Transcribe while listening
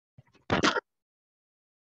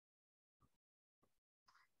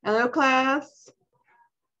Hello, class.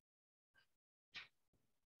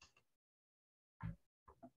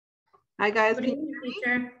 Hi, guys. Good evening,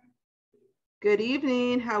 teacher. Good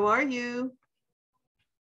evening. How are you?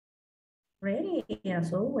 Ready,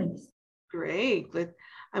 as always. Great.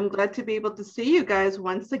 I'm glad to be able to see you guys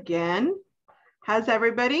once again. How's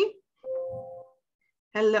everybody?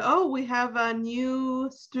 Hello. Oh, we have new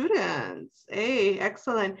students. Hey,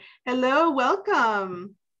 excellent. Hello,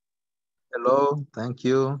 welcome. Hello, thank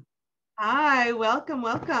you. Hi, welcome,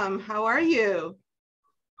 welcome. How are you?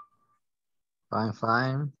 Fine,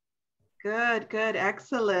 fine. Good, good,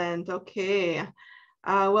 excellent. Okay.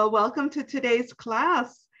 Well, welcome to today's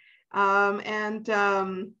class. So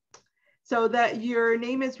that your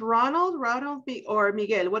name is Ronald or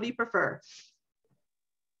Miguel, what do you prefer?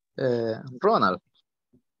 Ronald.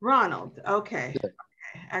 Ronald, okay. Yeah.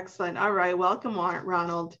 Okay, excellent. All right, welcome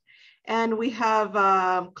Ronald. And we have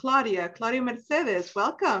Claudia Mercedes,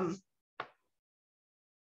 welcome.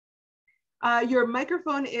 Your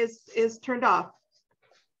microphone is turned off.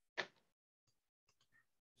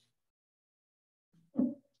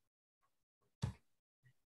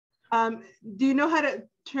 Do you know how to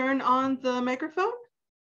turn on the microphone?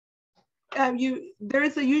 There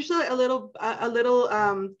is usually a little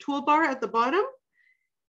toolbar at the bottom,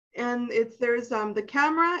 and there's the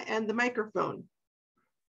camera and the microphone,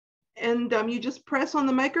 and you just press on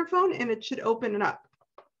the microphone and it should open it up.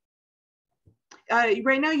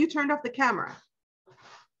 Right now you turned off the camera.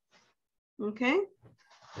 Okay.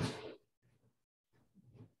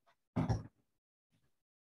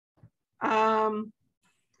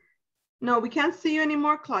 No, we can't see you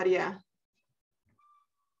anymore, Claudia.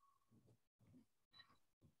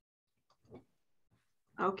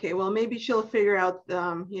 Okay, well, maybe she'll figure out,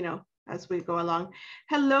 you know, as we go along.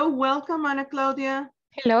 Hello, welcome, Ana Claudia.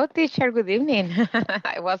 Hello, teacher. Good evening.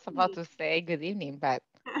 I was about to say good evening, but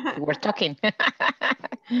you were talking. No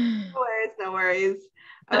worries, no worries.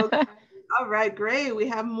 Okay. All right, great. We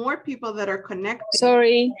have more people that are connected.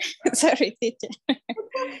 Sorry, sorry, teacher.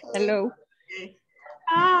 Hello. Okay.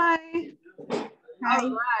 Hi. Hi.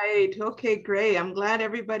 All right. Okay, great. I'm glad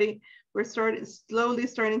everybody, we're slowly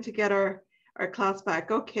starting to get our class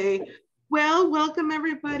back. Okay. Well, welcome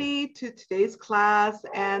everybody to today's class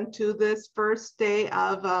and to this first day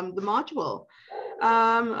of the module.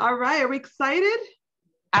 All right, are we excited?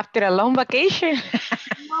 After a long vacation.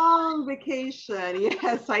 Long vacation.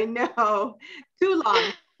 Yes, I know. Too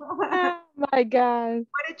long. Oh my God.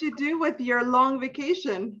 What did you do with your long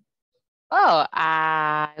vacation? Oh,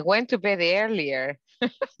 I went to bed earlier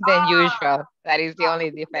than usual. That is the only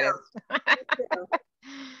difference.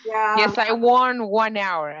 Yeah. Yes, I won 1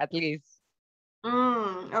 hour at least.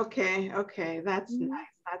 Okay, okay. That's nice.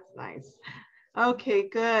 That's nice. Okay,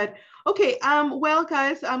 good. Okay, well,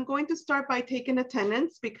 guys, I'm going to start by taking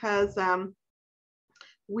attendance because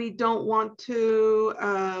we don't want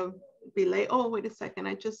to be late. Oh, wait a second.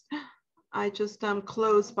 I just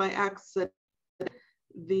closed by accident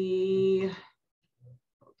hold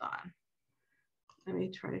on. Let me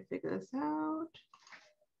try to figure this out.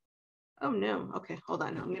 Oh no, okay, hold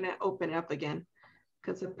on. I'm gonna open it up again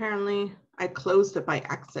because apparently I closed it by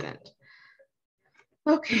accident.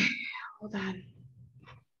 Okay, hold on.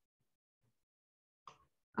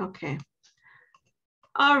 Okay.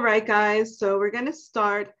 All right, guys, so we're gonna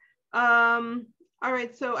start. All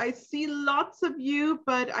right, so I see lots of you,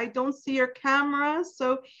 but I don't see your cameras.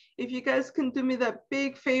 So if you guys can do me that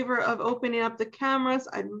big favor of opening up the cameras,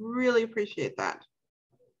 I'd really appreciate that.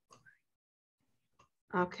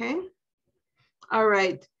 Okay. All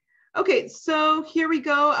right. Okay, so here we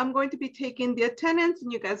go. I'm going to be taking the attendance,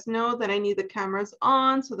 and you guys know that I need the cameras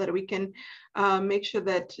on so that we can make sure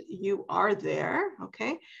that you are there.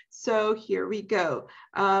 Okay, so here we go.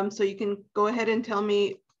 So you can go ahead and tell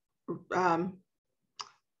me,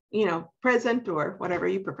 you know, present or whatever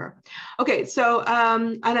you prefer. Okay, so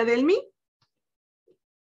Ana Delmi?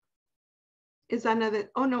 Is Ana Del,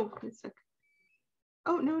 oh no, it's like,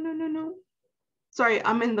 oh no, no, no, no. Sorry,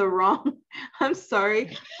 I'm in the wrong. I'm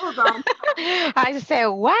sorry. Hold on. I said,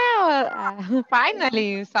 wow,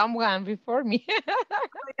 finally someone before me.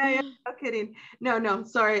 Yeah, no kidding. No, no,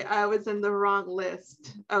 sorry. I was in the wrong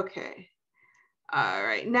list. Okay. All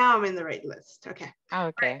right. Now I'm in the right list. Okay.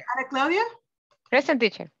 Okay. Right. Ana Claudia? Present,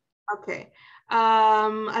 teacher. Okay.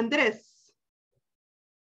 Andres?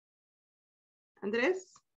 Andres?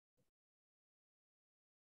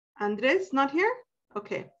 Andres, not here?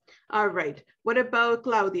 Okay. All right. What about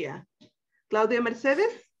Claudia? Claudia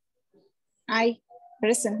Mercedes? Hi,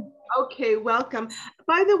 present. Okay, welcome.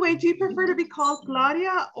 By the way, do you prefer to be called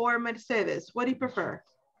Claudia or Mercedes? What do you prefer?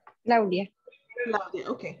 Claudia. Claudia,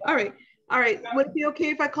 okay. All right. All right, would it be okay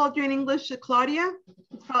if I called you in English, Claudia?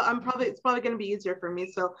 It's probably going to be easier for me.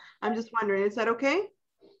 So I'm just wondering, is that okay?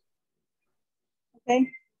 Okay.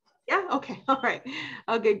 Yeah, okay, all right.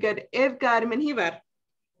 Okay, good. Edgar Menjivar.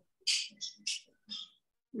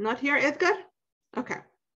 Not here, Edgar? Okay.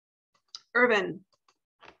 Irvin.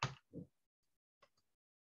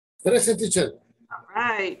 Present, teacher. All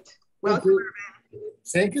right. Thank Welcome, you.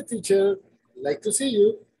 Thank you, teacher. Like to see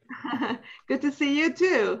you. Irvin. Good to see you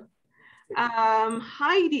too.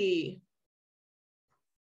 Heidi.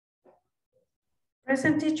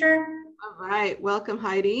 Present, teacher. All right, welcome,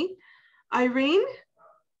 Heidi. Irene.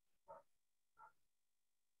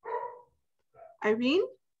 Irene?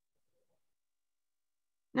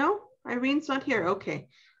 No, Irene's not here. Okay.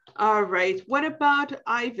 All right. What about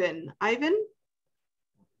Ivan? Ivan?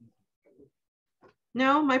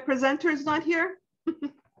 No, my presenter is not here.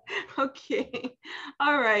 Okay.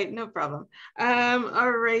 All right. No problem.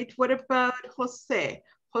 All right. What about Jose?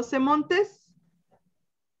 Jose Montes?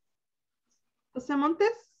 Jose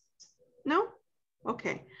Montes? No?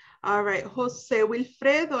 Okay. All right. Jose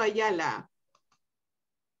Wilfredo Ayala.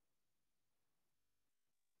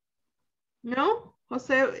 No?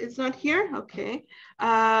 Jose is not here? Okay.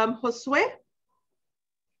 Josue?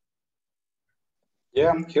 Yeah,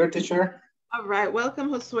 I'm here, teacher. All right. Welcome,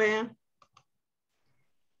 Josue.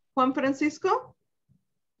 Juan Francisco?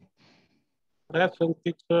 Present,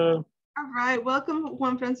 teacher. All right. Welcome,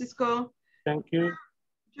 Juan Francisco. Thank you.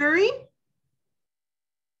 Jerry?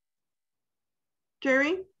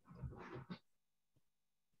 Jerry?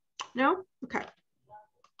 No? Okay.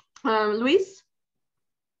 Luis?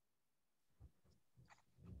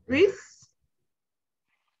 Luis?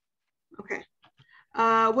 Okay.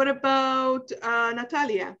 What about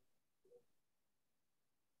Natalia?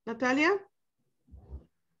 Natalia?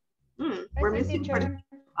 We're missing her.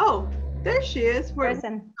 Oh, there she is. We're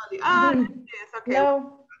Present. ah, there she is. Okay.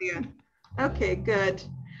 Hello. Okay, good.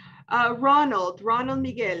 Ronald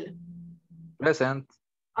Miguel. Present.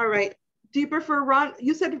 All right. Do you prefer Ron?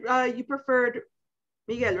 You said you preferred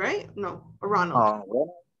Miguel, right? No, or Ronald.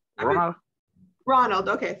 Ronald. Ronald.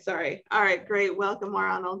 Okay, sorry. All right, great. Welcome,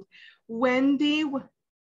 Ronald. Wendy.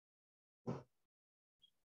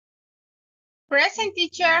 Present,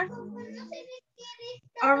 teacher.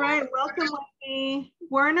 All right, welcome, Wendy.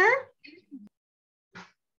 Werner?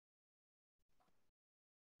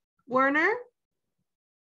 Werner?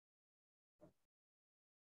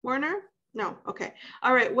 Werner? No, okay.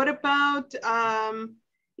 All right, what about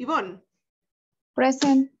Yvonne?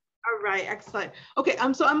 Present. All right, excellent. Okay,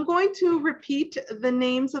 so I'm going to repeat the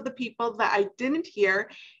names of the people that I didn't hear,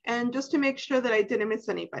 and just to make sure that I didn't miss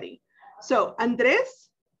anybody. So,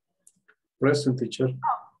 Andres? Present, teacher.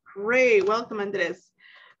 Oh, great, welcome, Andres.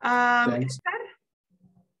 Thanks.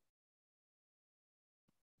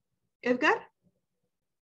 Edgar?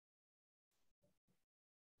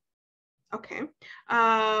 Okay.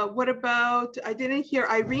 What about, I didn't hear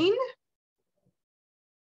Irene?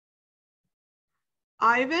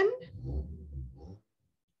 Ivan?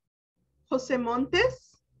 Jose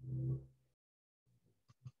Montes?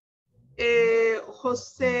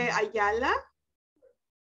 Jose Ayala?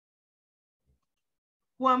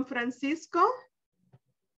 Juan Francisco?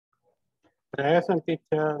 Present,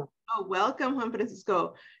 teacher. Oh, welcome, Juan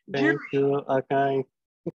Francisco. Thank you. Okay.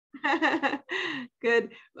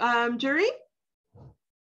 Good. Jury?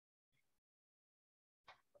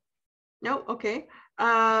 No, okay.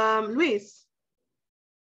 Luis?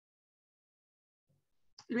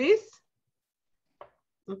 Luis?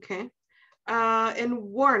 Okay. And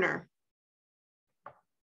Warner?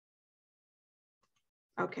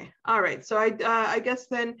 Okay, all right. So I guess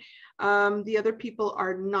then the other people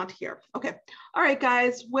are not here. Okay, all right,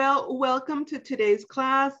 guys. Well, welcome to today's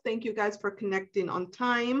class. Thank you guys for connecting on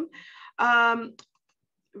time. Bueno,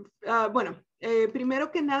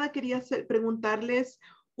 primero que nada quería preguntarles,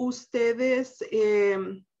 ¿ustedes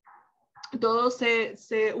todos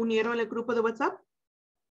se unieron al grupo de WhatsApp?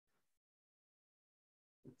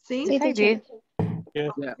 ¿Sí? Sí, I did.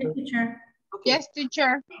 Yes. Teacher. Okay. Yes,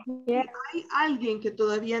 teacher. Yes. Hay alguien que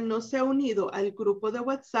todavía no se ha unido al grupo de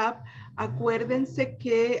WhatsApp, acuérdense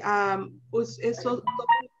que esos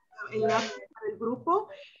enlaces para el grupo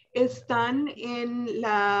están en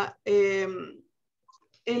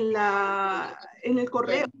el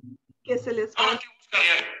correo que se les va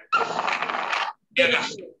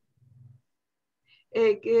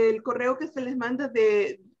el correo que se les manda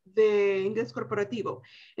de de Inglés Corporativo.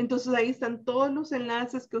 Entonces ahí están todos los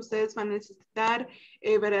enlaces que ustedes van a necesitar,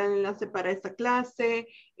 verán el enlace para esta clase.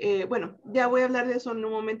 Bueno, ya voy a hablar de eso en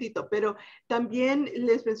un momentito, pero también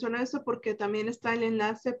les menciono eso porque también está el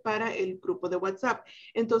enlace para el grupo de WhatsApp.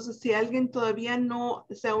 Entonces, si alguien todavía no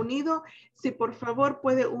se ha unido, si por favor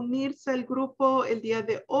puede unirse al grupo el día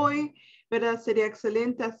de hoy, ¿verdad? Sería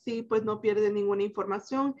excelente, así pues no pierde ninguna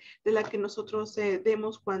información de la que nosotros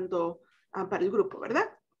demos cuando para el grupo, ¿verdad?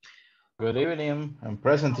 Good evening. I'm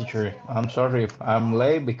present, teacher. I'm sorry if I'm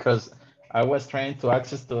late because I was trying to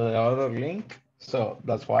access to the other link, so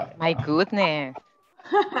that's why. My goodness.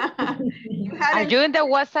 You had Are it. you in the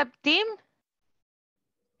WhatsApp team?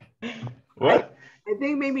 What? I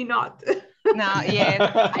think maybe not. No, yes.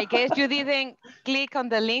 I guess you didn't click on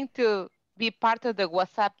the link to be part of the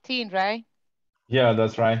WhatsApp team, right? Yeah,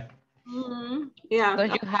 that's right. Yeah.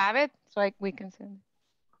 Don't you have it? So we can send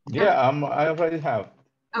it. Yeah, I already have.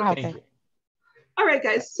 Okay. Thank you. All right,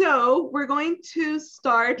 guys, so we're going to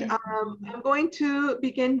start. I'm going to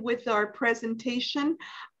begin with our presentation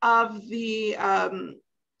of the,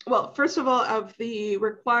 well, first of all, of the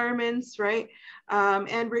requirements, right?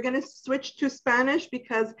 And we're going to switch to Spanish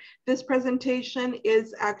because this presentation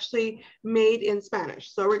is actually made in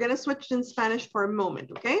Spanish. So we're going to switch in Spanish for a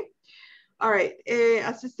moment, okay? All right,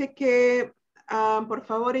 así es de que, por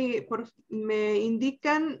favor, me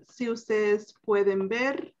indican si ustedes pueden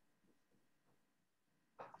ver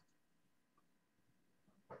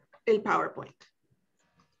el PowerPoint.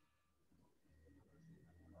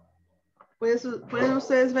 ¿Pueden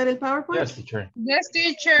ustedes ver el PowerPoint? Yes, teacher. Yes,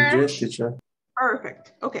 teacher. Yes, teacher.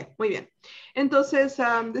 Perfect. Okay, muy bien. Entonces,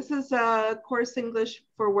 this is a Course English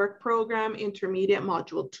for Work Program, Intermediate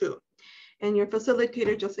Module 2. And your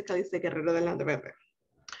facilitator, Jessica Lice Guerrero de Landaverde.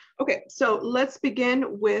 Okay, so let's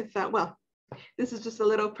begin with, well, this is just a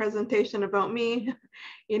little presentation about me,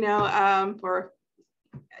 you know, for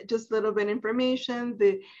just a little bit of information,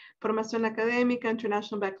 the Formación Académica,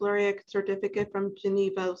 International Baccalaureate Certificate from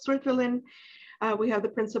Geneva, Switzerland. We have the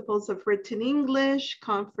Principles of Written English,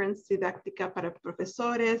 Conference Didáctica para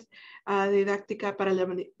Profesores, Didáctica para la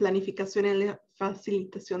Planificación y la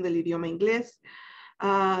Facilitación del Idioma Inglés,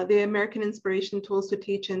 the American Inspiration Tools to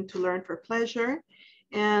Teach and to Learn for Pleasure.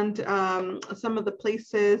 And some of the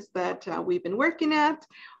places that we've been working at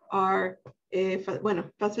are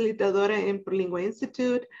bueno, facilitadora en ProLingua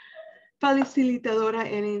Institute, facilitadora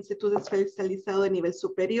en institutos especializados de nivel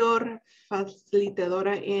superior,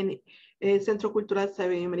 facilitadora en Centro Cultural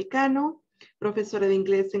Salvadoreño, profesora de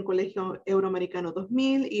inglés en Colegio Euroamericano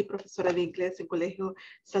 2000 y profesora de inglés en Colegio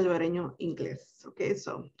Salvadoreño Inglés. Okay,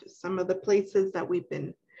 so just some of the places that we've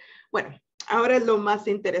been, bueno, ahora lo más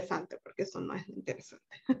interesante, porque eso no es interesante.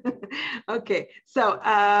 Okay, so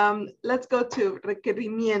let's go to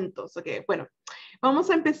requerimientos. Okay, bueno, vamos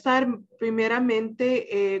a empezar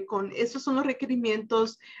primeramente con, estos son los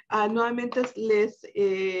requerimientos. Nuevamente les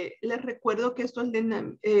recuerdo que estos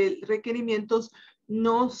requerimientos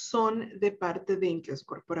no son de parte de Inglés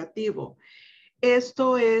Corporativo.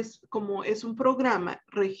 Esto es como es un programa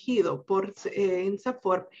regido por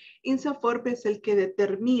INSAFORP. INSAFORP es el que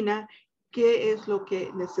determina qué es lo que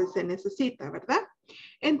se necesita, ¿verdad?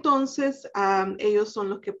 Entonces, ellos son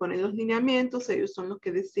los que ponen los lineamientos, ellos son los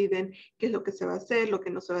que deciden qué es lo que se va a hacer, lo que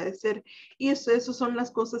no se va a hacer. Y eso son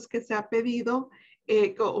las cosas que se ha pedido,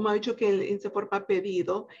 o me ha dicho que el INSAFORP ha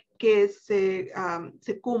pedido que se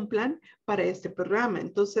cumplan para este programa.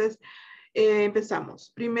 Entonces,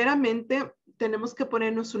 empezamos. Primeramente, tenemos que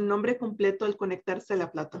ponernos un nombre completo al conectarse a la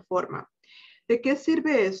plataforma. ¿De qué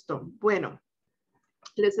sirve esto? Bueno,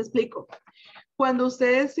 les explico. Cuando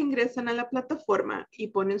ustedes ingresan a la plataforma y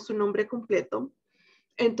ponen su nombre completo,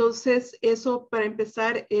 entonces eso para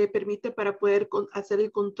empezar permite para poder hacer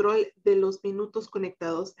el control de los minutos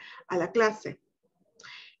conectados a la clase.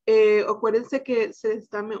 Acuérdense que se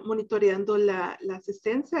está monitoreando la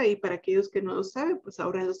asistencia y para aquellos que no lo saben, pues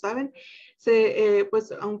ahora lo saben.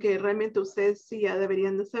 Pues aunque realmente ustedes sí ya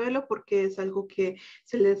deberían de saberlo porque es algo que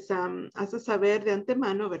se les hace saber de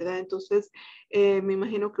antemano, ¿verdad? Entonces, me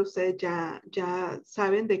imagino que ustedes ya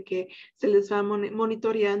saben de que se les va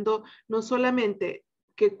monitoreando no solamente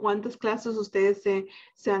que cuántas clases ustedes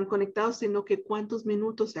se han conectado, sino que cuántos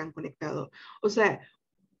minutos se han conectado. O sea,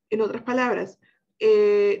 en otras palabras,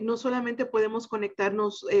 no solamente podemos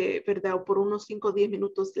conectarnos, ¿verdad? O por unos 5 o 10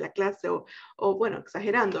 minutos de la clase o bueno,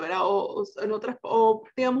 exagerando, ¿verdad? O en otras, o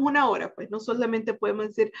digamos 1 hora, pues no solamente podemos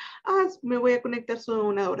decir, me voy a conectar solo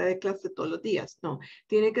 1 hora de clase todos los días. No,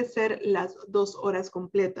 tiene que ser las 2 horas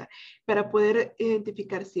completas para poder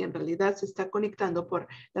identificar si en realidad se está conectando por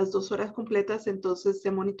las 2 horas completas. Entonces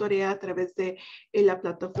se monitorea a través de la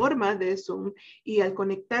plataforma de Zoom y al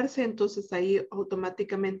conectarse, entonces ahí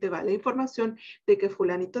automáticamente va la información de que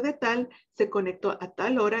fulanito de tal se conectó a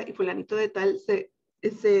tal hora y fulanito de tal se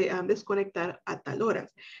desconectar a tal hora.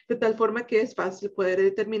 De tal forma que es fácil poder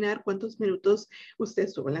determinar cuántos minutos usted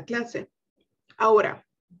estuvo en la clase. Ahora,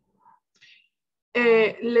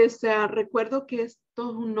 les recuerdo que esto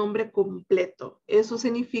es un nombre completo. Eso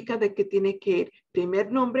significa de que tiene que ir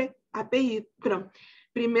primer nombre, apellido, perdón,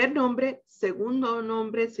 primer nombre, segundo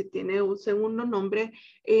nombre, si tiene un segundo nombre,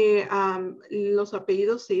 los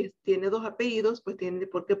apellidos, si tiene 2 apellidos, pues tiene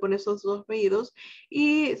por qué poner esos 2 apellidos,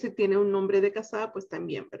 y si tiene un nombre de casada, pues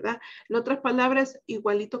también, ¿verdad? En otras palabras,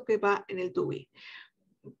 igualito que va en el DUI.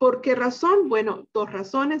 ¿Por qué razón? Bueno, 2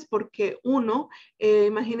 razones. Porque uno,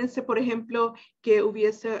 imagínense, por ejemplo, que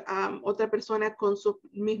hubiese otra persona con sus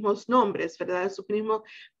mismos nombres, ¿verdad? Su mismo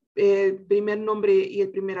primer nombre y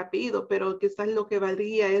el primer apellido, pero quizás lo que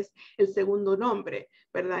valdría es el segundo nombre,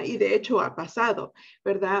 ¿verdad? Y de hecho ha pasado,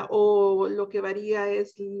 ¿verdad? O lo que varía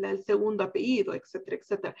es el segundo apellido, etcétera,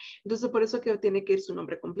 etcétera. Entonces, por eso que tiene que ir su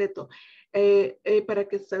nombre completo, para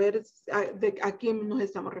que saber a quién nos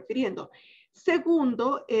estamos refiriendo.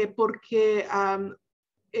 Segundo, porque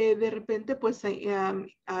de repente pues hay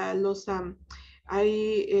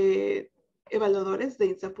evaluadores de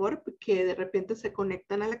INSAFORP que de repente se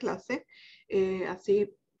conectan a la clase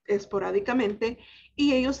así esporádicamente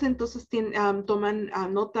y ellos entonces toman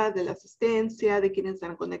nota de la asistencia, de quiénes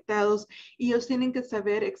están conectados y ellos tienen que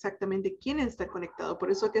saber exactamente quién está conectado.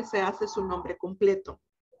 Por eso que se hace su nombre completo.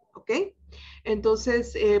 ¿Ok?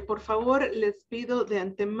 Entonces, por favor, les pido de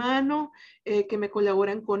antemano que me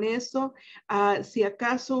colaboren con eso. Si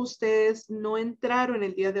acaso ustedes no entraron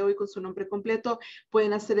el día de hoy con su nombre completo,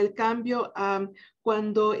 pueden hacer el cambio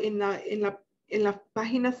cuando en la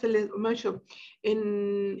página se les mucho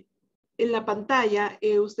en la pantalla,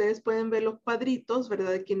 ustedes pueden ver los cuadritos,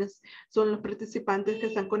 ¿verdad? De quiénes son los participantes que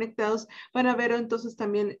están conectados. Van a ver entonces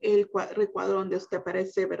también el recuadro donde usted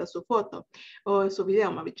aparece, verá su foto o su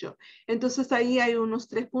video, me ha dicho. Entonces ahí hay unos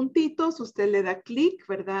 3 puntitos. Usted le da clic,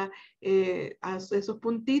 ¿verdad? A esos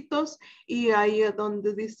puntitos y ahí es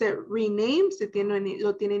donde dice rename, si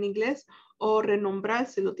lo tiene en inglés, o renombrar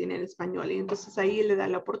si lo tiene en español. Y entonces ahí le da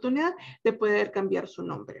la oportunidad de poder cambiar su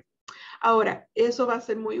nombre. Ahora, eso va a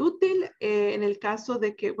ser muy útil en el caso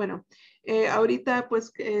de que, bueno, ahorita,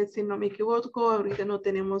 pues, si no me equivoco, ahorita no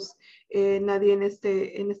tenemos nadie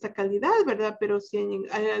en esta calidad, ¿verdad? Pero si en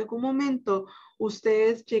algún momento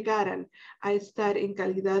ustedes llegaran a estar en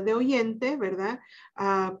calidad de oyente, ¿verdad?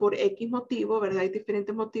 Por X motivo, ¿verdad? Hay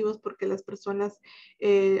diferentes motivos porque las personas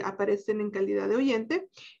aparecen en calidad de oyente.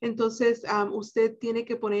 Entonces, usted tiene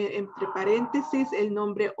que poner entre paréntesis el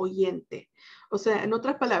nombre oyente. O sea, en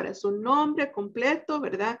otras palabras, su nombre completo,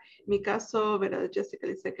 ¿verdad? En mi caso, ¿verdad? Jessica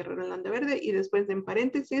Alicia Guerrero Landaverde y después en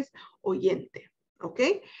paréntesis, oyente. ¿Ok?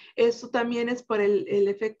 Eso también es por el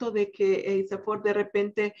efecto de que INSAFORP de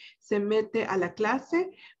repente se mete a la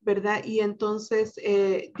clase, ¿verdad? Y entonces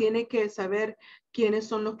tiene que saber quiénes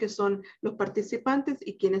son los que son los participantes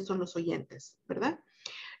y quiénes son los oyentes, ¿verdad?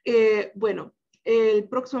 Bueno, el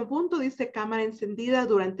próximo punto dice cámara encendida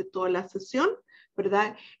durante toda la sesión,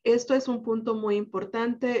 ¿verdad? Esto es un punto muy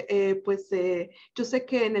importante, yo sé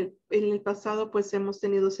que en el pasado pues hemos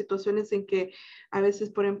tenido situaciones en que a veces,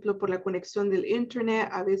 por ejemplo, por la conexión del internet,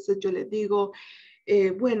 a veces yo les digo,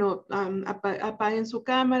 bueno, apaguen su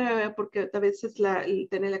cámara porque a veces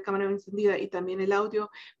tener la cámara encendida y también el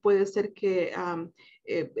audio puede ser que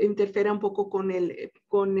interfiera un poco con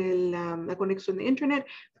la conexión de internet,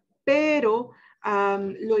 pero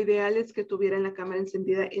lo ideal es que tuvieran la cámara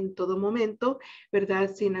encendida en todo momento,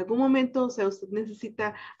 ¿verdad? Si en algún momento, o sea, usted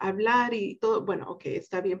necesita hablar y todo, bueno, ok,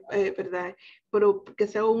 está bien, ¿verdad? Pero que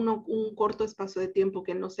sea un corto espacio de tiempo,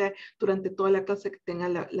 que no sea durante toda la clase que tenga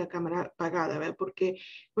la cámara apagada, ¿verdad? Porque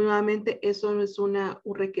nuevamente eso no es un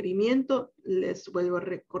requerimiento, les vuelvo a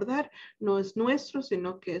recordar, no es nuestro,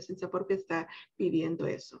 sino que es INSAFORP que está pidiendo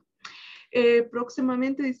eso.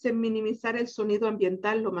 Próximamente dice minimizar el sonido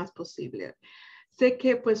ambiental lo más posible. Sé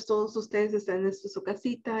que pues todos ustedes están en su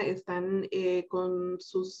casita, están con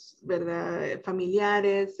sus, ¿verdad?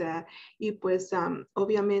 Familiares y pues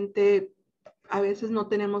obviamente a veces no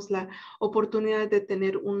tenemos la oportunidad de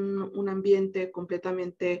tener un ambiente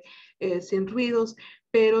completamente sin ruidos,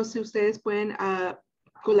 pero si ustedes pueden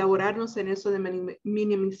colaborarnos en eso de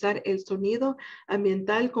minimizar el sonido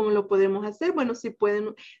ambiental, ¿cómo lo podemos hacer? Bueno, si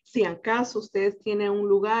pueden, si acaso ustedes tienen un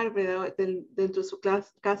lugar, ¿verdad? Dentro de su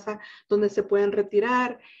casa donde se pueden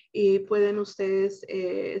retirar y pueden ustedes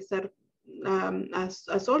estar a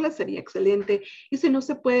solas, sería excelente. Y si no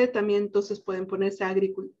se puede, también entonces pueden ponerse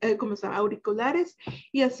auriculares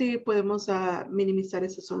y así podemos minimizar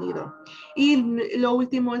ese sonido. Y lo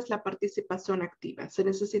último es la participación activa. Se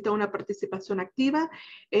necesita una participación activa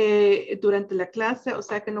durante la clase, o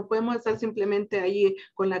sea que no podemos estar simplemente ahí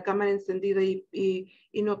con la cámara encendida y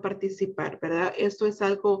no participar, ¿verdad? Esto es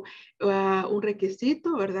algo, un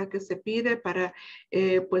requisito, ¿verdad? Que se pide para,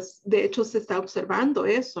 pues de hecho se está observando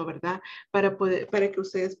eso, ¿verdad? Para que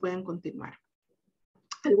ustedes puedan continuar.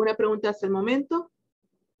 ¿Alguna pregunta hasta el momento?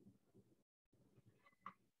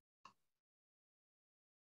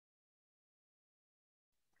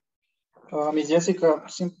 Miss Jessica,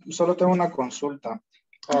 solo tengo una consulta.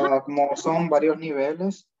 Como son varios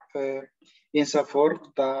niveles,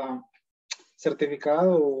 INSAFORP da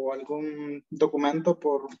certificado o algún documento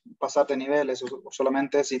por pasar de niveles o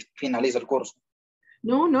solamente si finaliza el curso.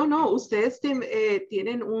 No. Ustedes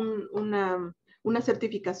tienen una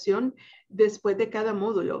certificación después de cada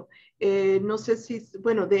módulo. No sé si,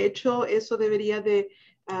 bueno, de hecho, eso debería de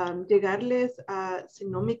llegarles si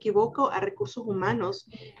no me equivoco, a recursos humanos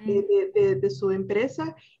de su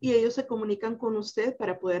empresa y ellos se comunican con usted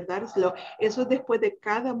para poder dárselo. Eso es después de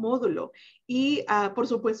cada módulo. Y por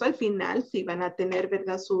supuesto, al final sí van a tener,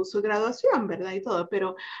 ¿verdad? Su graduación, ¿verdad? Y todo,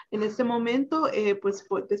 pero en este momento, pues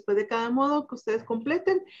después de cada módulo que ustedes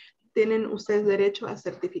completen, tienen ustedes derecho a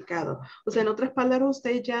certificado. O sea, en otras palabras,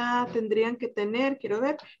 ustedes ya tendrían que tener, quiero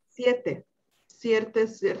ver, 7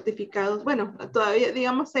 certificados. Bueno, todavía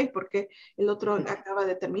digamos 6 porque el otro acaba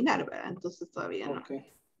de terminar, ¿verdad? Entonces todavía no.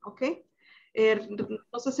 ¿Ok?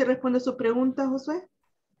 No sé si responde su pregunta, Josué.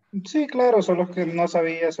 Sí, claro, solo que no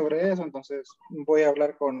sabía sobre eso, entonces voy a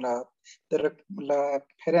hablar con la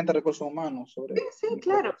gerente de recursos humanos sobre Sí,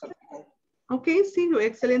 claro. Ok, sí,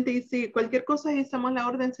 excelente. Y si cualquier cosa, ahí estamos a la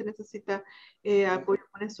orden, se necesita apoyo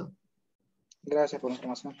con eso. Gracias por la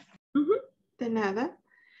información. De nada.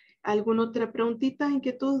 ¿Alguna otra preguntita,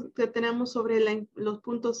 inquietud que tenemos sobre los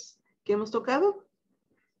puntos que hemos tocado?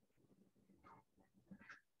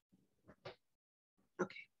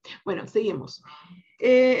 Ok, bueno, seguimos.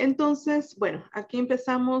 Entonces, bueno, aquí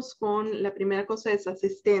empezamos con la primera cosa, es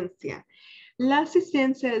asistencia. La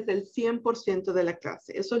asistencia es del 100% de la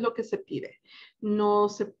clase, eso es lo que se pide. No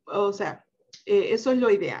se, o sea, eso es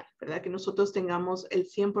lo ideal, ¿verdad? Que nosotros tengamos el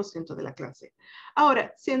 100% de la clase.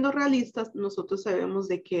 Ahora, siendo realistas, nosotros sabemos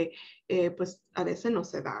de que, pues, a veces no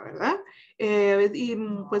se da, ¿verdad? Y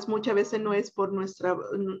pues muchas veces no es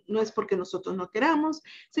no es porque nosotros no queramos,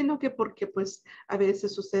 sino que porque, pues, a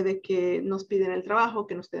veces sucede que nos piden el trabajo,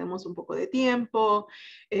 que nos quedemos un poco de tiempo,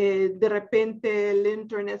 de repente el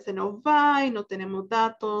internet se nos va y no tenemos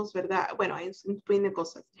datos, ¿verdad? Bueno, hay un fin de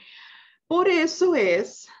cosas. Por eso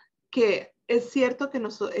es que es cierto que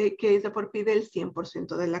INSAFORP pide el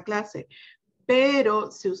 100% de la clase,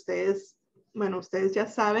 pero si ustedes, bueno, ustedes ya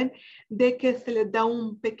saben de que se les da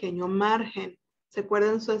un pequeño margen. ¿Se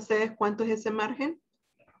acuerdan ustedes cuánto es ese margen?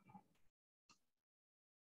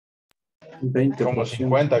 20%. Como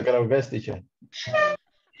 50 creo que es, teacher.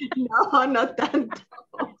 No tanto.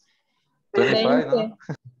 25, ¿no?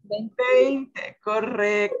 20,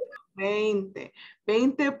 correcto,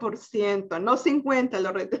 20%, no 50,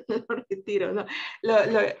 lo retiro, ¿no?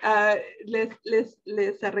 Les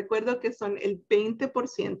recuerdo que son el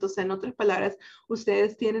 20%, o sea, en otras palabras,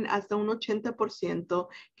 ustedes tienen hasta un 80%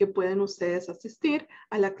 que pueden ustedes asistir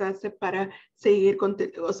a la clase para seguir con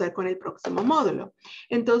el próximo módulo.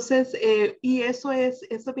 Entonces, y ese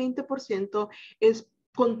 20% es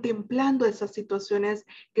contemplando esas situaciones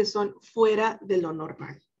que son fuera de lo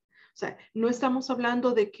normal. O sea, no estamos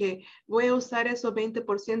hablando de que voy a usar esos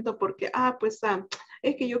 20% porque,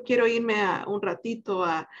 es que yo quiero irme un ratito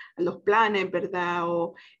a los planes, ¿verdad?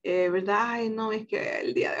 O, ¿verdad? Ay, no, es que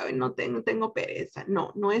el día de hoy no tengo pereza.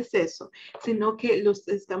 No, no es eso, sino que los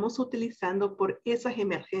estamos utilizando por esas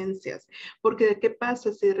emergencias. Porque ¿de qué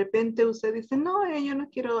pasa si de repente usted dice, no, yo no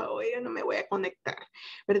quiero, hoy yo no me voy a conectar,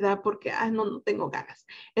 ¿verdad? Porque, no tengo ganas.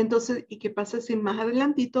 Entonces, ¿y qué pasa si más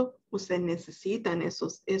adelantito ustedes necesitan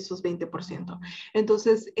esos 20%?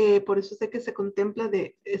 Entonces, por eso sé que se contempla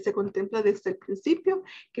desde el principio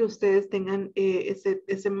que ustedes tengan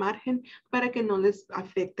ese margen para que no les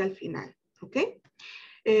afecte al final, ¿ok?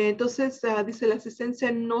 Entonces, dice, la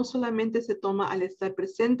asistencia no solamente se toma al estar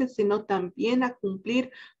presente, sino también a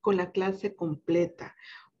cumplir con la clase completa.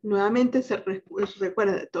 Nuevamente,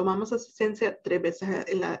 recuerda, tomamos asistencia 3 veces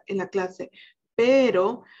en la clase,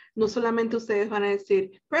 pero no solamente ustedes van a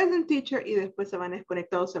decir present teacher y después se van a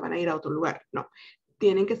desconectar o se van a ir a otro lugar. No,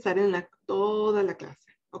 tienen que estar en toda la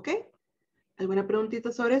clase, ¿ok? ¿Alguna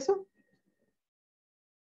preguntita sobre eso?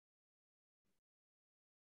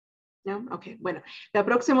 ¿No? Ok, bueno. El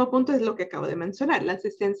próximo punto es lo que acabo de mencionar. La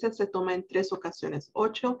asistencia se toma en 3 ocasiones,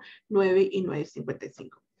 8, 9 y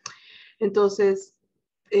 9:55. Entonces,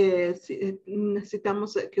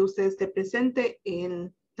 necesitamos que usted esté presente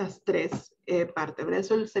en las 3 partes, ¿verdad?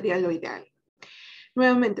 Eso sería lo ideal.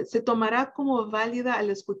 Nuevamente, se tomará como válida al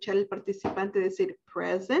escuchar al participante decir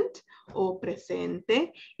present o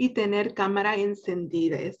presente y tener cámara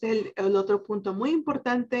encendida. Este es el otro punto muy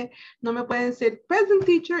importante. No me pueden decir present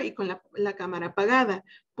teacher y con la cámara apagada.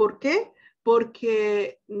 ¿Por qué?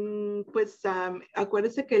 Porque, pues,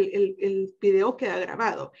 acuérdense que el video queda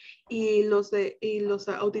grabado y los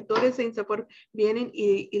auditores de INSAFORP vienen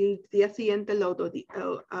y el día siguiente lo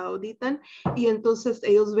auditan y entonces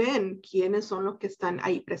ellos ven quiénes son los que están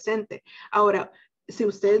ahí presentes. Ahora, si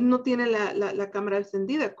usted no tiene la cámara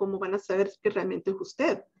encendida, ¿cómo van a saber que realmente es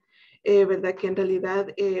usted? ¿Verdad? Que en realidad,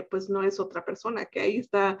 pues no es otra persona que ahí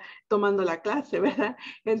está tomando la clase, ¿verdad?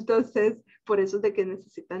 Entonces, por eso es de que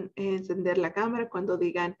necesitan encender la cámara cuando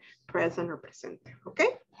digan present o presente, ¿ok?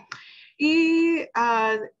 Y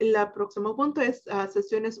el próximo punto es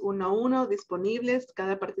sesiones 1 a 1 disponibles.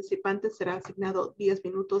 Cada participante será asignado 10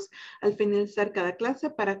 minutos al finalizar cada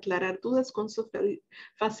clase para aclarar dudas con su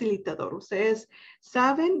facilitador. Ustedes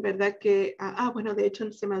saben, ¿verdad? Que, bueno, de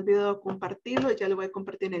hecho se me ha olvidado compartirlo. Ya lo voy a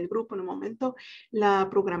compartir en el grupo en un momento. La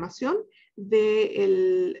programación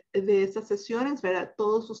de estas sesiones, ¿verdad?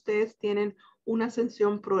 Todos ustedes tienen una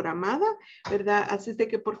sesión programada, ¿verdad? Así es de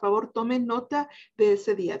que por favor tomen nota de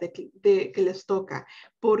ese día de que les toca,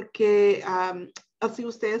 porque así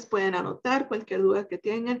ustedes pueden anotar cualquier duda que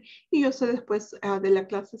tengan y yo sé después de la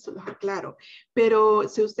clase se los aclaro. Pero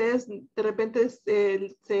si ustedes de repente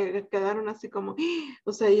se quedaron así como,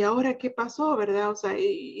 o sea, ¿y ahora qué pasó, verdad? O sea,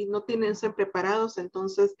 y no tienen ser preparados,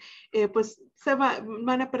 entonces, pues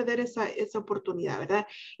van a perder esa oportunidad, ¿verdad?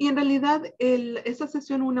 Y en realidad, esa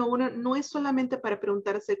sesión 1 a 1 no es solamente para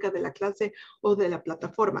preguntar acerca de la clase o de la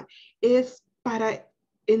plataforma, es para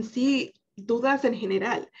en sí dudas en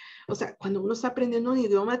general. O sea, cuando uno está aprendiendo un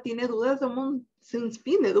idioma, tiene dudas de un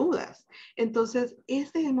sinfín de dudas. Entonces,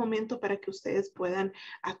 este es el momento para que ustedes puedan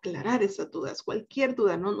aclarar esas dudas. Cualquier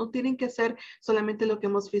duda, no tienen que ser solamente lo que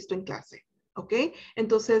hemos visto en clase. ¿Ok?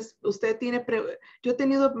 Entonces, yo he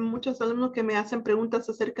tenido muchos alumnos que me hacen preguntas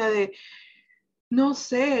acerca de, no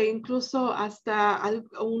sé, incluso hasta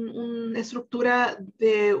una estructura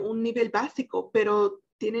de un nivel básico, pero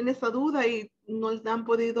tienen esa duda y no han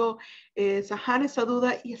podido sacar esa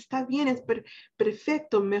duda y está bien, es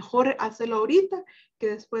perfecto, mejor hacerlo ahorita que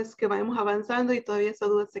después que vayamos avanzando y todavía esa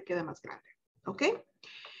duda se queda más grande, ¿ok?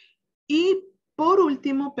 Y por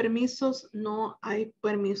último, permisos, no hay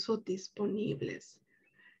permisos disponibles.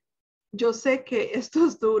 Yo sé que esto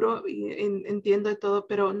es duro y entiendo de todo,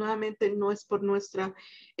 pero nuevamente no es por no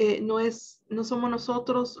somos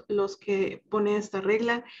nosotros los que pone esta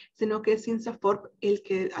regla, sino que es INSAFORP el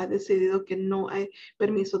que ha decidido que no hay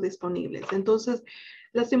permisos disponibles. Entonces,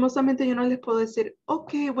 lastimosamente yo no les puedo decir,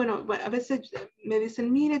 ok, bueno, a veces me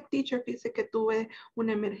dicen, mire, teacher, fíjese que tuve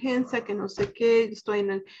una emergencia, que no sé qué, estoy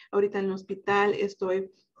ahorita en el hospital,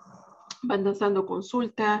 estoy dando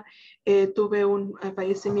consulta, tuve un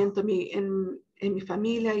fallecimiento en mi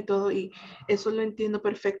familia y todo, y eso lo entiendo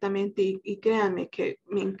perfectamente y créanme que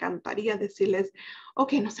me encantaría decirles,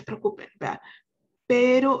 ok, no se preocupen, ¿verdad?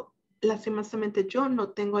 Pero lastimosamente yo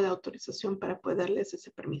no tengo la autorización para poder darles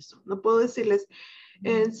ese permiso. No puedo decirles,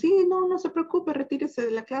 sí, no se preocupe, retírese de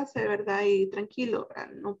la clase, de verdad, y tranquilo,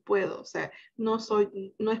 ¿verdad? No puedo, o sea, no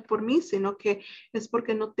es por mí, sino que es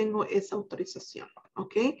porque no tengo esa autorización,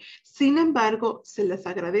 ¿ok? Sin embargo, se les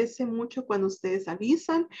agradece mucho cuando ustedes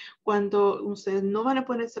avisan, cuando ustedes no van a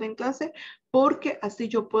poder estar en clase, porque así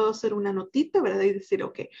yo puedo hacer una notita, ¿verdad? Y decir,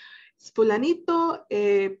 ok, fulanito,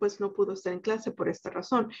 pues no pudo estar en clase por esta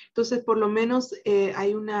razón. Entonces, por lo menos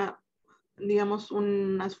hay digamos,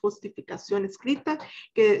 una justificación escrita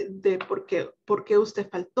de por qué usted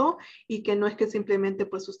faltó y que no es que simplemente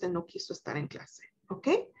pues usted no quiso estar en clase, ¿ok?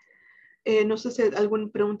 No sé si hay alguna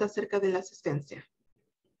pregunta acerca de la asistencia.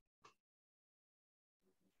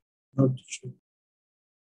 No, teacher.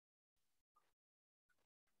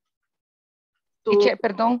 Teacher,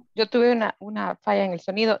 perdón, yo tuve una falla en el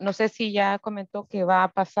sonido. No sé si ya comentó que va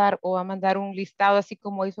a pasar o va a mandar un listado así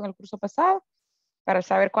como hizo en el curso pasado para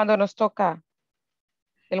saber cuándo nos toca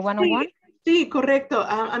el one-on-one. Sí, correcto.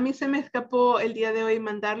 A mí se me escapó el día de hoy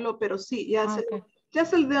mandarlo, pero sí, ya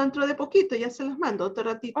se dentro de poquito, ya se los mando, otro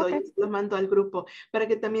ratito, ya se los mando al grupo para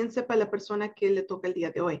que también sepa la persona que le toca el día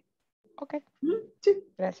de hoy. Ok. Sí.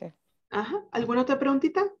 Gracias. Ajá. ¿Alguna otra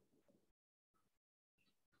preguntita?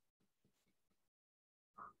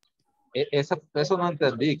 Eso no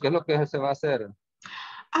entendí. ¿Qué es lo que se va a hacer?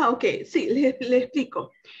 Ok, sí, le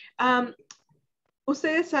explico.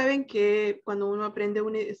 Ustedes saben que cuando uno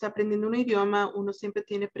está aprendiendo un idioma, uno siempre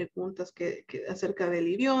tiene preguntas acerca del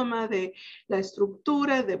idioma, de la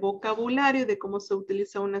estructura, de vocabulario, de cómo se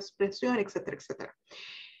utiliza una expresión, etcétera, etcétera.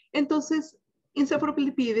 Entonces, INSAFORP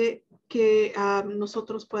le pide que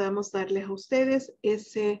nosotros podamos darles a ustedes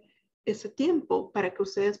ese tiempo para que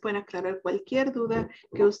ustedes puedan aclarar cualquier duda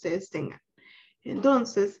que ustedes tengan.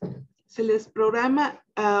 Entonces, se les programa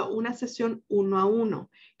una sesión 1 a 1.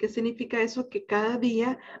 ¿Qué significa eso? Que cada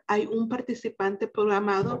día hay un participante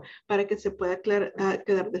programado para que se pueda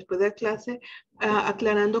quedar después de la clase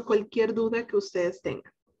aclarando cualquier duda que ustedes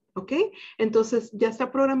tengan. ¿Ok? Entonces, ya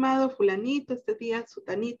está programado fulanito este día,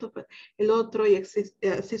 sutanito, el otro, y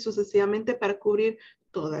así sucesivamente para cubrir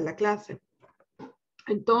toda la clase.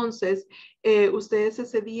 Entonces, ustedes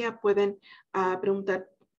ese día pueden preguntar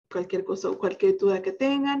cualquier cosa o cualquier duda que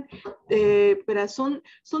tengan, pero son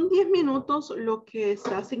 10 minutos lo que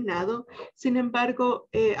está asignado. Sin embargo,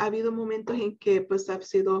 ha habido momentos en que pues ha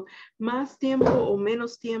sido más tiempo o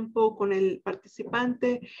menos tiempo con el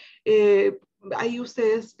participante. Ahí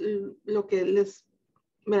ustedes lo que les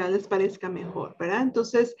parezca mejor, ¿verdad?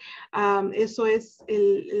 Entonces, eso es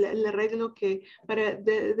el arreglo que para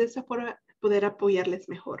de esa forma poder apoyarles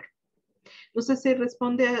mejor. No sé si he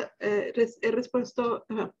respondido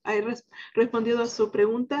a su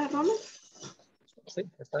pregunta, Ronald. Sí,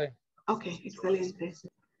 está bien. Ok, excelente.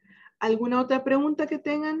 ¿Alguna otra pregunta que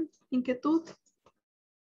tengan? ¿Inquietud?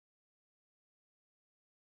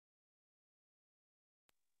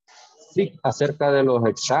 Sí, acerca de los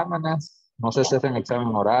exámenes. No sé si es un examen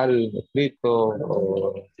oral, escrito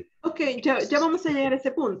o... Ok, ya vamos a llegar a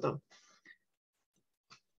ese punto.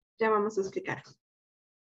 Ya vamos a explicar.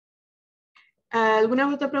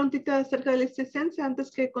 ¿Alguna otra preguntita acerca de la existencia antes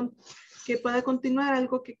que pueda continuar?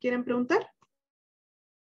 ¿Algo que quieran preguntar?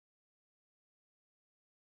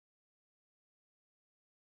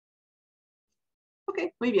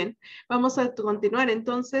 Ok, muy bien. Vamos a continuar.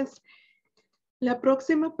 Entonces, la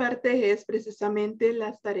próxima parte es precisamente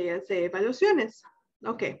las tareas de evaluaciones.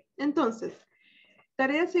 Ok, entonces,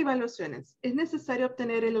 tareas y evaluaciones. Es necesario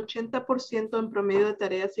obtener el 80% en promedio de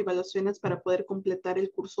tareas y evaluaciones para poder completar el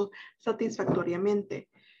curso satisfactoriamente.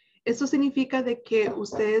 Eso significa de que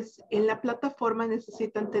ustedes en la plataforma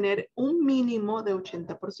necesitan tener un mínimo de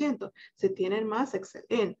 80%. Si tienen más,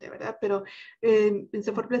 excelente, ¿verdad? Pero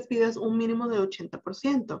INSAFORP les pide un mínimo de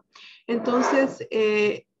 80%. Entonces,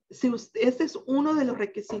 este es uno de los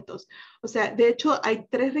requisitos. O sea, de hecho, hay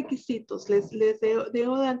 3 requisitos. Les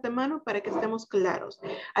dejo de antemano para que estemos claros.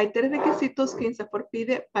 Hay 3 requisitos que INSAFORP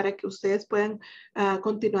pide para que ustedes puedan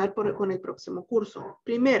continuar con el próximo curso.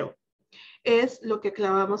 Primero, es lo que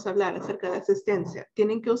acabamos de hablar acerca de asistencia.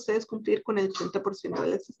 Tienen que ustedes cumplir con el 80% de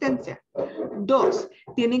la asistencia. 2,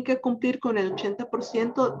 tienen que cumplir con el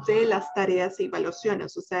 80% de las tareas e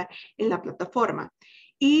evaluaciones, o sea, en la plataforma.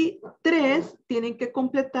 Y 3, tienen que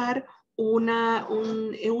completar una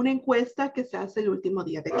encuesta que se hace el último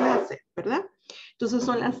día de clase, ¿verdad? Entonces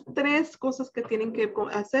son las 3 cosas que tienen que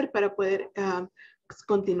hacer para poder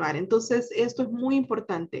continuar. Entonces, esto es muy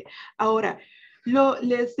importante. Ahora,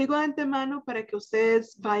 les digo de antemano para que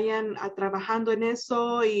ustedes vayan trabajando en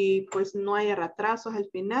eso y pues no haya retrasos al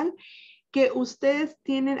final, que ustedes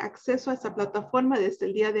tienen acceso a esa plataforma desde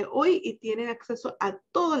el día de hoy y tienen acceso a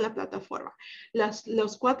toda la plataforma. Las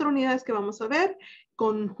 4 unidades que vamos a ver,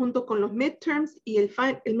 junto con los midterms y el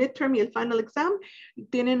midterm y el final exam,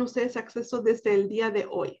 tienen ustedes acceso desde el día de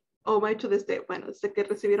hoy. O hecho desde que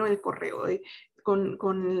recibieron el correo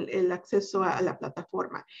con el acceso a la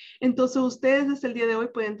plataforma. Entonces ustedes desde el día de hoy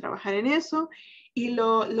pueden trabajar en eso y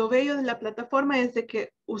lo bello de la plataforma es de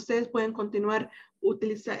que ustedes pueden continuar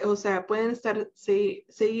o sea, pueden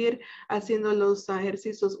seguir haciendo los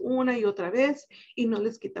ejercicios una y otra vez y no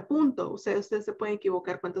les quita punto. O sea, ustedes se pueden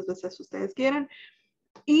equivocar cuantas veces ustedes quieran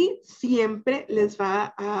y siempre les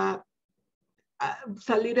va a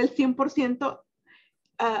salir el 100%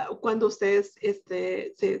 cuando ustedes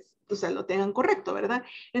o sea, lo tengan correcto, ¿verdad?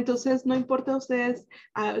 Entonces, no importa, ustedes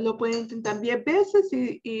lo pueden intentar 10 veces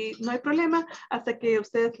y no hay problema hasta que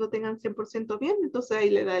ustedes lo tengan 100% bien, entonces ahí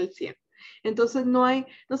le da el 100. Entonces, no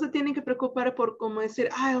se tienen que preocupar por como decir,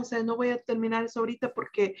 o sea, no voy a terminar eso ahorita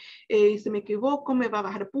porque si me equivoco me va a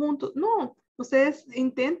bajar puntos. No, ustedes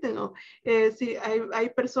inténtenlo. Si hay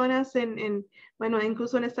personas bueno,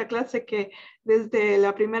 incluso en esta clase que desde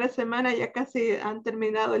la primera semana ya casi han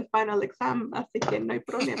terminado el final exam, así que no hay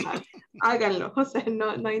problema. Háganlo, o sea,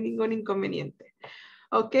 no hay ningún inconveniente.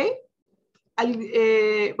 ¿Ok?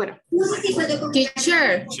 Bueno.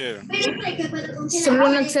 Teacher, solo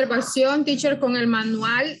una observación, teacher, con el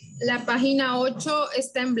manual, la página 8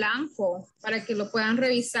 está en blanco para que lo puedan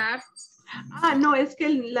revisar. No, es que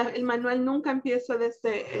el manual nunca empieza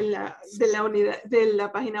desde de la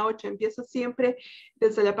página 8, empieza siempre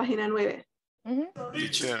desde la página 9.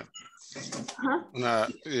 Teacher,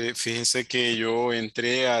 fíjense que yo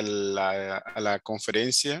entré a la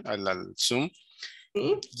conferencia, al Zoom,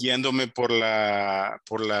 ¿sí? Guiándome por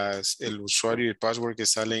el usuario y el password que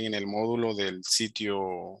salen en el módulo del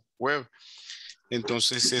sitio web.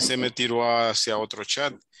 Entonces ese me tiró hacia otro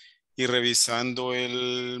chat. Y revisando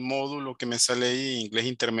el módulo que me sale ahí, inglés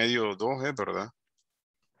intermedio 2, ¿verdad?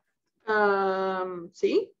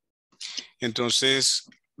 Sí. Entonces,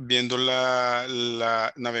 viendo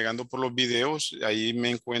navegando por los videos, ahí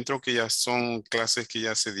me encuentro que ya son clases que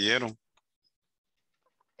ya se dieron.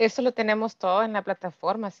 Eso lo tenemos todo en la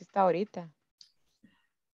plataforma, así está ahorita.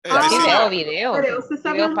 Videos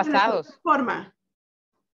pasados. Plataforma.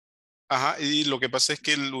 Ajá, y lo que pasa es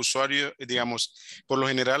que el usuario, digamos, por lo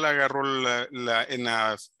general agarró en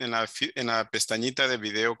la pestañita de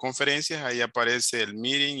videoconferencias, ahí aparece el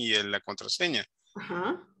meeting y la contraseña.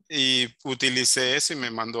 Ajá. Y utilicé eso y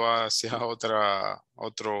me mandó hacia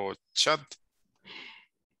otro chat.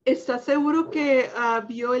 ¿Estás seguro que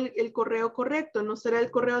vio el correo correcto? ¿No será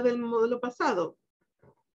el correo del módulo pasado?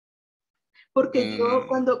 Porque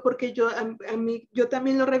yo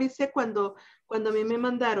también lo revisé cuando a mí me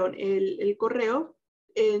mandaron el correo,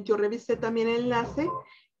 yo revisé también el enlace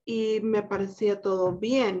y me parecía todo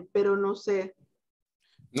bien, pero no sé.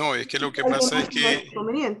 No, es que lo que pasa es que...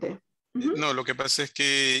 Conveniente. No, lo que pasa es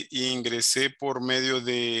que ingresé por medio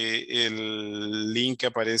del link que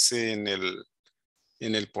aparece en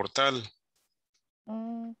el portal.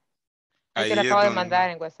 Ahí te lo acabo de mandar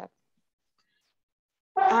en WhatsApp.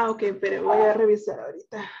 Ok, pero voy a revisar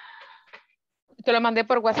ahorita. Te lo mandé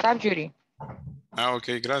por WhatsApp, Judy. Ok,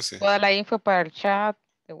 gracias. Toda la info para el chat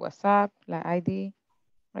de WhatsApp, la ID,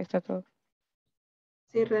 ahí está todo.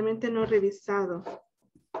 Sí, realmente no he revisado.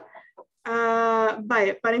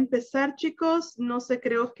 Vaya, para empezar, chicos, no sé,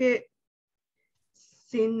 creo que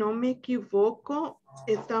si no me equivoco,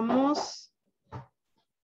 estamos,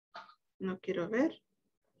 no quiero ver.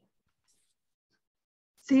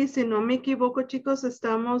 Sí, si no me equivoco, chicos,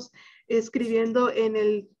 estamos escribiendo en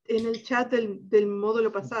el chat del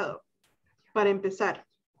módulo pasado, para empezar.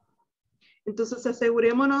 Entonces,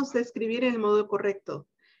 asegurémonos de escribir en el módulo correcto.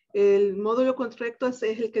 El módulo correcto es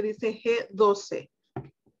el que dice G12.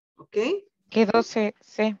 ¿Ok?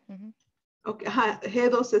 G12C. Okay,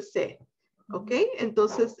 G12C. ¿Ok?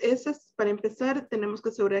 Entonces, ese es, para empezar, tenemos que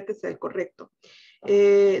asegurar que sea el correcto.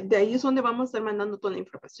 De ahí es donde vamos a estar mandando toda la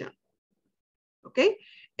información. ¿Ok?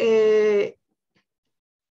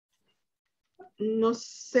 No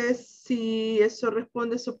sé si eso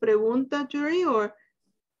responde a su pregunta, Jury, o...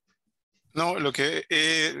 No,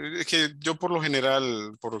 es que yo por lo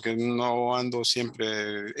general, porque no ando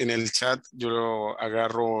siempre en el chat, yo lo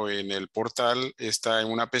agarro en el portal, está en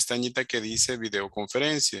una pestañita que dice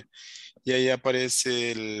videoconferencia y ahí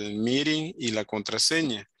aparece el meeting y la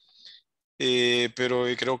contraseña. Pero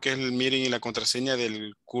creo que es el meeting y la contraseña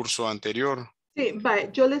del curso anterior. Sí,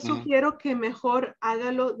 yo le sugiero que mejor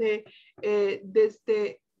hágalo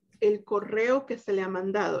desde el correo que se le ha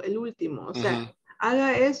mandado, el último. O sea,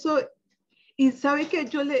 haga eso y sabe que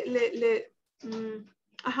yo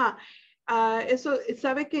eso,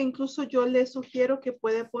 sabe que incluso yo le sugiero que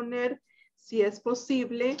puede poner, si es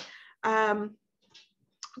posible,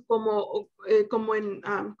 como en,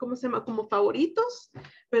 ¿cómo se llama? Como favoritos,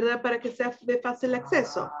 ¿verdad? Para que sea de fácil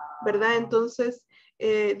acceso, ¿verdad? Entonces,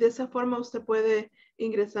 de esa forma usted puede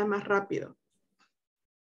ingresar más rápido.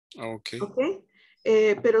 Ok.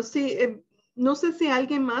 Pero sí, no sé si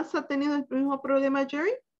alguien más ha tenido el mismo problema,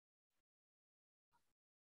 Jerry.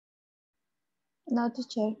 No,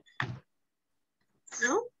 teacher.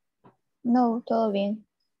 ¿No? No, todo bien.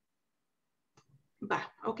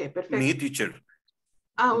 Ok, perfecto. Mi teacher.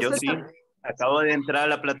 Yo sí, acabo de entrar a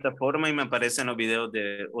la plataforma y me aparecen los videos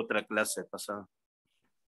de otra clase pasada.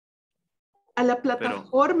 A la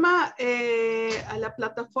plataforma,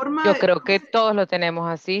 Yo creo que todos lo tenemos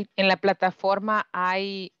así. En la plataforma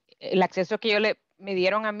hay, el acceso que me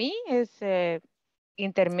dieron a mí es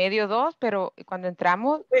intermedio 2, pero cuando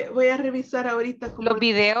entramos... Voy a revisar ahorita. Los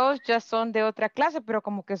videos ya son de otra clase, pero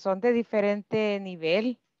como que son de diferente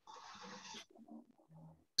nivel.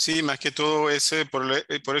 Sí, más que todo ese,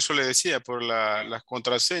 por eso le decía, por las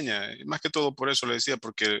contraseñas. Más que todo por eso le decía,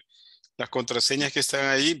 porque las contraseñas que están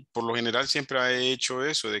ahí, por lo general siempre he hecho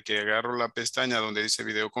eso, de que agarro la pestaña donde dice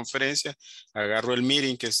videoconferencia, agarro el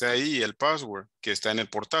meeting que está ahí y el password que está en el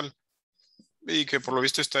portal. Y que por lo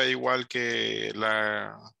visto está igual que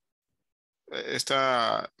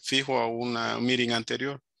está fijo a un meeting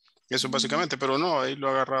anterior. Eso básicamente, pero no, ahí lo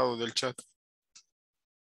he agarrado del chat.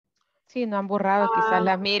 Sí, no han borrado quizás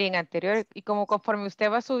las meetings anteriores. Y como conforme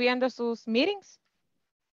usted va subiendo sus meetings,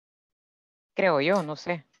 creo yo, no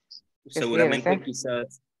sé. Seguramente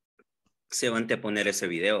quizás se van a poner ese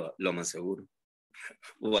video, lo más seguro.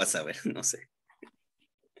 O a saber, no sé.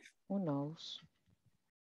 Who knows.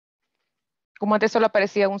 Como antes solo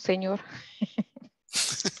aparecía un señor.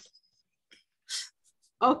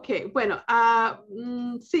 Ok, bueno,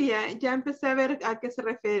 sí, ya empecé a ver a qué se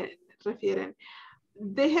refieren.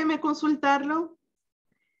 Déjeme consultarlo.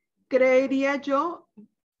 Creería yo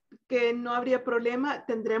que no habría problema.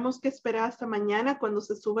 Tendremos que esperar hasta mañana cuando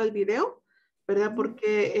se suba el video, ¿verdad?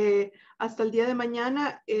 Porque hasta el día de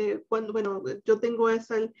mañana, bueno, yo tengo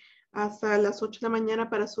hasta las 8 de la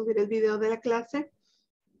mañana para subir el video de la clase.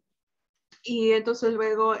 Y entonces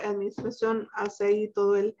luego la administración hace ahí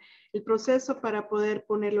todo el proceso para poder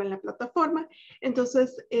ponerlo en la plataforma.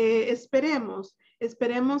 Entonces, esperemos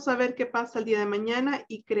a ver qué pasa el día de mañana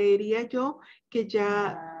y creería yo que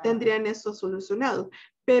ya tendrían eso solucionado.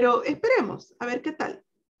 Pero esperemos a ver qué tal.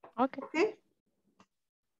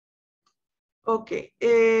 Ok,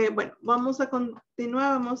 bueno, vamos a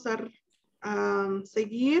continuar, vamos a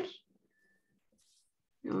seguir.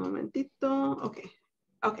 Un momentito, ok,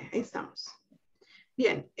 ahí estamos.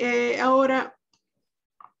 Bien, ahora,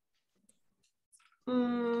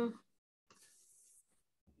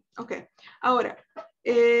 ok, ahora,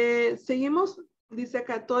 seguimos, dice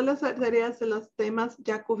acá, todas las tareas de los temas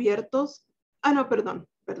ya cubiertos. No, perdón,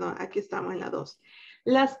 aquí estamos en la 2.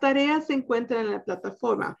 Las tareas se encuentran en la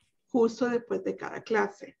plataforma justo después de cada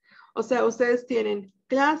clase. O sea, ustedes tienen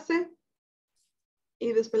clase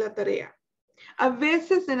y después la tarea. A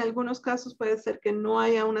veces, en algunos casos, puede ser que no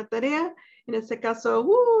haya una tarea. En este caso,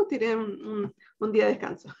 tienen un día de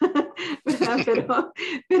descanso.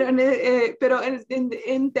 pero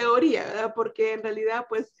en teoría, ¿verdad? Porque en realidad,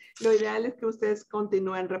 pues, lo ideal es que ustedes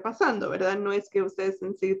continúen repasando, ¿verdad? No es que ustedes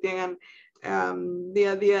en sí tengan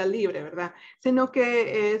día a día libre, ¿verdad? Sino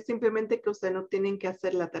que simplemente que ustedes no tienen que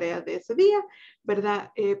hacer la tarea de ese día,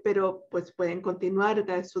 ¿verdad? Pero, pues, pueden continuar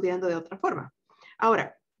estudiando de otra forma.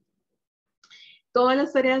 Ahora, todas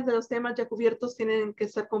las tareas de los temas ya cubiertos tienen que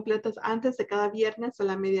ser completas antes de cada viernes a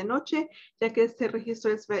la medianoche, ya que este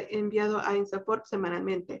registro es enviado a INSAFORP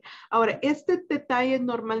semanalmente. Ahora, este detalle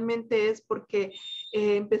normalmente es porque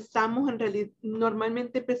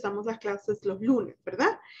normalmente empezamos las clases los lunes,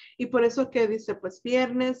 ¿verdad? Y por eso que dice, pues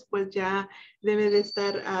viernes, pues ya debe de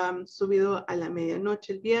estar subido a la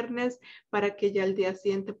medianoche el viernes para que ya el día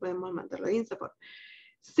siguiente podemos mandarlo a INSAFORP.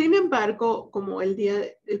 Sin embargo, como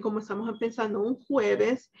estamos empezando un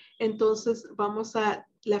jueves, entonces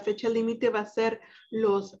la fecha límite va a ser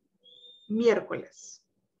los miércoles,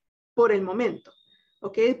 por el momento,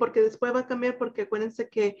 ¿ok? Porque después va a cambiar, porque acuérdense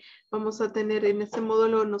que vamos a tener en ese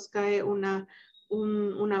módulo, nos cae una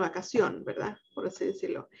vacación, ¿verdad? Por así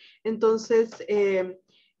decirlo. Entonces,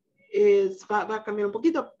 va a cambiar un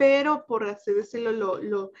poquito, pero por así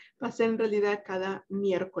decirlo, va a ser en realidad cada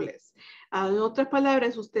miércoles. En otras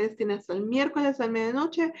palabras, ustedes tienen hasta el miércoles a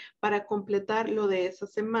medianoche para completar lo de esa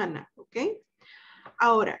semana, ¿ok?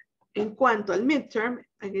 Ahora, en cuanto al midterm,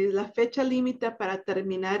 la fecha límite para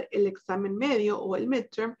terminar el examen medio o el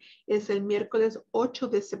midterm es el miércoles 8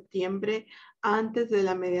 de septiembre antes de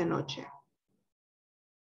la medianoche.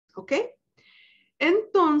 ¿Ok?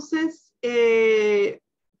 Entonces,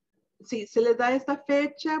 si se les da esta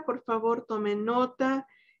fecha, por favor tomen nota,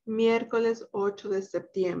 miércoles 8 de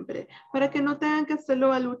septiembre, para que no tengan que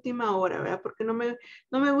hacerlo a la última hora, ¿verdad? Porque no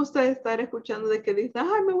me gusta estar escuchando de que dicen,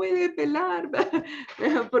 ay, me voy a desvelar, ¿verdad?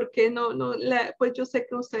 Porque pues yo sé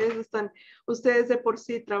que ustedes de por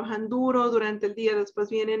sí trabajan duro durante el día, después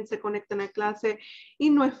vienen, se conectan a clase y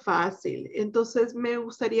no es fácil. Entonces me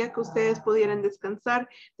gustaría que ustedes pudieran descansar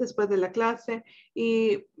después de la clase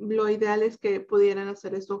y lo ideal es que pudieran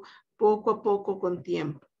hacer eso poco a poco con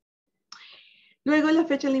tiempo. Luego la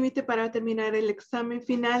fecha límite para terminar el examen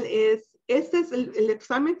final es este es el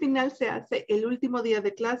examen final se hace el último día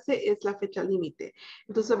de clase, es la fecha límite.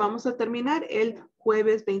 Entonces vamos a terminar el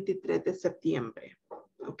jueves 23 de septiembre.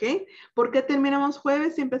 ¿Ok? ¿Por qué terminamos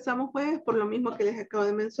jueves y empezamos jueves? Por lo mismo que les acabo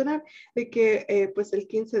de mencionar, de que pues el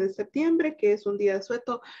 15 de septiembre, que es un día de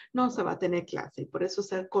sueto, no se va a tener clase y por eso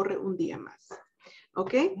se corre un día más.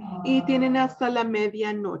 ¿Ok? Y tienen hasta la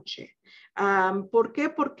medianoche. ¿Por qué?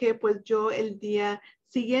 Porque pues yo el día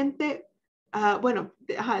siguiente,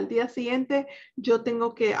 el día siguiente yo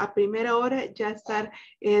tengo que a primera hora ya estar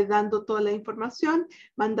dando toda la información,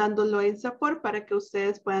 mandándolo a INSAFORP para que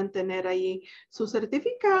ustedes puedan tener ahí su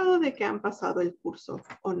certificado de que han pasado el curso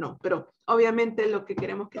o no. Pero obviamente lo que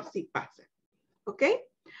queremos que sí pase. ¿Ok?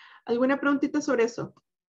 ¿Alguna preguntita sobre eso?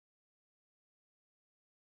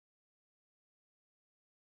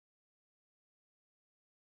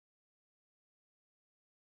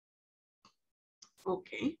 Ok.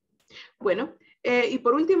 Bueno, y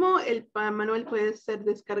por último, el manual puede ser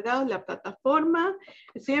descargado en la plataforma.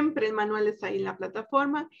 Siempre el manual está ahí en la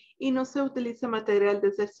plataforma y no se utiliza material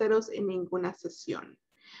desde ceros en ninguna sesión.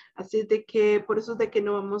 Así de que, por eso es de que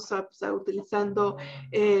no vamos a estar utilizando,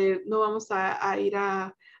 no vamos a ir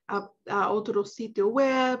a otro sitio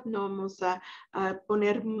web, no vamos a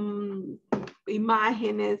poner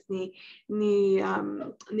imágenes, ni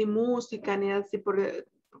música, ni así por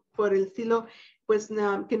el estilo, pues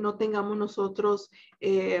que no tengamos nosotros,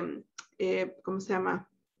 ¿cómo se llama?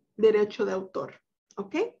 Derecho de autor.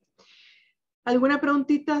 ¿Ok? ¿Alguna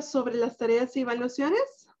preguntita sobre las tareas y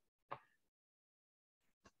evaluaciones?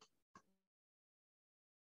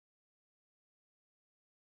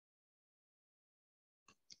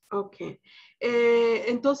 Ok.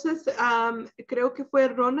 Entonces, creo que fue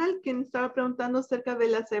Ronald quien estaba preguntando acerca de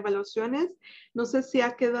las evaluaciones. No sé si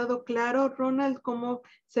ha quedado claro, Ronald, cómo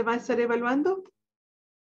se va a estar evaluando.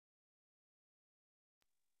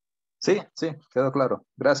 Sí, quedó claro.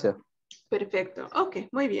 Gracias. Perfecto. Ok,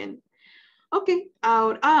 muy bien. Ok,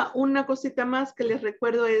 ahora, una cosita más que les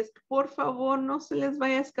recuerdo es, por favor, no se les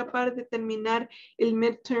vaya a escapar de terminar el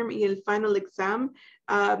midterm y el final exam.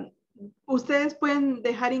 Ustedes pueden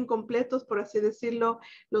dejar incompletos, por así decirlo,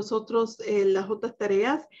 las otras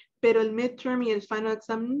tareas, pero el midterm y el final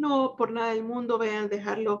exam no por nada del mundo vayan a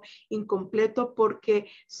dejarlo incompleto porque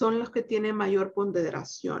son los que tienen mayor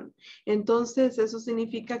ponderación. Entonces, eso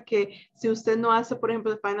significa que si usted no hace, por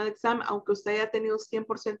ejemplo, el final exam, aunque usted haya tenido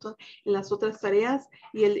 100% en las otras tareas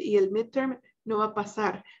y el midterm, no va a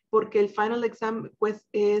pasar porque el final exam pues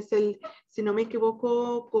es si no me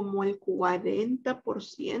equivoco, como el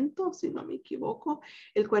 40%, si no me equivoco,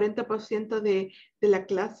 el 40% de la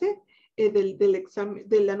clase, del examen,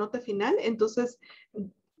 de la nota final. Entonces,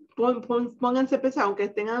 pónganse a pensar, aunque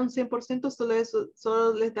tengan un 100%,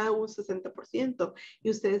 solo les da un 60% y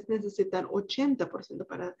ustedes necesitan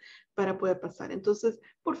 80% para poder pasar. Entonces,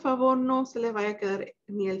 por favor, no se les vaya a quedar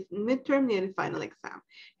ni el midterm ni el final exam,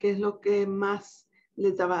 que es lo que más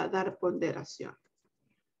les va a dar ponderación.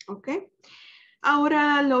 ¿Ok?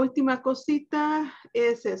 Ahora, la última cosita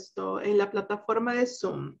es esto, en la plataforma de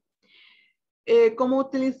Zoom. ¿Cómo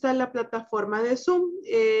utilizar la plataforma de Zoom?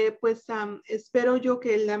 Pues espero yo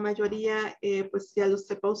que la mayoría pues ya lo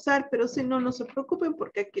sepa usar, pero si no, no se preocupen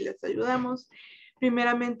porque aquí les ayudamos.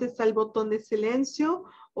 Primeramente está el botón de silencio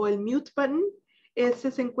o el mute button.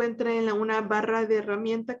 Ese se encuentra en una barra de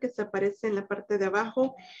herramienta que se aparece en la parte de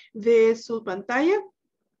abajo de su pantalla.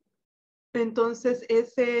 Entonces,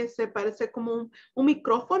 ese se parece como un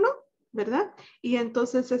micrófono, ¿verdad? Y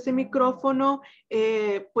entonces ese micrófono,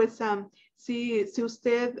 pues si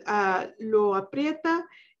usted lo aprieta,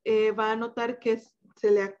 va a notar que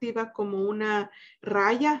se le activa como una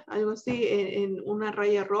raya, algo así, en una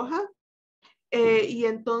raya roja. Y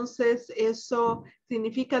entonces eso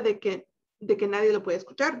significa de que nadie lo puede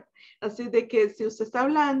escuchar. Así de que si usted está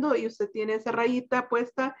hablando y usted tiene esa rayita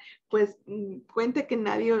puesta, pues cuente que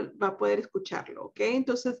nadie va a poder escucharlo, ¿ok?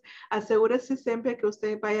 Entonces asegúrese siempre que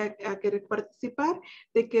usted vaya a querer participar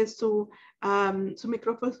de que su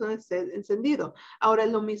micrófono esté encendido. Ahora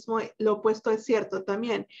lo mismo, lo opuesto es cierto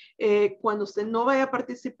también. Cuando usted no vaya a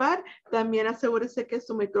participar, también asegúrese que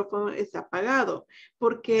su micrófono esté apagado,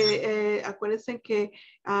 porque acuérdense que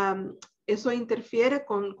eso interfiere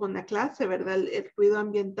con la clase, ¿verdad? El ruido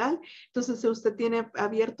ambiental. Entonces, si usted tiene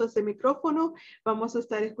abierto ese micrófono, vamos a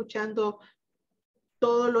estar escuchando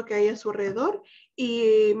todo lo que hay a su alrededor.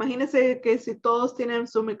 Y imagínense que si todos tienen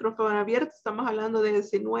su micrófono abierto, estamos hablando de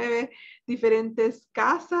 19 diferentes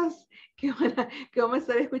casas que vamos a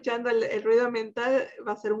estar escuchando el ruido ambiental,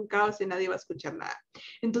 va a ser un caos y nadie va a escuchar nada.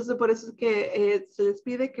 Entonces, por eso es que se les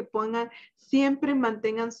pide que siempre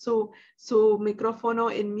mantengan su micrófono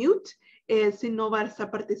en mute. si no va a estar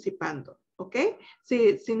participando, ¿ok?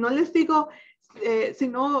 Si no les digo, si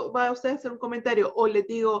no va usted a hacer un comentario o les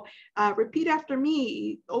digo, repeat after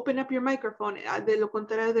me, open up your microphone, de lo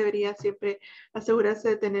contrario debería siempre asegurarse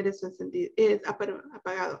de tener eso encendido,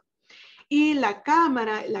 apagado. Y la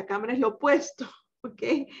cámara es lo opuesto, ¿ok?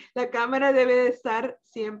 La cámara debe de estar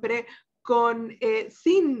siempre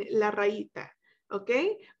sin la rayita, ¿ok?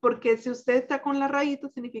 Porque si usted está con la rayita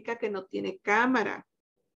significa que no tiene cámara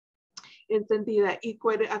encendida, y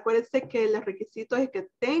acuérdese que el requisito es que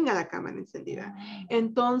tenga la cámara encendida.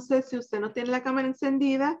 Entonces, si usted no tiene la cámara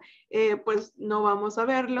encendida, pues no vamos a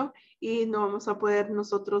verlo y no vamos a poder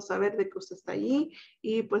nosotros saber de que usted está allí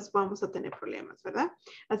y pues vamos a tener problemas, ¿verdad?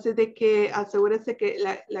 Así de que asegúrese que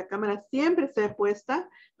la cámara siempre esté puesta,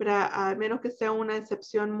 pero a menos que sea una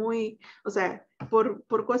excepción muy, o sea,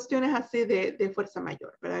 por cuestiones así de fuerza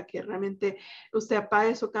mayor, ¿verdad? Que realmente usted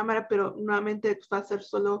apague su cámara, pero nuevamente va a ser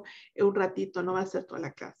solo un ratito, no va a ser toda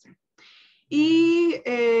la clase. Y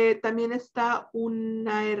también está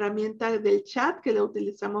una herramienta del chat que lo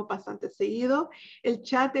utilizamos bastante seguido. El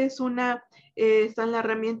chat es está en la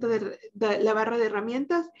herramienta de la barra de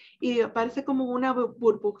herramientas y aparece como una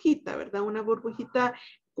burbujita, ¿verdad? Una burbujita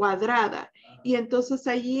cuadrada. Y entonces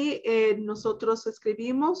allí nosotros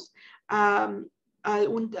escribimos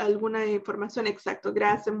alguna información. Exacto.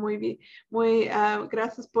 Gracias, muy bien.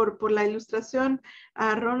 Gracias por la ilustración,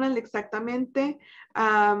 Ronald, exactamente.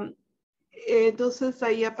 Entonces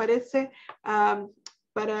ahí aparece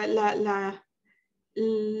para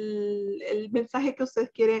el mensaje que usted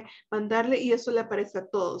quiere mandarle y eso le aparece a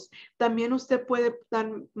todos. También usted puede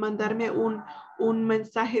mandarme un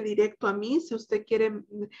mensaje directo a mí. Si usted quiere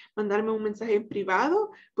mandarme un mensaje en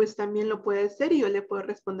privado, pues también lo puede hacer y yo le puedo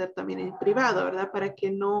responder también en privado, ¿verdad? Para que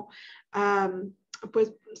no,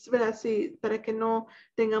 pues, ¿verdad? Sí, para que no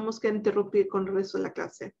tengamos que interrumpir con el resto de la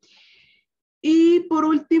clase. Y por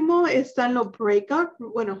último están los breakout,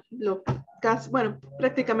 bueno,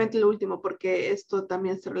 prácticamente lo último porque esto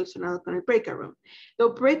también está relacionado con el breakout room.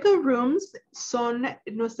 Los breakout rooms son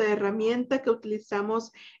nuestra herramienta que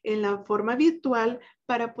utilizamos en la forma virtual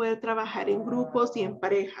para poder trabajar en grupos y en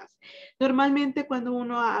parejas. Normalmente cuando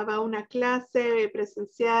uno va a una clase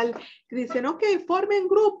presencial, dicen, ok, formen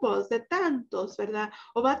grupos de tantos, ¿verdad?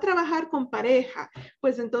 O va a trabajar con pareja.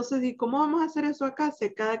 Pues entonces, ¿y cómo vamos a hacer eso acá?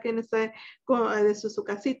 Si cada quien está desde su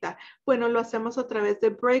casita. Bueno, lo hacemos a través de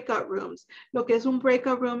breakout rooms. Lo que es un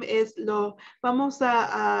breakout room es lo vamos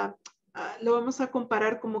a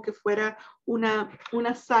comparar como que fuera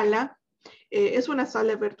una sala. Es una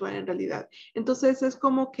sala virtual en realidad. Entonces es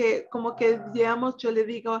como que digamos, yo le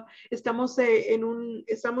digo, estamos en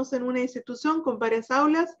una institución con varias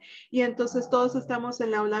aulas y entonces todos estamos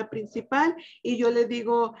en la aula principal y yo le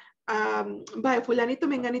digo, vaya, fulanito,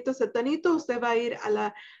 menganito, satanito, usted va a ir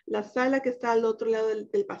a la sala que está al otro lado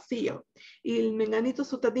del pasillo. Y el menganito,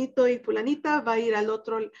 sutanito y fulanita va a ir al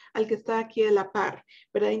otro, al que está aquí a la par,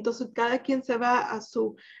 ¿verdad? Entonces cada quien se va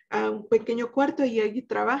a un pequeño cuarto y allí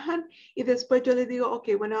trabajan y después yo les digo, ok,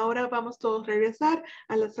 bueno, ahora vamos todos a regresar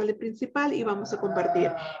a la sala principal y vamos a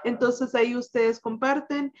compartir. Entonces ahí ustedes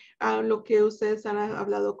comparten lo que ustedes han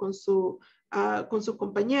hablado con sus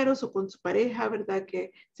compañeros o con su pareja, ¿verdad?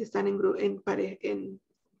 Que si están en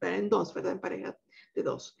dos, ¿verdad? En pareja de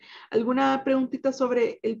dos. ¿Alguna preguntita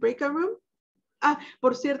sobre el breakout room?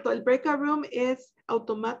 Por cierto, el breakout room es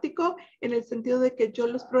automático en el sentido de que yo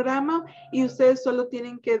los programo y ustedes solo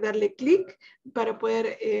tienen que darle clic para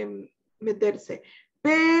poder meterse.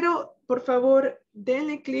 Pero, por favor,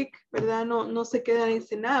 denle clic, ¿verdad? No se queden ahí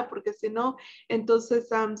sin nada, porque si no, entonces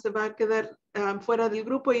se va a quedar fuera del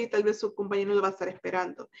grupo y tal vez su compañero lo va a estar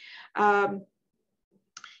esperando.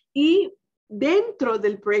 Y dentro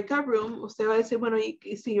del breakout room, usted va a decir, bueno,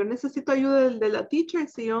 y si yo necesito ayuda de la teacher,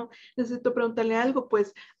 si yo necesito preguntarle algo,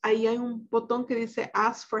 pues ahí hay un botón que dice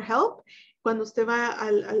Ask for Help. Cuando usted va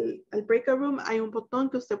al breakout room, hay un botón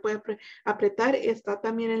que usted puede apretar. Está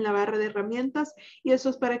también en la barra de herramientas y eso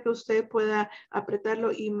es para que usted pueda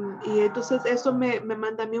apretarlo. Y entonces eso me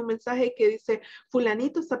manda a mí un mensaje que dice,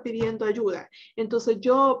 fulanito está pidiendo ayuda. Entonces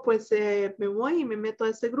yo pues me voy y me meto a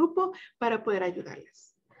ese grupo para poder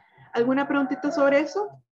ayudarles. ¿Alguna preguntita sobre eso?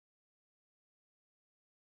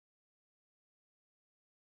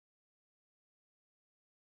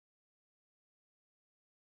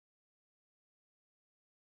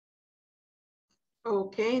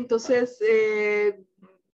 Ok, entonces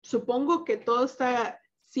supongo que todo está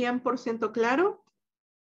 100% claro.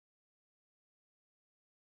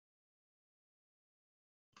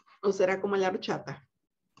 ¿O será como la horchata?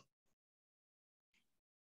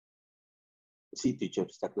 Sí, teacher,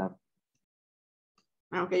 está claro.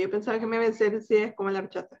 Ok, yo pensaba que me iba a decir si es como la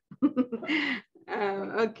horchata.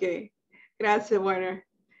 Ok, gracias, Warner.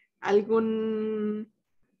 ¿Alguna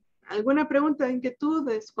pregunta,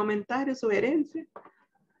 inquietudes, comentarios, sugerencias?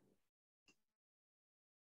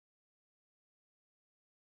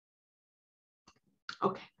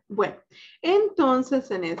 Ok, bueno, entonces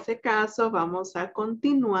en este caso vamos a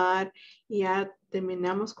continuar. Ya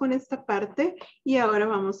terminamos con esta parte y ahora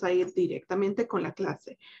vamos a ir directamente con la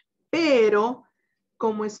clase. Pero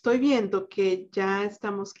como estoy viendo que ya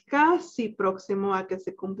estamos casi próximo a que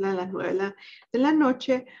se cumplan las 9 de la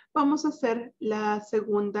noche, vamos a hacer la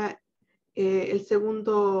segunda, el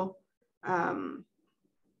segundo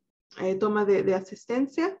toma de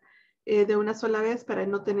asistencia de una sola vez para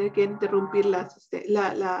no tener que interrumpir la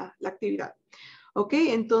actividad. Ok,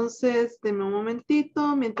 entonces denme un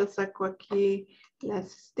momentito mientras saco aquí la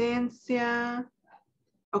asistencia.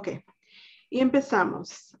 Ok, y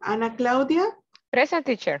empezamos. Ana Claudia. Present,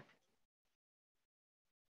 teacher.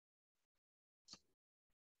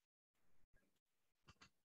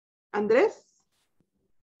 Andrés.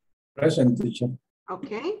 Present, teacher. Ok.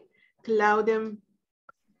 Claudia.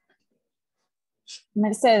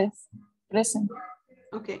 Mercedes. Present.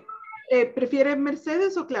 Ok. ¿Prefiere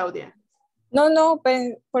Mercedes o Claudia? No,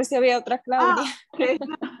 por si había otra Claudia. Okay.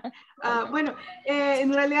 Bueno,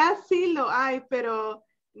 en realidad sí lo hay, pero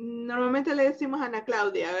normalmente le decimos Ana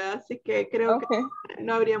Claudia, ¿verdad? Así que creo que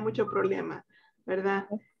no habría mucho problema, ¿verdad?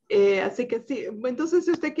 Así que sí, entonces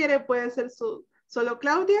si usted quiere puede ser solo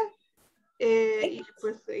Claudia y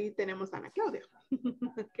pues ahí tenemos a Ana Claudia.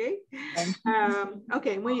 Ok. Ok,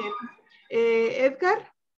 muy bien.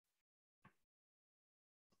 Edgar.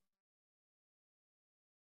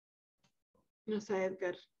 No sé,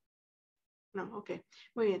 Edgar. No, ok.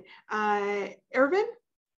 Muy bien. Irvin.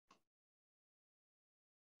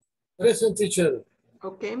 Present, teacher.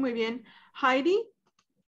 Ok, muy bien. Heidi.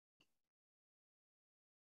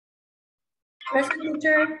 Present,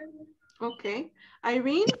 teacher. Ok.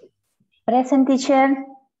 Irene. Present, teacher.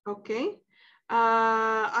 Ok.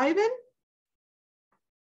 Ivan.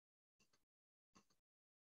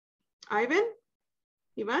 Ivan.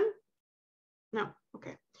 Iván. No, ok.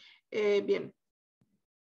 Bien.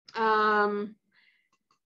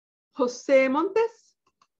 José Montes.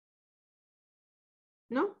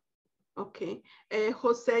 No. Ok.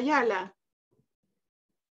 José Ayala.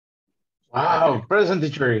 Wow, present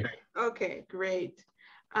teacher. Okay, great.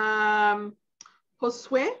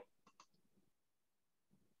 Josué.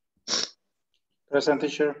 Present,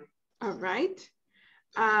 teacher. All right.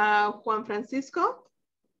 Juan Francisco.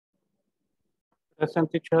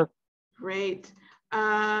 Present, teacher. Great.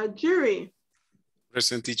 Jury.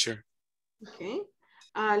 Present, teacher. Okay.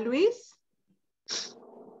 Luis.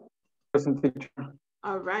 Present, teacher.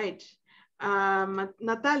 All right.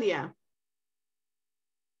 Natalia.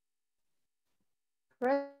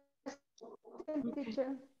 Present,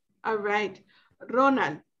 teacher. All right.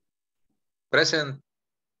 Ronald. Present.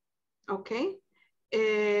 Okay.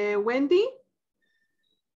 Wendy.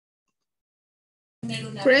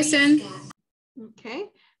 Present. Okay.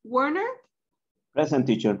 Werner. Present,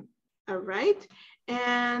 teacher. All right.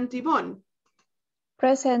 And Yvonne.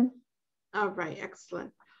 Present. All right.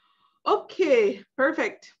 Excellent. Okay.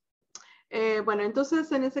 Perfect. Bueno,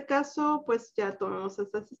 entonces en ese caso, pues ya tomamos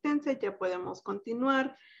esta asistencia, ya podemos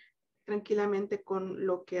continuar tranquilamente con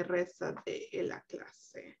lo que resta de la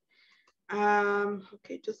clase.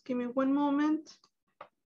 Okay, just give me one moment.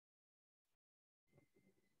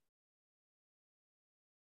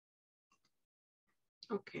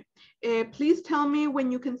 Okay, please tell me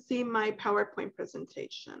when you can see my PowerPoint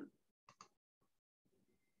presentation.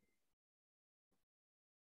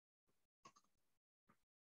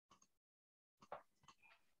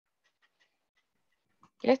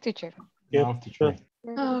 Yes, teacher. No, teacher.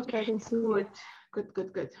 Okay,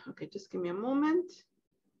 good. Okay, just give me a moment.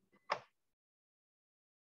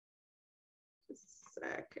 Just a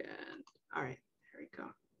second. All right, there we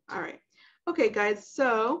go. All right. Okay, guys,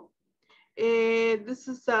 so this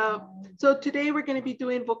is, so today we're going to be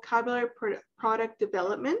doing vocabulary product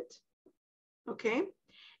development. Okay.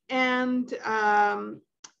 And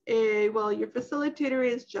well, your facilitator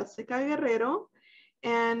is Jessica Guerrero.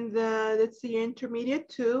 And that's the intermediate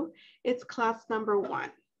 2. It's class number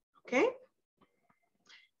 1. Okay.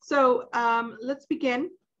 So let's begin.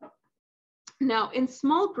 Now, in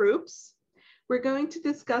small groups, we're going to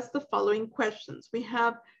discuss the following questions. We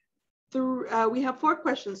have 4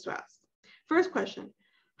 questions to ask. First question,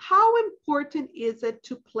 how important is it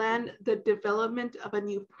to plan the development of a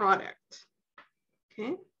new product?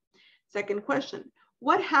 Okay. Second question,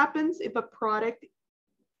 what happens if a product,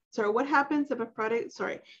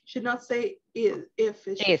 should not say is, if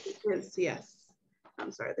it is, yes.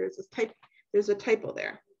 I'm sorry, there's a typo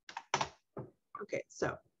there. Okay,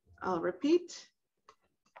 so I'll repeat.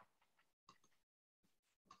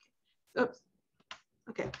 Oops.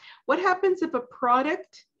 Okay, what happens if a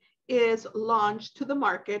product is launched to the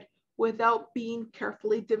market without being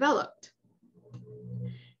carefully developed?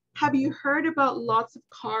 Have you heard about lots of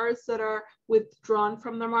cars that are withdrawn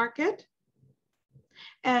from the market?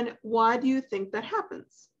 And why do you think that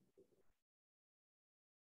happens?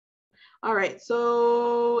 All right,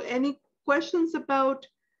 so any questions about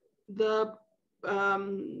the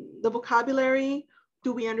vocabulary?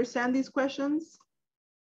 Do we understand these questions?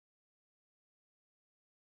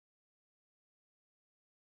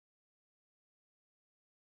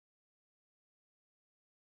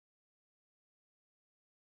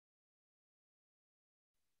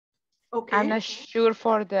 Okay. I'm not sure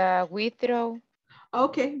for the withdraw.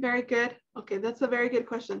 Okay, very good. Okay, that's a very good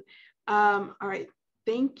question. All right,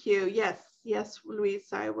 thank you. Yes, yes,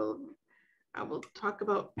 Luis, I will talk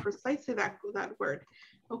about precisely that word.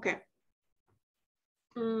 Okay.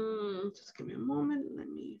 Just give me a moment. Let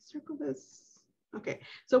me circle this. Okay,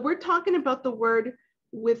 so we're talking about the word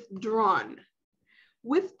withdrawn.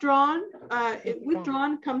 Withdrawn,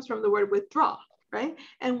 withdrawn comes from the word withdraw, right?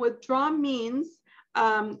 And withdraw means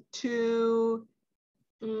to,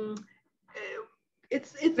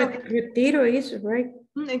 it's retiro is right.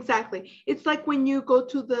 Exactly. It's like when you go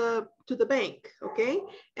to the bank, okay,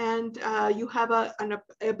 and you have a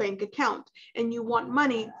bank account and you want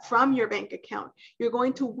money from your bank account. You're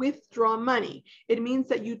going to withdraw money. It means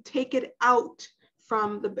that you take it out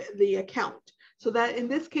from the account. So that in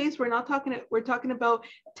this case, we're talking about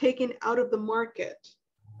taking out of the market,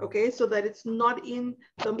 okay, so that it's not in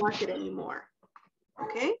the market anymore.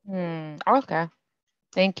 Okay. Okay.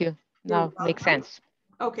 Thank you. No, makes sense.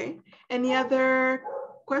 Okay. Any other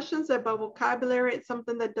questions about vocabulary? It's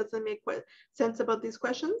something that doesn't make sense about these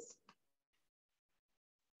questions?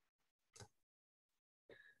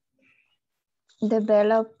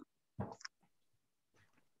 Develop.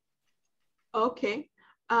 Okay.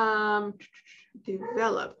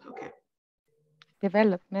 Develop. Okay.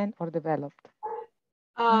 Development or developed?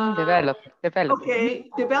 Develop. Develop. Okay.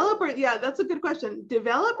 Develop or, yeah, that's a good question.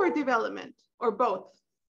 Develop or development or both?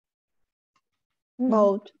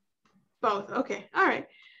 Both. Both. Okay. All right.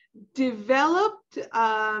 Developed.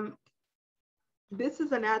 This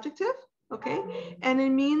is an adjective. Okay. And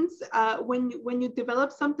it means when you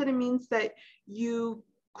develop something, it means that you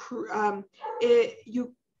create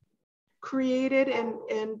it and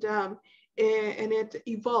it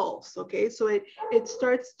evolves. Okay. So it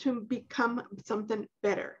starts to become something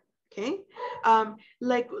better. Okay,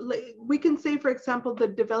 like we can say, for example, the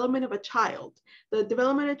development of a child. The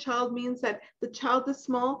development of a child means that the child is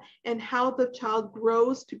small and how the child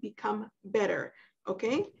grows to become better.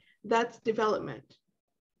 Okay, that's development.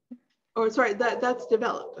 Or sorry, that's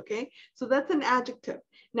developed. Okay, so that's an adjective.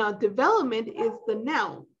 Now, development is the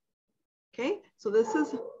noun. Okay, so this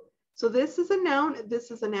is a noun. This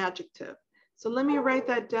is an adjective. So let me write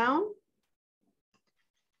that down.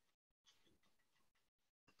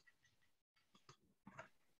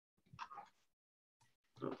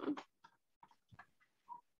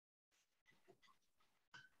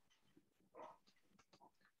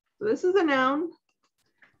 So this is a noun.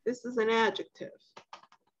 This is an adjective.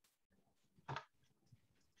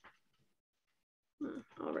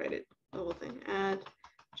 I'll write it, the whole thing,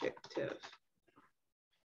 adjective.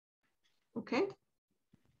 Okay,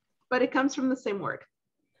 but it comes from the same word.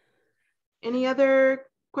 Any other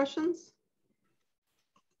questions?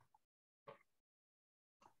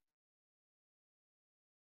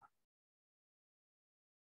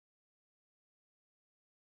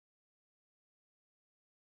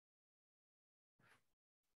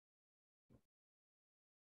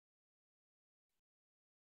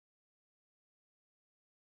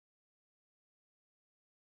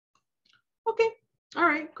 Okay, all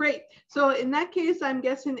right, great. So in that case, I'm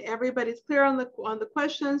guessing everybody's clear on the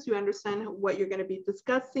questions. You understand what you're going to be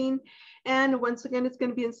discussing. And once again, it's going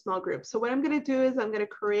to be in small groups. So what I'm going to do is I'm going to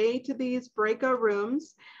create these breakout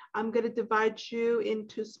rooms. I'm going to divide you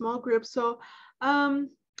into small groups. So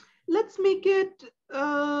let's make it,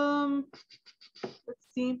 let's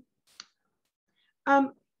see.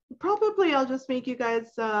 Probably I'll just make you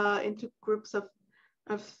guys into groups of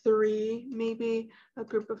 3, maybe a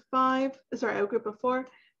group of 5, sorry, a group of 4,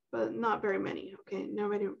 but not very many. Okay,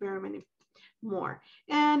 not very many more.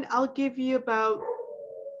 And I'll give you about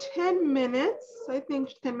 10 minutes. I think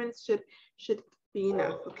 10 minutes should be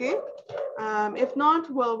enough. Okay. If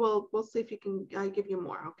not, well, we'll see if you can give you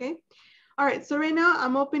more. Okay. All right. So right now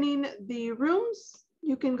I'm opening the rooms.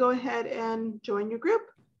 You can go ahead and join your group.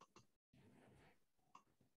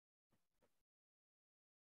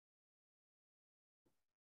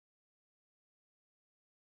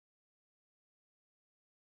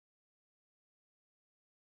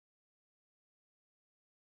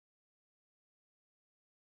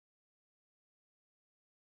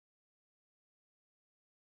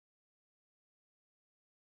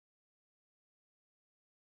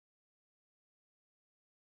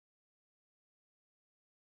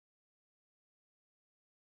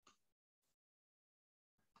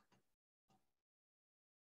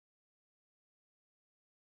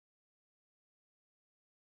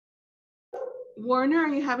 Warner, are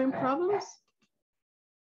you having problems?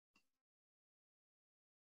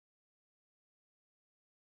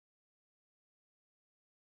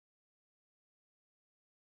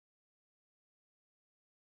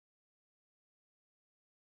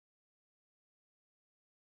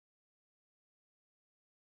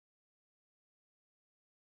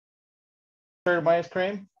 Share my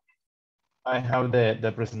screen. I have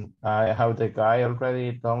the guy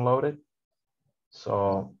already downloaded.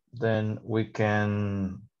 So then we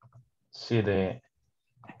can see the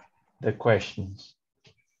questions.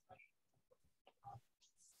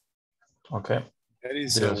 Okay. That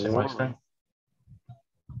is Do a you see my screen?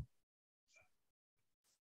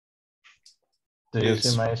 Do you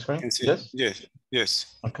see my screen? Yes. Yes.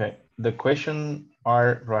 Yes. Okay. The questions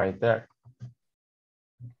are right there.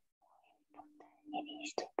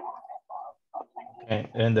 Okay.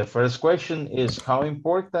 And the first question is how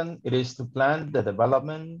important it is to plan the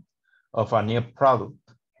development of a new product.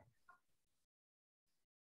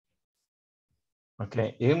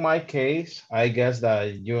 Okay. In my case, I guess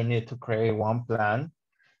that you need to create one plan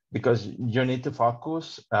because you need to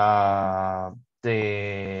focus for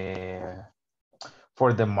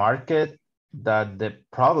the market that the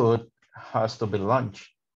product has to be launched.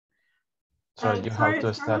 So you have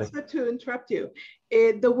to study. Sorry to interrupt you.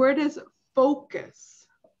 The word is focus.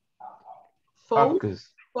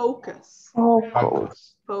 Focus. Focus.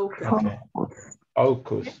 Focus. Focus. Okay.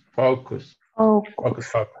 Focus. Focus. Focus.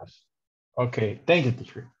 Focus. Okay. Thank you,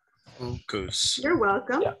 teacher. Focus. You're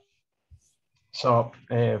welcome. Yeah. So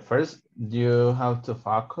first, you have to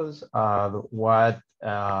focus on what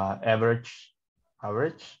average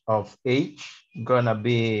of age gonna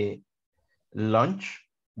be launch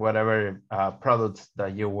whatever products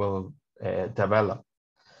that you will develop.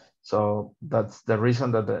 So that's the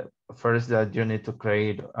reason that first that you need to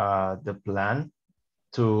create the plan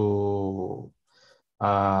to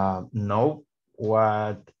know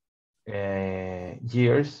what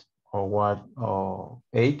years or what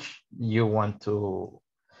age you want to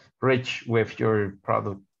reach with your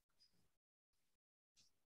product.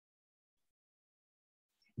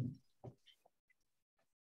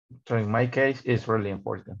 So in my case, it's really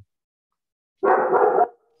important.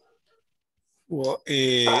 Well,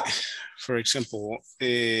 for example,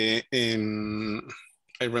 I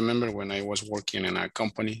remember when I was working in a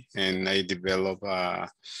company and I developed, I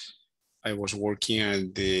was working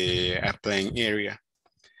at the applying area.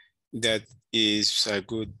 That is a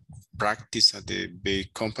good practice at the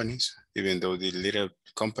big companies, even though the little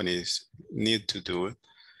companies need to do it,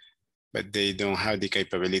 but they don't have the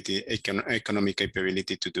capability, economic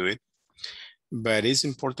capability to do it. But it's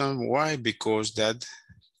important. Why? Because that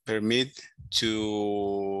permit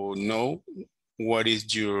to know what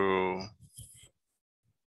is your,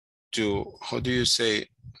 how do you say,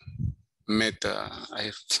 meta?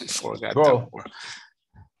 I forgot that word.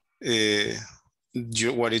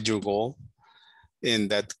 What is your goal? In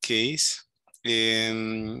that case,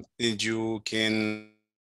 you can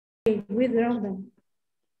withdraw them.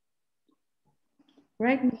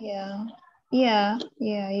 Right? Yeah,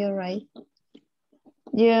 you're right.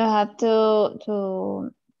 You have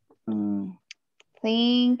to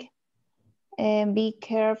think and be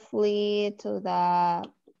carefully to the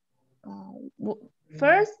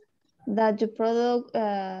first that the product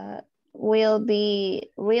will be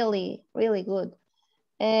really good,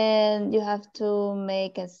 and you have to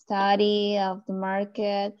make a study of the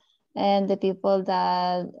market and the people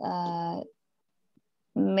that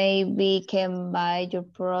maybe can buy your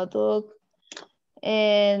product,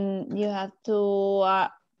 and you have to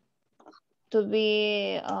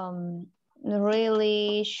be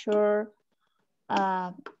really sure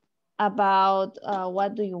about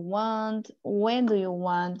what do you want, when do you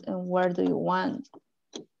want, and where do you want.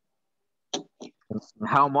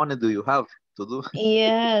 How money do you have to do?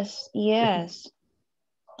 Yes.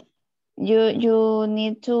 You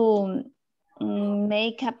need to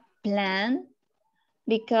make a plan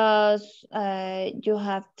because you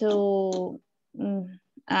have to,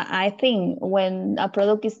 I think when a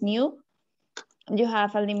product is new, you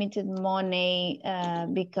have a limited money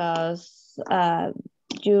because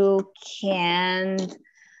you can't,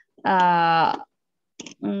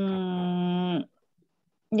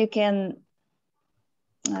 you can,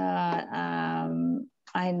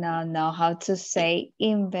 I don't know how to say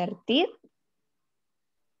invertir.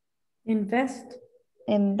 Invest.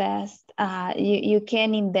 You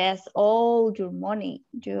can invest all your money.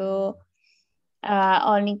 You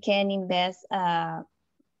only can invest a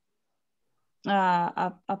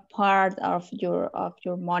part of your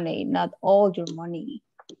money, not all your money.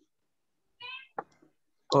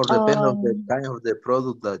 Or depend on the kind of the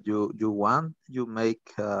product that you want, you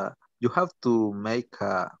make, you have to make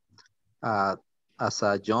as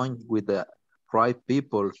a joint with the right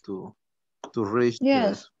people to reach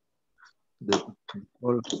Yes. the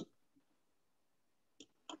goal.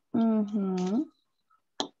 Mm-hmm.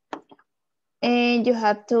 And you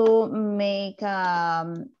have to make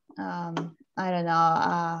I don't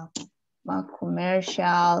know, a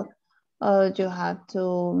commercial, or you have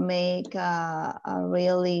to make a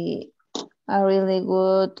really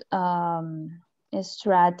good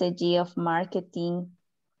strategy of marketing.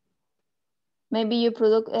 Maybe your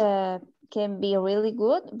product can be really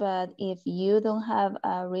good, but if you don't have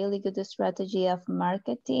a really good strategy of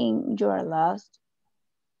marketing, you are lost.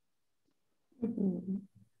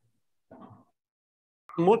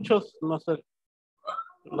 Muchos, no sé.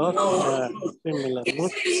 Los similar.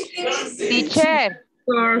 Teacher,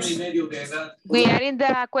 we are in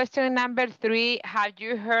the question number 3. Have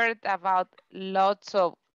you heard about lots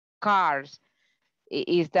of cars?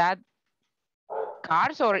 Is that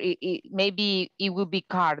cars, or maybe it will be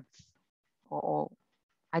cards? Oh,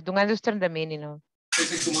 I don't understand the meaning of. We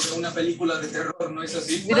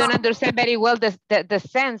don't understand very well the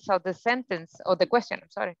sense of the sentence or the question.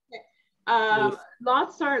 I'm sorry.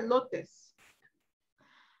 Lots are lotes.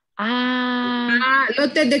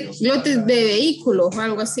 Lotes de vehículos,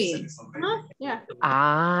 algo así. Yeah.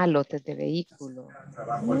 Lotes de vehículos.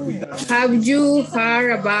 Have you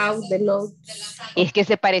heard about the lots? Es que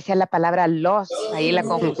se parece a la palabra los, ahí la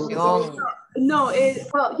confusión. No,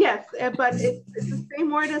 well, yes, but it's the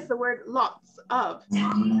same word as the word lots of.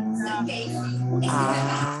 It's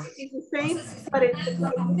the same, but it's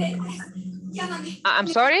I'm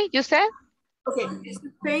sorry, you said? Okay, it's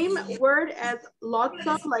the same word as lots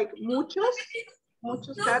of, like muchos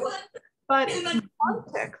caros, but in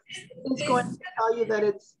context, it's going to tell you that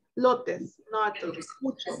it's lotes, not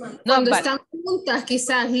muchos. No, cuando están juntas,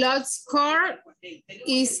 quizás lots car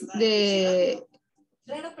is the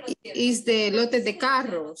lotes de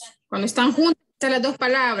carros. Cuando están juntas las dos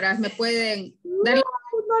palabras, me pueden dar.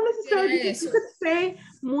 No necessarily. You could say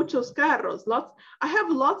muchos carros. Lots. I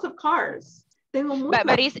have lots of cars.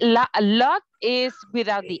 But it's a lot is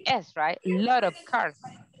without the S, right? Lot of cars.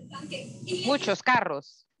 Muchos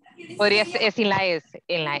carros. Podría ser sin la S,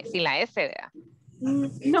 sin la S, ¿verdad?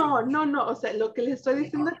 No. O sea, lo que les estoy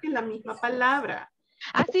diciendo es que es la misma palabra.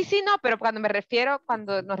 Sí, no, pero cuando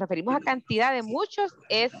nos referimos a cantidad de muchos,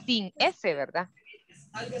 es sin S, ¿verdad?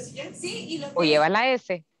 O lleva la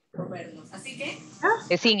S.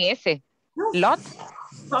 Es sin S. Lots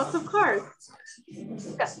of cars.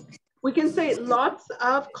 We can say lots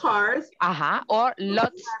of cars. Or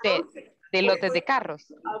lots de lotes de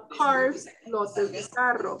carros. Of cars, lotes de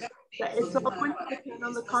carros. It's all going to depend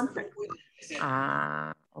on the context.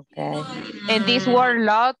 Okay. And this word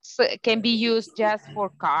lots can be used just for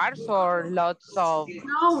cars or lots of...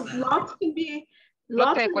 No, lots can be...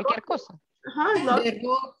 Lots de cualquier cosa. Lots. De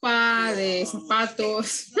ropa, de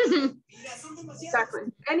zapatos.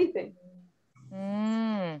 Exactly. Anything.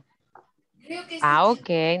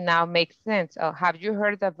 Okay, now makes sense. Have you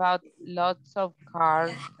heard about lots of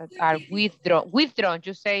cars that are withdrawn? Withdrawn,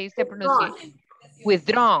 you say is the pronunciation.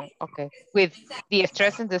 Withdrawn, okay. With the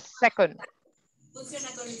stress in the second.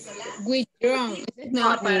 Withdrawn.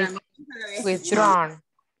 No, para mí. Withdrawn.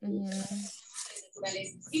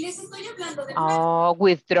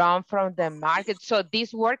 Withdrawn from the market. So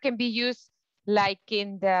this word can be used like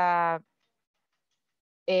in the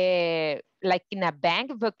like in a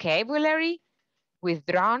bank vocabulary.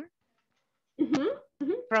 Withdrawn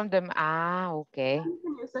from them. Okay.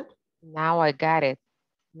 Now I got it.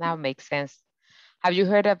 Now makes sense. Have you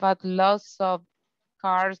heard about lots of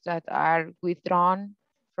cars that are withdrawn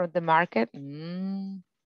from the market?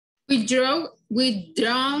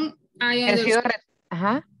 Withdrawn.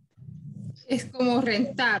 Es como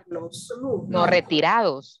rentarlos. No,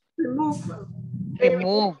 retirados. Remove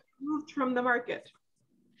from the market.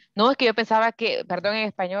 No, es que yo pensaba que, perdón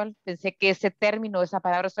en español, pensé que ese término, esa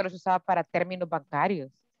palabra solo se usaba para términos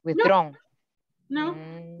bancarios. Withdrawn. No.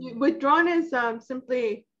 Withdrawn is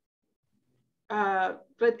simply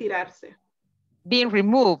retirarse. Being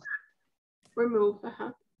removed. Remove,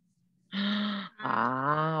 okay.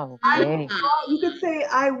 You could say,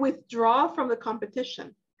 I withdraw from the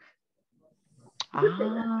competition. I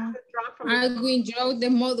withdraw the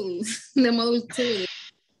model 2.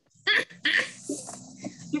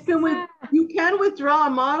 You can withdraw a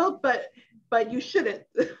model, but you shouldn't.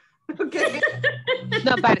 Okay.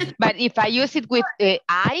 No, but if I use it with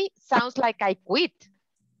I, sounds like I quit.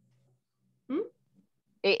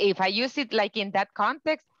 If I use it like in that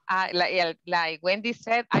context, like Wendy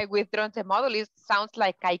said, I withdrawn the model. It sounds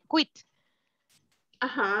like I quit.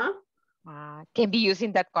 Uh-huh. Can be used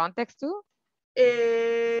in that context too?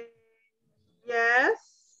 Yes.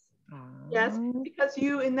 Yes, because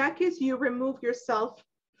in that case, you remove yourself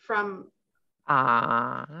from.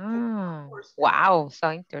 Wow,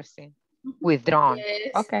 so interesting. Withdrawn.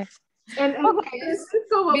 Yes. Okay. And okay. Because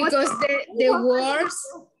the words,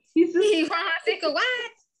 he Francisco,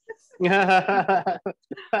 what?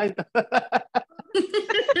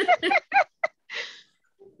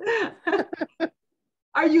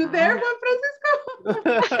 Are you there, Juan Francisco?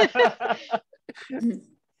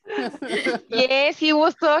 Yes, he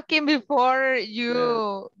was talking before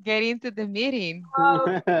you get into the meeting.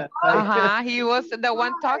 He was the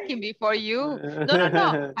one talking before you.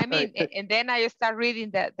 No. I mean, and then I start reading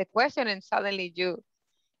the question and suddenly you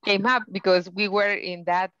came up because we were in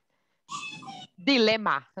that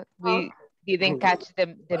dilemma. We didn't catch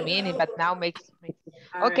the meaning, but now makes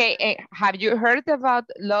okay. Have you heard about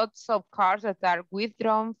lots of cars that are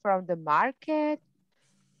withdrawn from the market?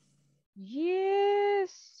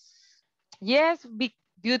 Yes,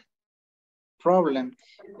 due problem.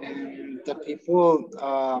 The people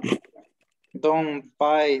don't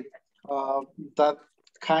buy that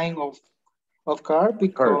kind of car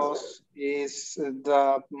because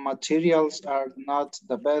the materials are not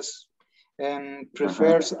the best and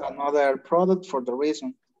prefers another product for the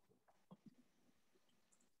reason.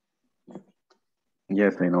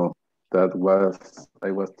 Yes, I know.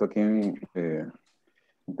 I was talking,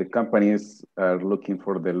 the companies are looking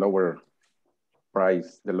for the lower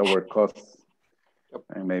price, the lower cost,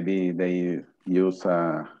 and maybe they use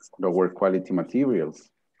lower quality materials.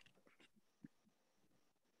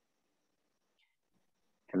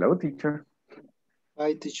 Hello, teacher.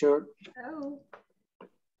 Hi, teacher. Oh.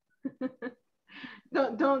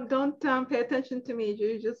 don't pay attention to me.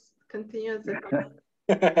 You just continue as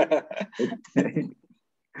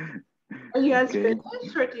Are you guys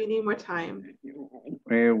finished or do you need more time?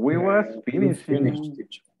 We was finishing.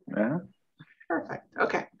 Perfect.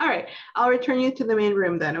 Okay. All right. I'll return you to the main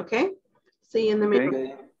room then. Okay. See you in the main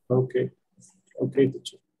room. Okay,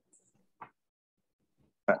 teacher.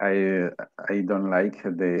 I don't like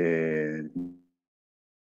the.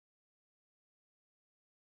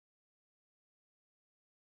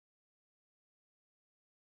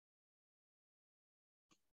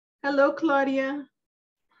 Hello, Claudia.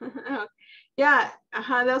 Yeah,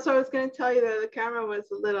 that's what I was going to tell you, that the camera was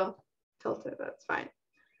a little tilted. That's fine.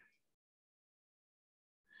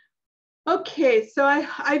 Okay, so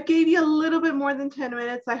I gave you a little bit more than 10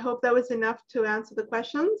 minutes. I hope that was enough to answer the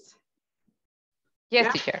questions.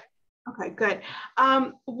 Yes, teacher. Okay, good.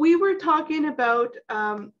 We were talking about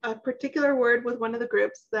a particular word with one of the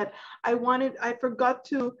groups that I forgot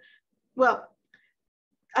to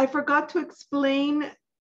explain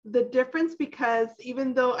the difference, because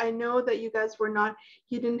even though I know that you guys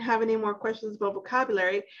you didn't have any more questions about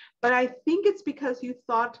vocabulary, but I think it's because you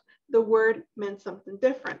thought the word meant something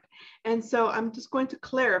different. And so I'm just going to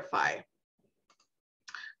clarify.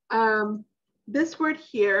 This word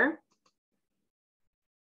here,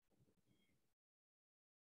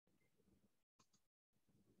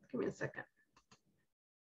 give me a second.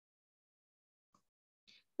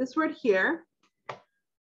 This word here,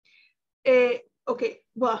 okay,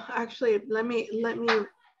 well, actually, let me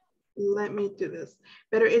do this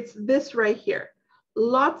better. It's this right here.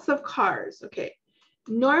 Lots of cars. Okay.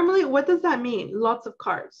 Normally, what does that mean? Lots of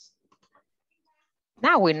cars.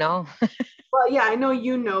 Now we know. Well, yeah, I know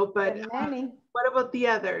you know, but what about the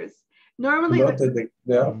others? Normally,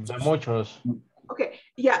 muchos. Okay,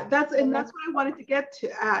 yeah, that's what I wanted to get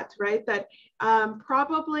at, right? That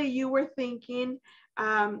probably you were thinking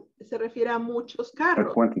se refiere a muchos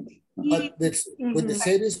carros. Quantity. But with the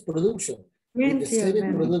series production. With the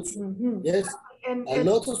series production. Yes. And a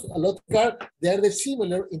lot of cars, they are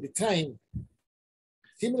similar in the time.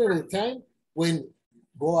 Similar in the time when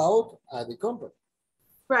go out at the company.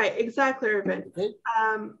 Right, exactly, Urban. Okay.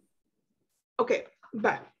 Okay,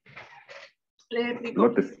 but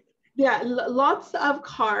yeah, lots of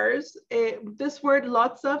cars. This word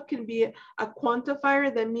lots of can be a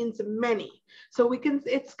quantifier that means many. So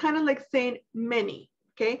it's kind of like saying many,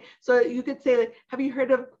 okay? So you could say, like, have you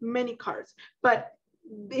heard of many cars? But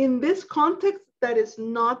in this context, that is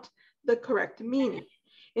not the correct meaning.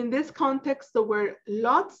 In this context, the word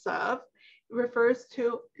lots of refers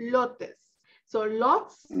to lotes. So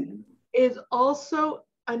lots is also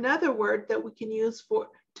another word that we can use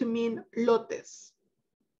to mean lotes.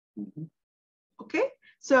 Okay,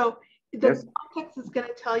 so the context is going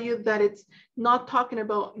to tell you that it's not talking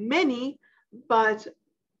about many, but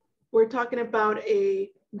we're talking about a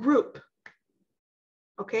group,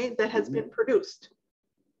 okay, that has been produced.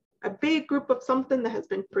 A big group of something that has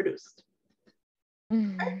been produced.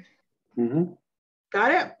 Okay?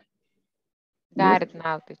 Got it? Got it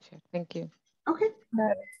now, teacher. Thank you. Okay.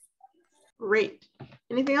 Great.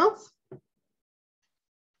 Anything else?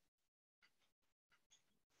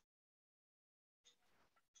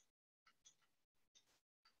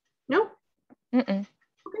 No? Mm-mm.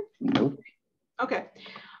 Okay. No. Okay.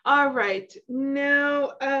 All right.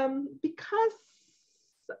 Now, because,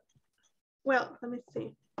 well, let me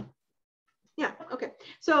see. Yeah, okay.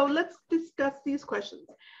 So let's discuss these questions.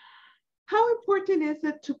 How important is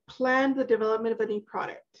it to plan the development of a new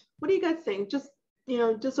product? What do you guys think? Just, you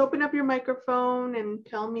know, just open up your microphone and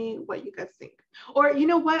tell me what you guys think. Or you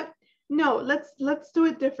know what? No, let's do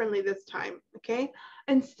it differently this time, okay?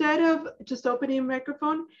 Instead of just opening a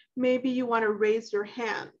microphone, maybe you want to raise your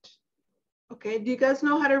hand. Okay, do you guys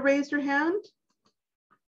know how to raise your hand?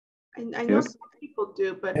 I know some people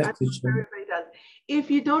do, but not everybody does.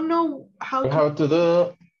 If you don't know how to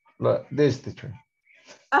do this, teacher.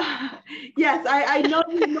 Yes, I know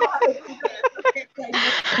you know how to do this.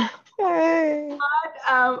 But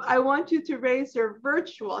I want you to raise your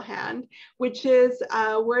virtual hand, which is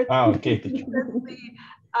where it's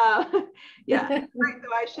yeah, right, so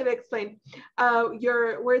I should explain.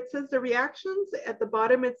 Where it says the reactions, at the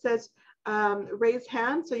bottom it says raise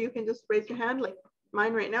hand, so you can just raise your hand like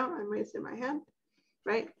mine right now. I'm raising my hand,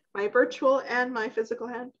 right? My virtual and my physical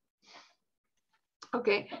hand.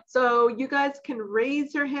 Okay, so you guys can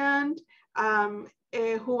raise your hand.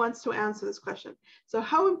 Who wants to answer this question? So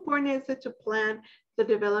how important is it to plan the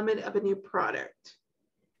development of a new product?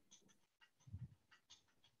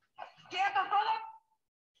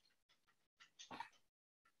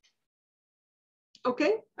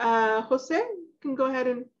 Okay, Jose, you can go ahead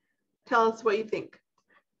and tell us what you think.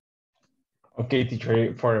 Okay,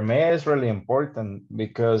 teacher, for me it's really important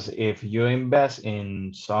because if you invest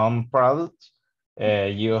in some products,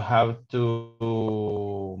 you have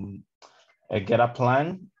to get a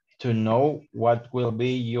plan to know what will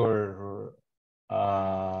be your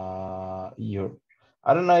I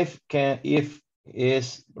don't know if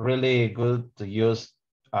it's really good to use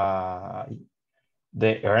the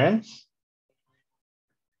earnings.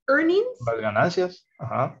 Earnings? Las ganancias.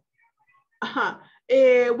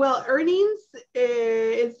 Well, earnings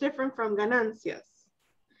is different from ganancias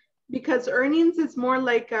because earnings is more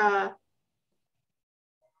like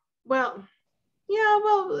well,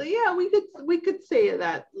 yeah, we could say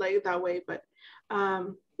that like that way, but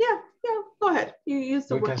yeah, go ahead. You use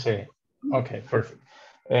the word. We can say, okay, perfect.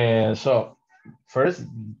 So first,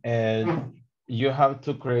 you have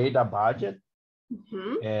to create a budget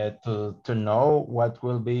to know what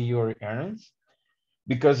will be your earnings.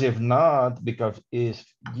 Because if not, because if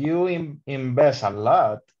you invest a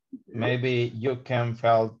lot, maybe you can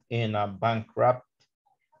fall in a bankruptcy.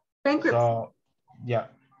 So yeah,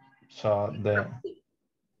 so the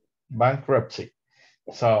bankruptcy.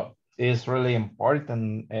 So it's really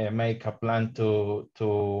important make a plan to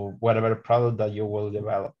whatever product that you will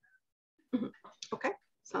develop. Okay,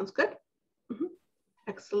 sounds good.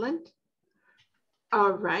 Excellent.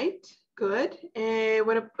 All right, good.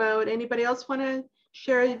 What about anybody else want to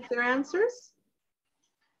share their answers?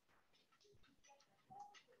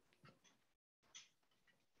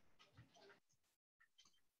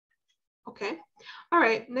 Okay, all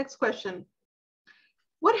right, next question.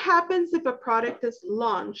 What happens if a product is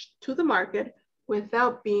launched to the market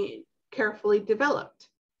without being carefully developed?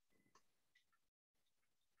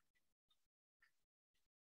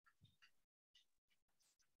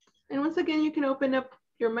 And once again, you can open up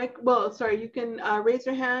your mic. Well, sorry, you can raise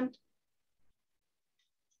your hand.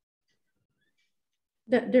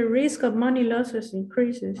 The risk of money losses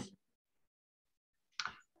increases.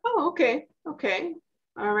 Oh, okay, okay.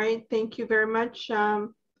 All right, thank you very much.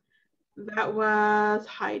 That was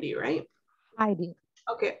Heidi, right? Heidi.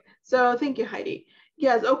 Okay, so thank you, Heidi.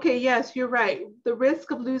 Yes, okay, yes, you're right. The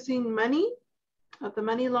risk of losing money, of the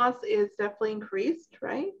money loss is definitely increased,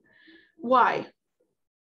 right? Why?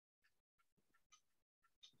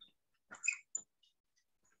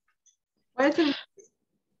 Why is it?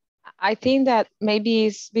 I think that maybe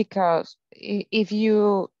it's because if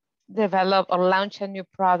you develop or launch a new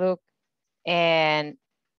product and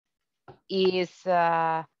is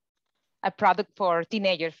a product for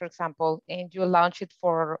teenagers, for example, and you launch it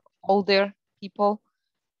for older people,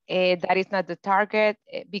 that is not the target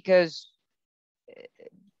because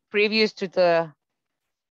previous to the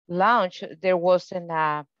launch, there wasn't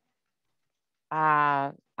I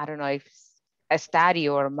don't know if it's a study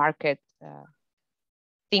or a market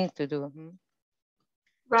thing to do.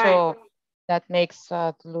 Right. So that makes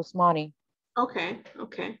lose money. Okay,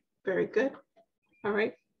 okay, very good. All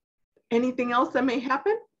right. Anything else that may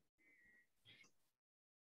happen?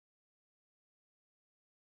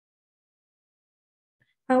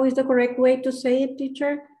 How is the correct way to say it,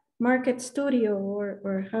 teacher? Market studio,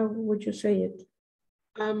 or how would you say it?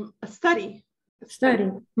 A study. Study,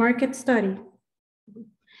 market study.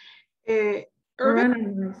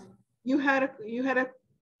 Irvin, you had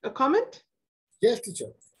a comment? Yes,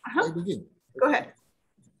 teacher. I begin. Go ahead.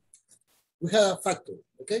 We have a factory,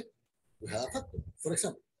 okay? We have a factory. For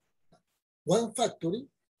example, one factory,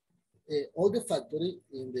 all the factory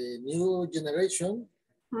in the new generation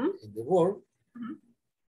in the world,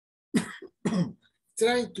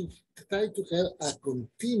 trying to have a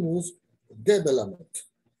continuous development.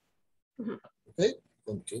 Okay,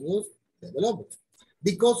 continuous development,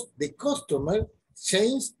 because the customer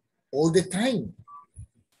changes all the time.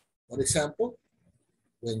 For example,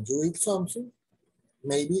 when you eat something,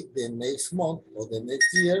 maybe the next month or the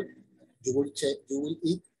next year, you will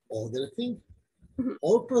eat other things.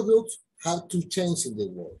 All products have to change in the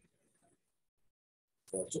world.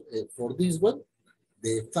 For this one,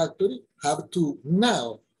 the factory have to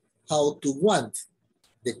know how to want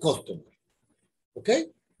the customer. Okay?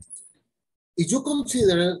 If you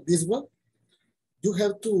consider this one, you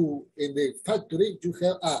have to, in the factory, you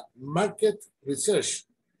have a market research.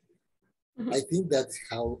 I think that's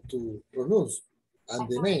how to pronounce, and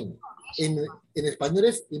the name. En español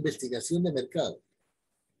es investigación de mercado.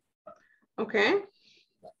 Okay.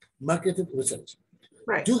 Market research.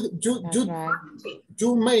 Right.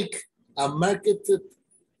 You make a market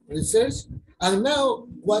research, and now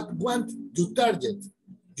what want to target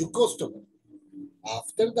your customer.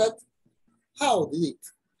 After that, how did it?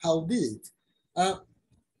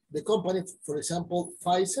 The company, for example,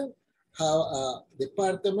 Pfizer, have a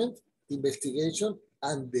department, investigation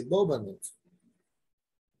and development.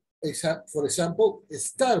 For example,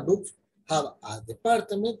 Starbucks have a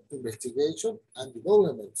department, investigation and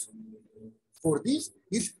development. For this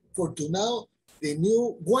is for to know the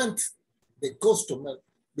new want the customer,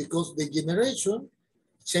 because the generation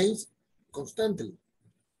change constantly.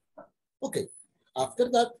 Okay, after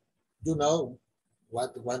that, you know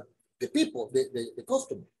what want the people, the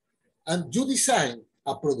customer, and you design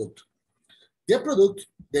a product. The product,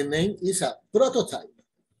 the name is a prototype.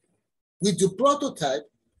 With your prototype,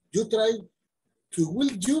 you try to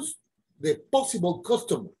will use the possible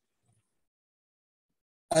customer,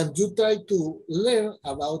 and you try to learn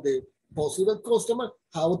about the possible customer,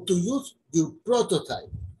 how to use your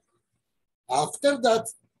prototype. After that,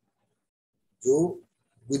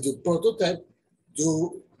 with your prototype,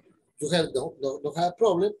 you don't have a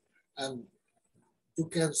problem, and you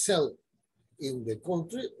can sell in the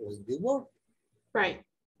country or in the world. Right.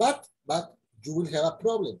 But you will have a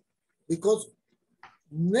problem, because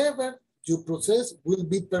never your process will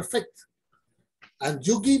be perfect. And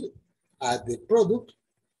you give the product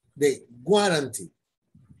the warranty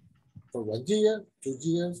for 1 year, 2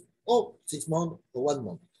 years, or 6 months, or 1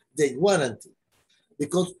 month. The warranty,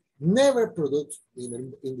 because never product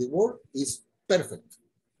in the world is perfect.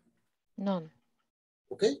 None.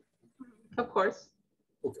 Okay? Of course.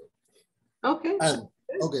 Okay. Okay. And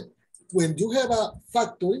okay, when you have a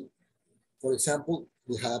factory, for example,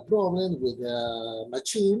 we have a problem with a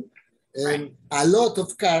machine, and a lot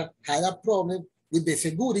of cars had a problem with the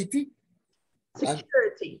security.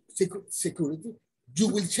 Security. You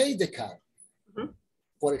will change the car,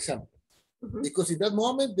 for example. Because in that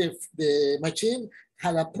moment, the machine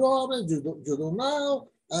had a problem, you don't know,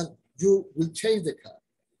 and you will change the car.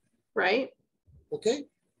 Right. Okay?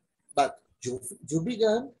 But you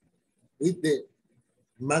began with the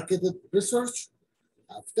market research.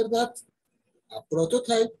 After that, a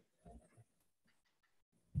prototype.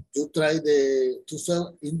 You try to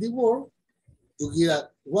sell in the world, you get a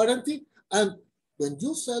warranty, and when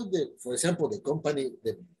you sell for example, the company,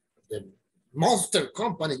 the monster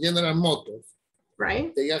company, General Motors,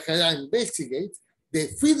 right? They have to investigate the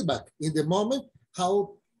feedback in the moment,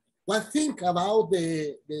 what think about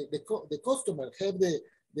the customer,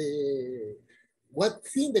 what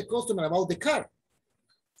think the customer about the car.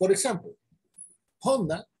 For example,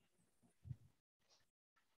 Honda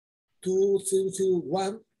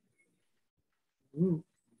 2001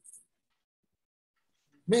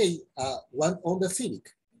 made one Honda Civic,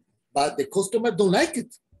 but the customer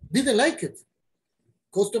didn't like it.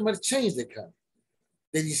 Customer changed the car.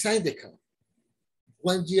 They designed the car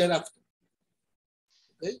 1 year after.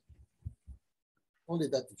 Okay, only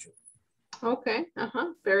that teacher. Okay,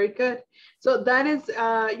 very good. So that is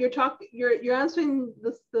you're answering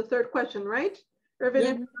the third question, right? Irvin, if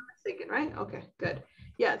I'm not mistaken, right? Okay, good.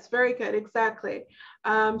 Yes, very good, exactly.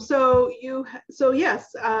 So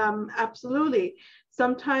yes, absolutely.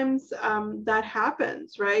 Sometimes that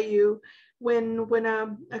happens, right? When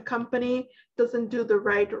a company doesn't do the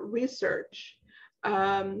right research, they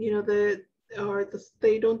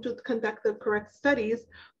don't conduct the correct studies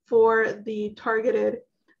for the targeted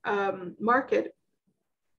market,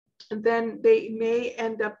 and then they may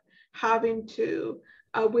end up having to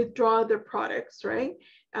withdraw their products, right?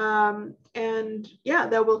 And yeah,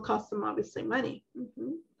 that will cost them obviously money.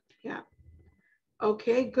 Yeah.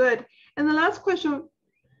 Okay, good. And the last question,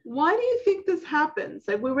 why do you think this happens?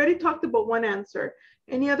 Like, we already talked about one answer.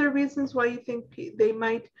 Any other reasons why you think they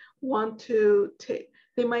might want to take,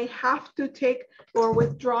 they might have to take or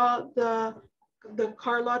withdraw the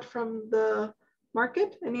car lot from the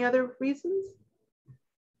market? Any other reasons?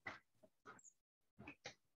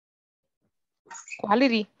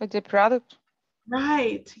 Quality of the product.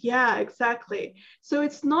 Right, yeah, exactly. So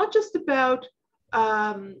it's not just about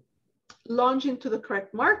launching to the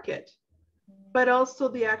correct market, but also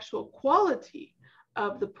the actual quality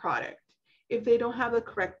of the product. If they don't have the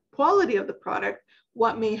correct quality of the product,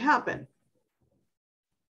 what may happen?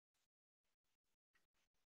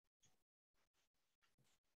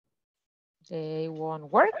 They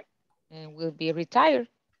won't work and will be retired.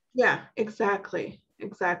 Yeah, exactly.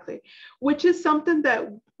 Exactly. Which is something that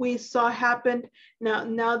we saw happen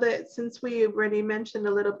now that, since we already mentioned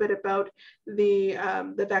a little bit about the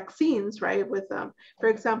vaccines, right? With for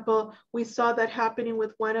example, we saw that happening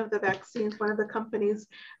with one of the vaccines, one of the companies'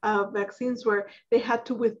 vaccines, where they had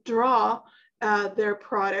to withdraw their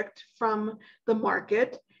product from the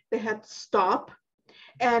market. They had to stop,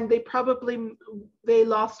 and they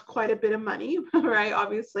lost quite a bit of money, right?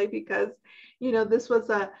 Obviously, because this was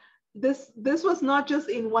this was not just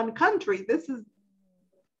in one country. This is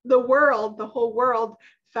the world. The whole world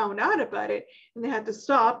found out about it, and they had to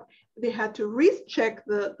stop. They had to recheck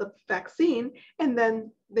the vaccine, and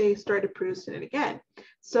then they started producing it again.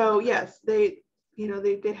 So yes, they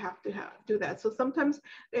did have to do that. So sometimes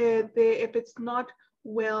if it's not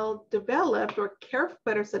well developed, or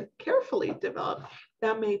better said, carefully developed,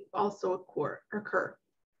 that may also occur.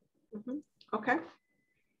 Okay,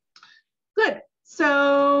 good.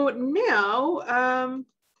 So now,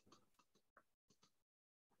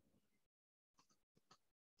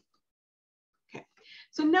 okay.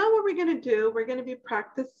 So now what we're going to do, we're going to be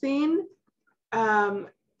practicing. We're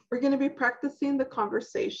going to be practicing the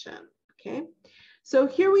conversation. Okay. So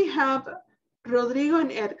here we have Rodrigo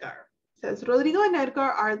and Edgar. It says Rodrigo and Edgar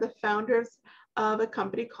are the founders of a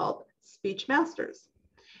company called Speech Masters.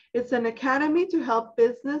 It's an academy to help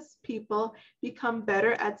business people become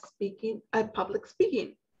better at public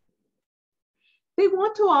speaking. They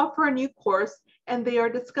want to offer a new course, and they are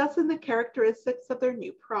discussing the characteristics of their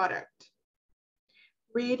new product.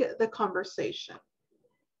 Read the conversation.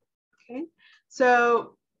 Okay,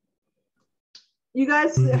 so you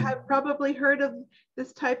guys have probably heard of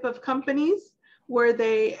this type of companies where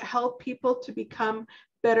they help people to become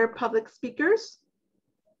better public speakers.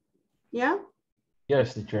 Yeah?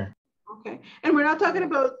 Yes, teacher. Okay, and we're not talking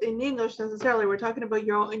about in English necessarily. We're talking about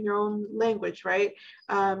in your own language, right?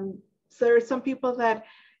 So there are some people that,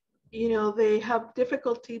 they have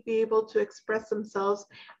difficulty be able to express themselves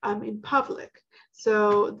in public.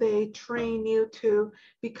 So they train you to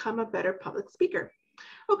become a better public speaker.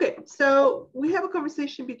 Okay, so we have a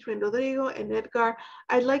conversation between Rodrigo and Edgar.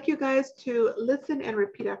 I'd like you guys to listen and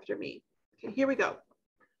repeat after me. Okay, here we go.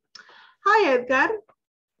 Hi, Edgar.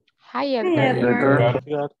 Hi, Edgar.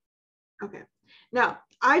 Okay, now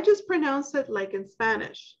I just pronounced it like in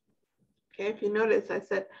Spanish. Okay, if you notice, I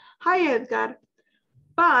said, hi, Edgar.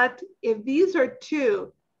 But if these are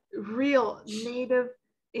two real native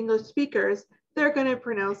English speakers, they're going to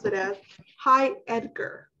pronounce it as hi,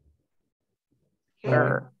 Edgar.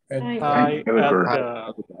 Okay. Hi,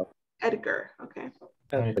 Edgar. Edgar, okay.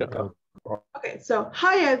 Edgar. Okay, so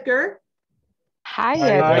hi, Edgar. Hi,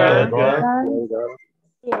 Edgar.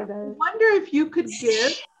 I wonder if you could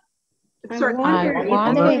give. I wonder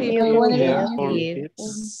if you give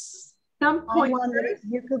some pointers.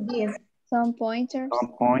 You could give some pointers.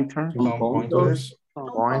 Some pointers. To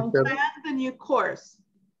plan the new course.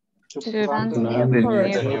 To plan the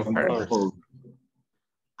new course.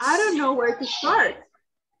 I don't know where to start.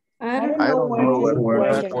 I don't know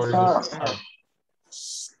where to start.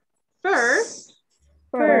 First,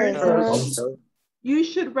 you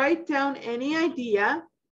should write down any idea.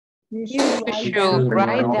 You should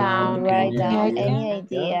write down any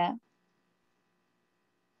idea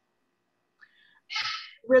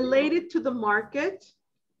related to the market.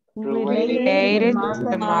 Related to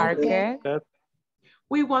the market.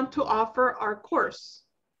 We want to offer our course.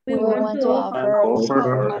 We want to offer.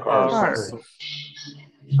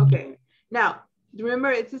 Okay. Now,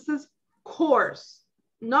 remember, this is course,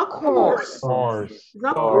 not course. Course.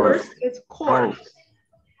 Not course, it's course.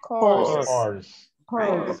 Course.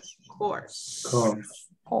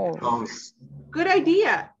 Course. Good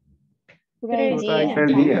idea. Good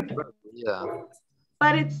idea. Yeah.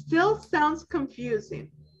 But it still sounds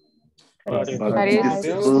confusing. But it's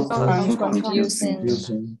still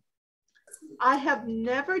confusing. I have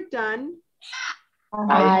never done.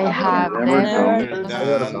 I have never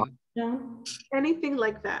done anything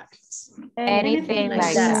like that. anything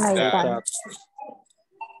like that.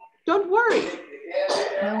 Don't worry.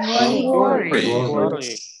 Don't worry.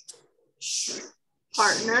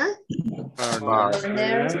 Partner.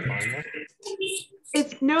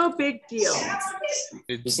 It's no big deal.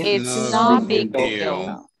 It's no big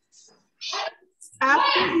deal.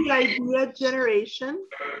 After the idea generation.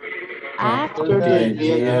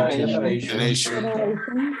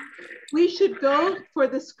 We should go for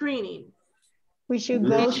the screening. We should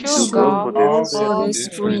go for the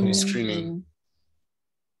screening.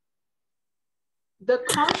 The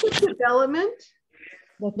concept development.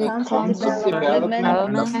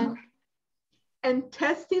 And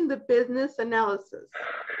testing the business analysis.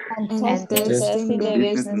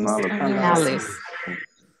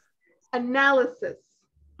 Analysis.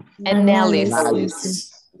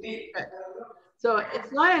 So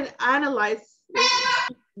it's not an analyze,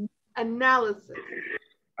 analysis.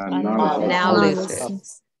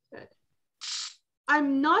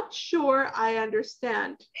 I'm not sure I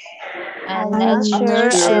understand. I'm not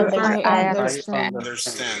sure I understand.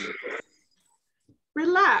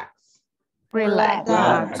 Relax.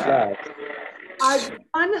 I've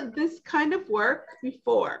done this kind of work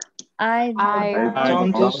before. I've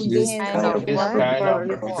done this kind of work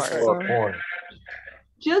before.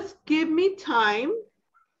 Just give me time.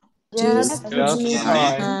 Just give me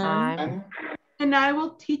time. And I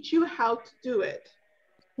will teach you how to do it.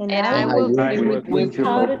 And I will teach you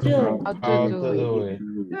how to do it.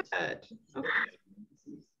 Good. Okay.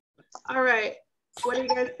 All right. What do you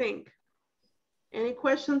guys think? Any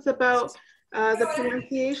questions about the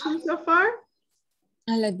pronunciation so far?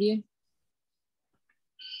 A las 10.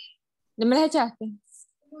 ¿No me las echaste?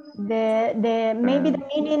 Maybe the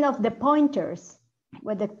meaning of the pointers,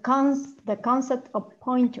 with the concept of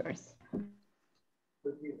pointers,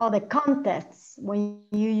 or the context when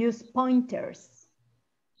you use pointers.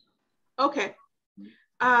 Okay.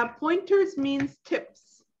 Pointers means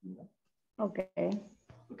tips. Okay.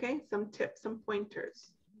 Okay, some tips, some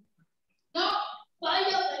pointers.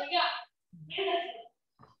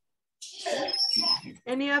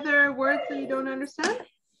 Any other words that you don't understand?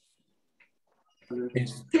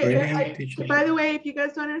 By the way, if you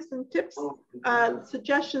guys don't understand tips,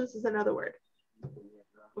 suggestions is another word.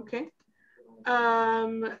 Okay.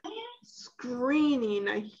 Screening,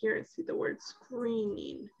 I see the word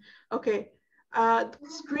screening. Okay.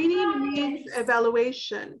 Screening means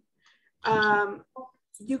evaluation.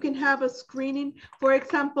 You can have a screening. For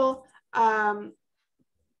example, a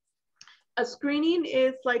screening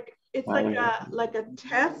is like, it's like a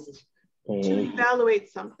test to evaluate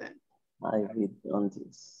something. I read on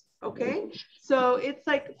this. Okay, so it's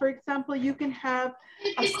like, for example, you can have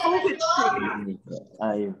a COVID screening.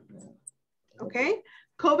 Okay,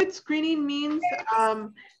 COVID screening means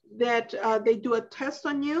that they do a test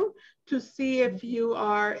on you to see if you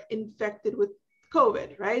are infected with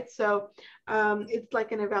COVID, right? So it's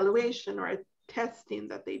like an evaluation or a testing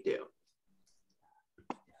that they do.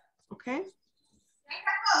 Okay.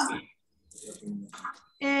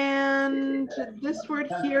 And this word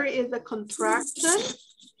here is a contraction.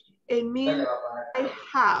 It means I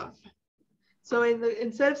have. So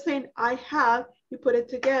instead of saying I have, you put it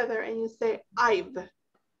together and you say I've.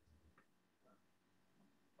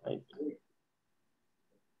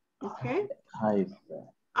 Okay.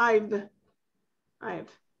 I've.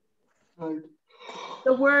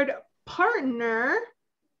 The word partner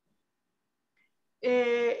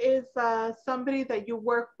is somebody that you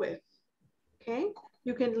work with. Okay,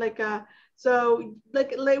 you can so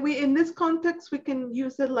we in this context we can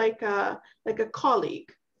use it like a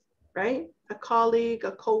colleague, right? A colleague,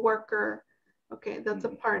 a co-worker. Okay, that's a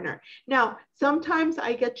partner. Now, sometimes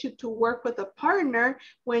I get you to work with a partner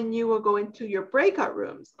when you will go into your breakout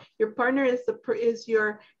rooms. Your partner is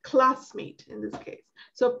your classmate in this case.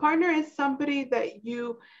 So partner is somebody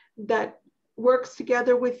that works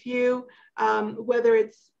together with you, whether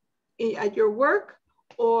it's at your work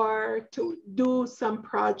or to do some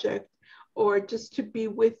project or just to be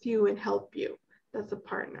with you and help you. That's a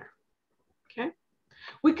partner. Okay.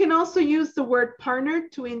 We can also use the word partner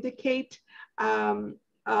to indicate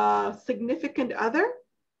significant other.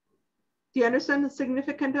 Do you understand the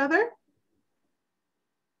significant other?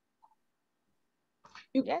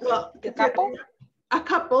 Yes, well, a couple. A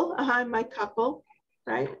couple, my couple,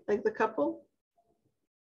 right? Like the couple.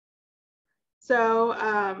 So,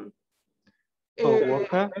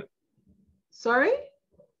 sorry?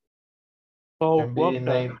 Can be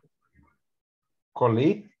named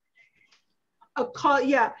colleague. A call,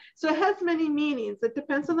 yeah. So it has many meanings. It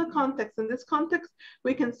depends on the context. In this context,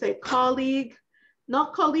 we can say colleague,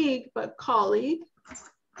 not colleague, but colleague.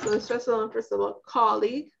 So let's stress on first of all,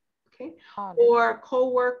 colleague, okay? Or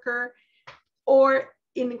co-worker, or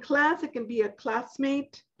in class, it can be a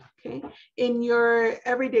classmate, okay? In your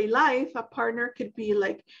everyday life, a partner could be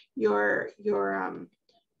like your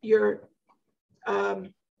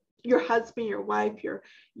husband, your wife,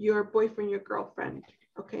 your boyfriend, your girlfriend.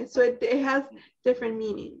 Okay, so it has different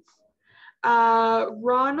meanings.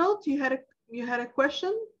 Ronald, you had a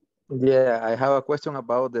question? Yeah, I have a question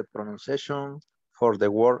about the pronunciation for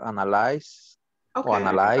the word analyze or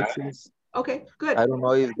analysis. Okay, good. I don't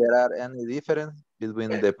know if there are any difference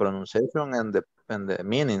between the pronunciation and the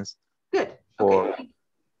meanings. Good. Okay.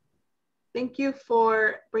 Thank you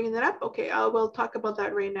for bringing that up. Okay, I will talk about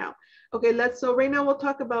that right now. Okay, so right now we'll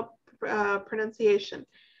talk about pronunciation.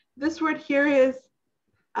 This word here is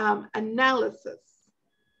analysis.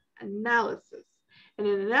 Analysis. And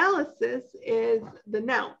an analysis is the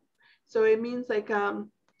noun. So it means like an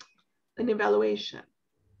evaluation,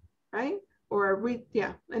 right? Or an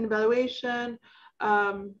evaluation,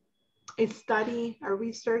 a study, a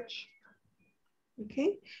research.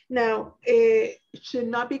 Okay, now it should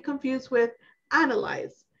not be confused with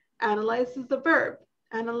analyze. Analyze is the verb.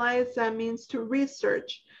 Analyze means to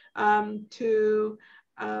research, to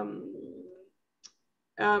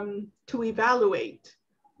evaluate.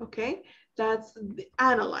 Okay, that's the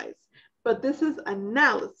analyze. But this is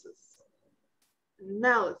analysis.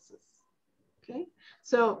 Analysis. Okay,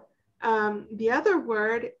 so the other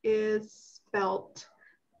word is spelt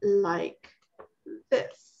like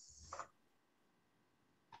this.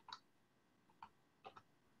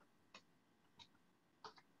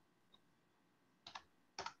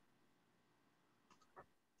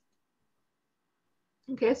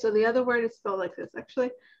 Okay, so the other word is spelled like this.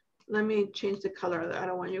 Actually, let me change the color. I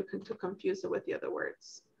don't want you to confuse it with the other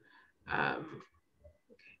words. Okay,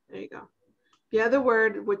 there you go. The other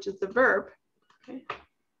word, which is the verb, okay,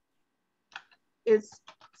 is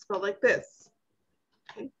spelled like this.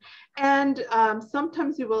 Okay, and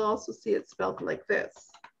sometimes you will also see it spelled like this.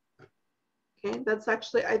 Okay, that's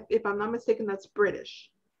actually, if I'm not mistaken, that's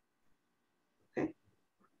British. Okay.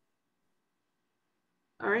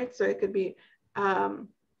 All right, so it could be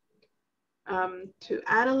to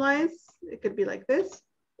analyze, it could be like this,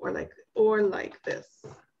 or like this.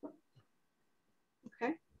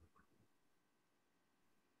 Okay.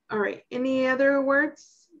 All right, any other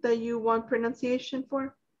words that you want pronunciation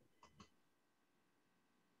for?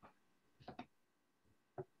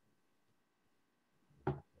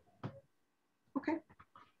 Okay,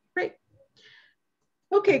 great.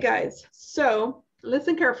 Okay, guys, so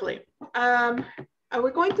listen carefully.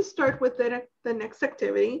 We're going to start with the next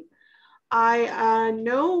activity. I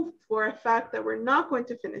know for a fact that we're not going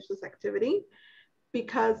to finish this activity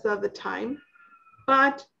because of the time,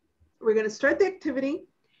 but we're going to start the activity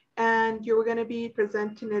and you're going to be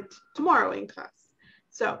presenting it tomorrow in class.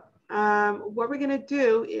 So what we're going to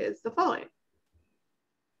do is the following.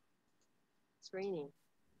 It's raining.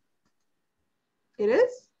 It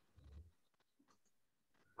is?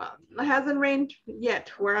 Well, it hasn't rained yet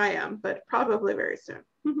where I am, but probably very soon.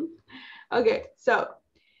 Okay, so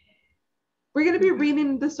we're going to be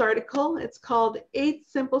reading this article. It's called 8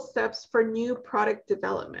 Simple Steps for New Product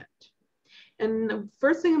Development. And the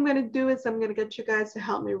first thing I'm going to do is I'm going to get you guys to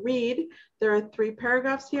help me read. There are 3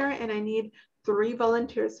 paragraphs here, and I need 3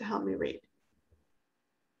 volunteers to help me read.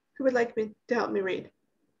 Who would like me to help me read?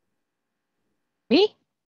 Me?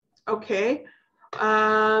 Okay.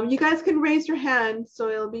 You guys can raise your hand, so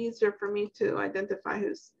it'll be easier for me to identify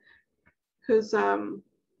who's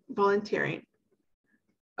volunteering.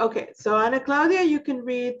 Okay, so Ana Claudia, you can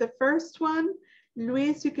read the first one.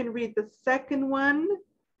 Luis, you can read the second one.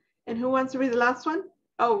 And who wants to read the last one?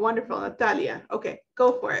 Oh, wonderful, Natalia. Okay,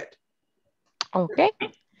 go for it. Okay.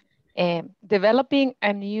 Developing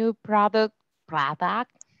a new product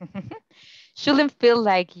shouldn't feel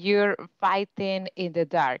like you're fighting in the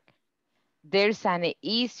dark. There's an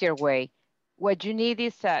easier way. What you need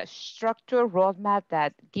is a structured roadmap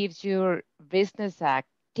that gives your business a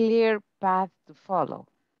clear path to follow.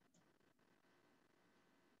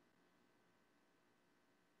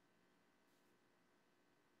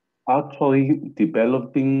 Actually,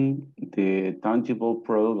 developing the tangible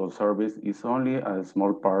product or service is only a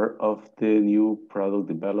small part of the new product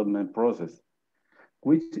development process,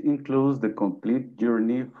 which includes the complete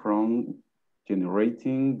journey from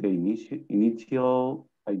generating the initial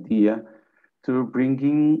idea to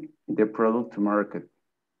bringing the product to market.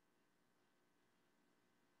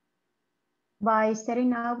 By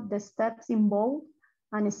setting out the steps involved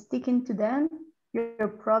and sticking to them, your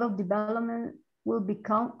product development will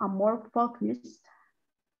become a more focused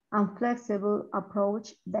and flexible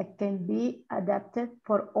approach that can be adapted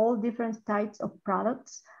for all different types of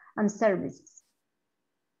products and services.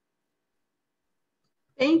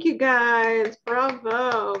 Thank you guys,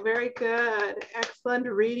 bravo, very good. Excellent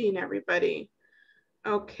reading, everybody.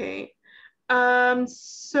 Okay,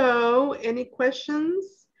 so any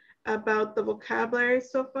questions about the vocabulary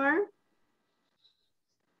so far?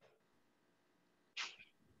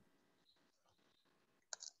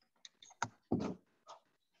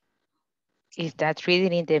 Is that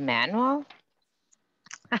reading in the manual?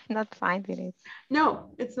 I'm not finding it.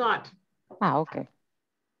 No, it's not. Ah, okay.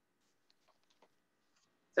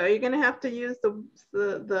 So you're gonna have to use the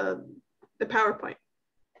PowerPoint.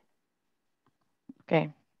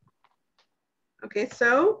 Okay. Okay,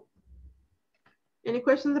 so any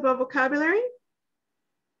questions about vocabulary?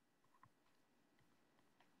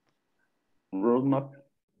 Roadmap.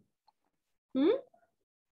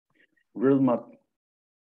 Roadmap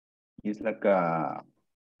is like a...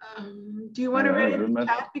 do you want to write it in the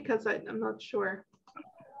chat? Because I'm not sure.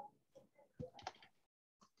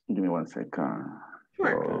 Give me 1 second.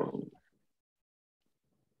 Sure. So,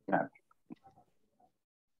 yeah.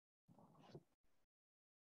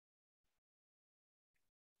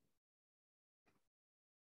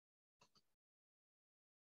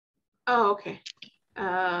 Oh, okay.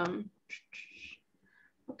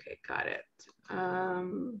 Okay, got it.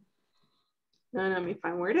 No, let me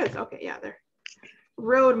find where it is. Okay, yeah, there.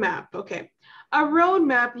 Roadmap. Okay. A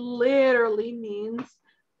roadmap literally means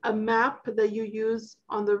a map that you use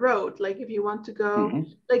on the road. Like if you want to go,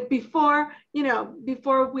 like before, you know,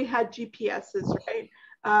 before we had GPSs, right?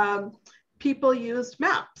 People used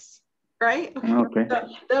maps, right? Okay. So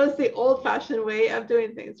that was the old-fashioned way of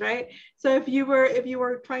doing things, right? So if you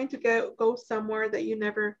were trying to go somewhere that you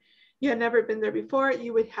had never been there before,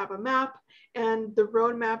 you would have a map, and the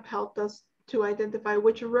road map helped us to identify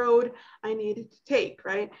which road I needed to take,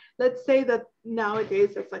 right? Let's say that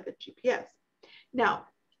nowadays it's like a GPS. Now,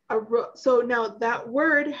 so now that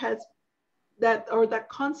word has that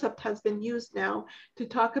concept has been used now to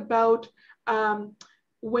talk about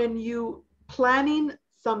when you planning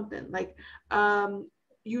something, like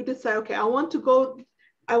you decide, okay, I want to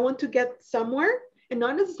get somewhere, and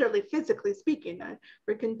not necessarily physically speaking.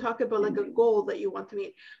 We can talk about like a goal that you want to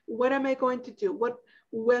meet. What am I going to do?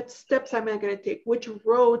 What steps am I going to take? Which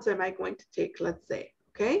roads am I going to take, let's say?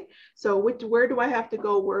 Okay, so where do I have to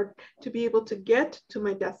go to be able to get to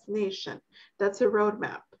my destination? That's a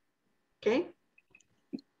roadmap. Okay.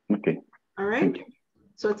 Okay. All right.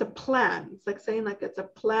 So it's a plan. It's like saying like it's a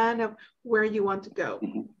plan of where you want to go.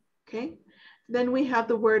 Okay. Then we have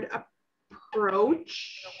the word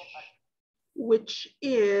approach, which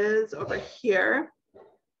is over here.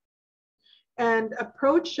 And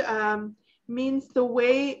approach means the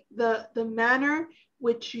way, the manner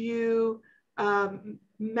which you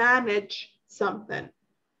manage something,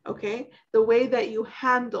 okay? The way that you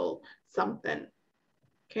handle something,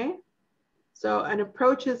 okay? So an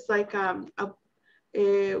approach is like what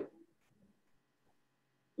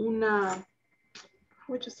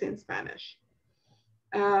would you say in Spanish?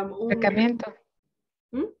 Acercamiento.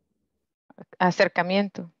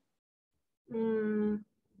 Acercamiento.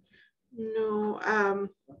 No,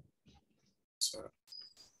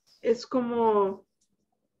 es como,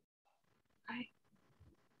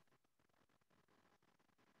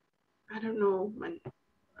 I don't know,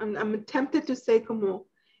 I'm tempted to say como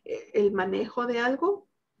el manejo de algo,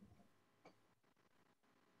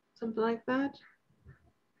 something like that.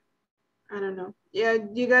 I don't know. Yeah,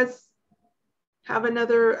 do you guys have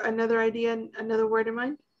another idea, another word in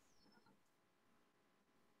mind?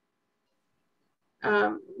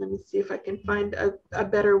 Let me see if I can find a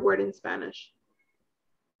better word in Spanish.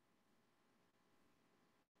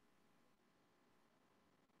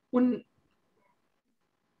 We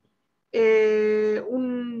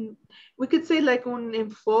could say like un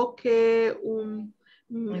enfoque, un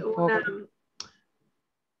método,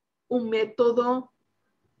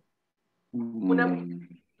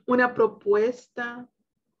 una propuesta.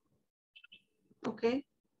 Okay,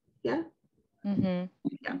 yeah. Yeah.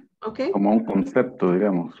 Okay. Como un concepto,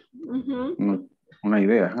 digamos. Una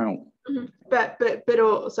idea.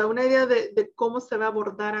 pero, o sea, una idea de cómo se va a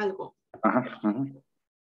abordar algo.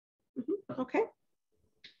 Okay.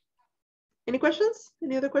 Any questions?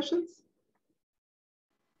 Any other questions?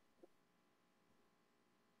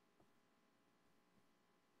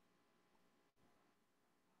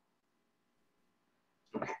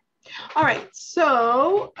 Okay. All right.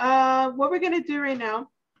 So what we're going to do right now.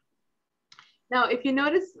 Now, if you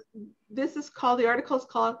notice, this is called, the article is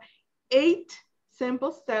called 8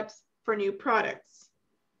 Simple Steps for New Products.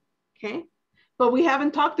 Okay. But we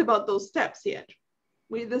haven't talked about those steps yet.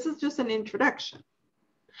 This is just an introduction.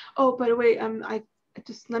 Oh, by the way,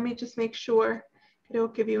 let me just make sure.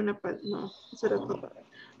 Creo que vi una, no, eso era todo.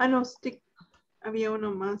 Ah, no, había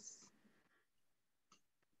uno más.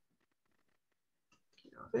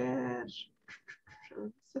 Quiero ver.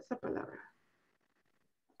 ¿Qué es esa palabra?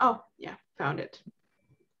 Oh, yeah, found it.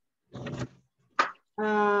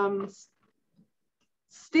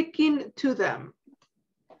 Sticking to them.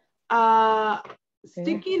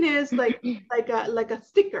 Sticking is like a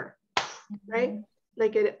sticker, right?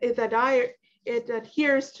 Like it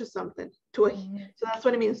adheres to something. So that's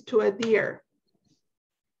what it means, to adhere.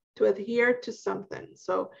 To adhere to something.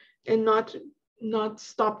 So, and not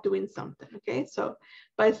stop doing something. Okay. So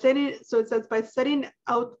it says by setting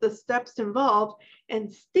out the steps involved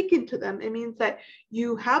and sticking to them, it means that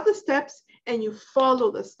you have the steps and you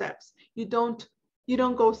follow the steps. You don't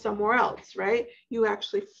go somewhere else, right? You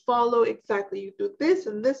actually follow exactly. You do this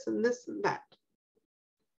and this and this and that.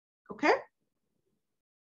 Okay?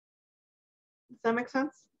 Does that make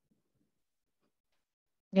sense?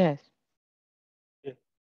 Yes.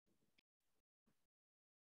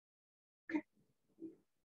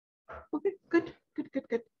 Okay, good.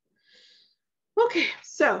 Okay,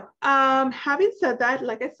 so having said that,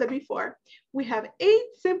 like I said before, we have 8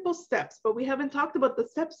 simple steps, but we haven't talked about the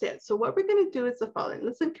steps yet. So what we're going to do is the following.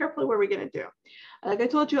 Listen carefully what we're going to do. Like I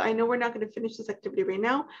told you, I know we're not going to finish this activity right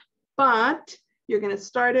now, but you're going to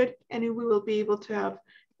start it and we will be able to have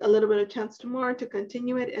a little bit of chance tomorrow to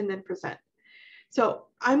continue it and then present. So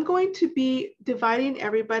I'm going to be dividing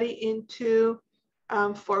everybody into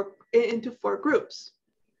 4 groups.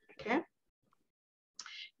 Okay.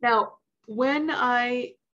 Now, when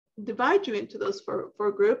I divide you into those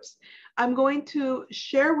four groups, I'm going to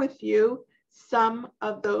share with you some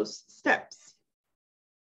of those steps.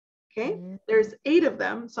 Okay, there's 8 of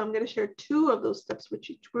them, so I'm going to share 2 of those steps with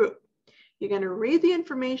each group. You're going to read the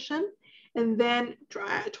information and then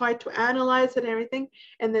try to analyze it and everything.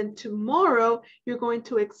 And then tomorrow, you're going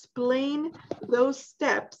to explain those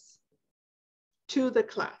steps to the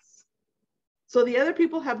class. So the other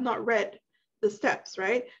people have not read the steps,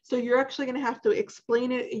 right? So you're actually going to have to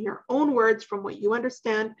explain it in your own words from what you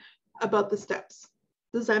understand about the steps.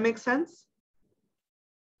 Does that make sense?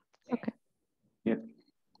 Okay. Yeah.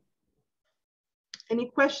 Any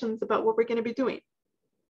questions about what we're going to be doing?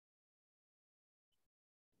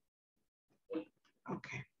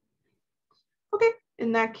 Okay. Okay,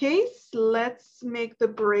 in that case, let's make the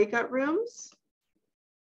breakout rooms.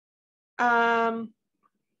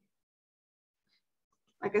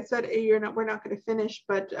 Like I said, we're not going to finish,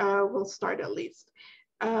 but we'll start at least.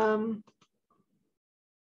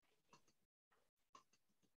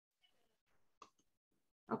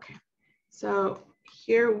 Okay, so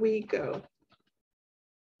here we go.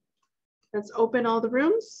 Let's open all the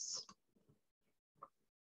rooms.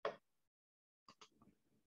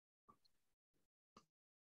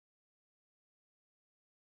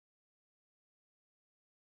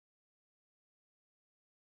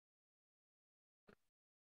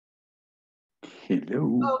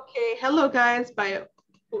 Hello. Okay, hello guys. You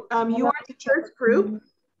are the first group.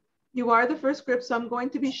 You are the first group, so I'm going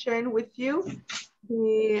to be sharing with you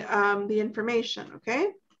the information.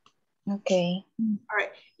 Okay. Okay. All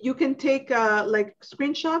right. You can take like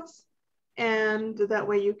screenshots, and that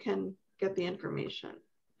way you can get the information.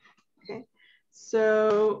 Okay.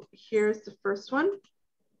 So here's the first one.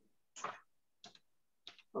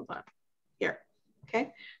 Hold on. Here.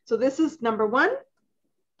 Okay. So this is number 1.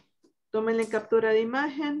 Tómenle captura de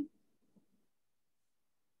imagen.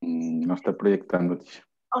 No está proyectando.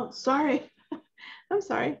 Oh, sorry. I'm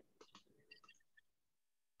sorry.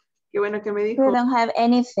 Qué bueno que me dijo. We don't have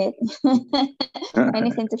anything.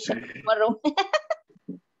 Anything to share tomorrow.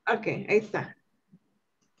 Okay, ahí está.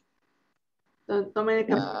 Tómenle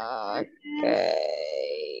captura.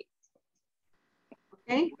 Okay.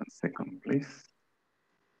 Okay. 1 second, please.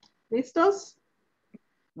 ¿Listos?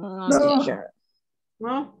 No. Sure.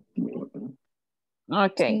 ¿No?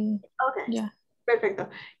 Okay. Okay. Yeah. Perfecto.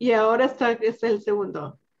 Y ahora está el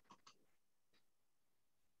segundo.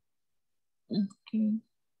 Okay.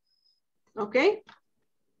 Okay.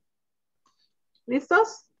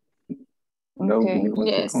 ¿Listos? No, Okay. give me 1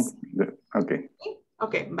 Yes. second. Okay.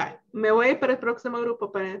 Ok, bye. Me voy para el próximo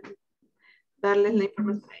grupo para darles la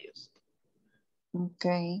información a ellos.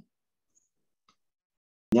 Okay.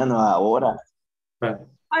 Ya no ahora. Vale.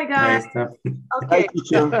 Hi, Ahí guys. está. Ok. Hi,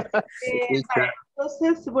 teacher. Vale.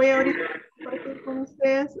 Entonces voy ahorita a compartir con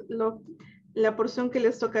ustedes la porción que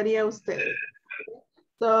les tocaría a ustedes.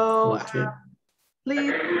 So, Okay.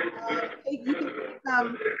 please, you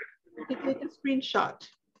can take a screenshot.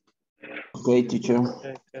 Okay, teacher.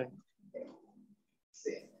 Okay.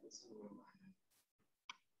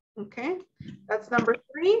 Okay, that's number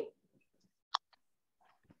 3.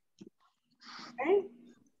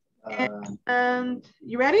 Okay, and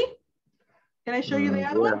you ready? Can I show you the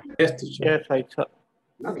other one? Yes, teacher. Yes, I saw.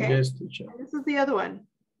 Okay, Yes, teacher. and this is the other one.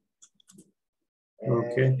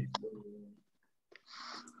 Okay.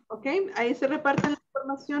 Okay, ahí se reparten la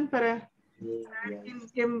información para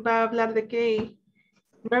quién va a hablar de qué.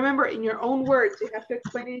 Remember, in your own words, you have to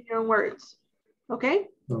explain it in your own words. Okay?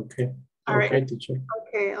 Okay. All right. Okay, teacher.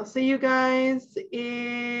 Okay, I'll see you guys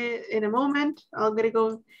in a moment. I'm gonna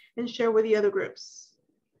go and share with the other groups.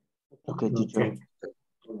 Okay, teacher.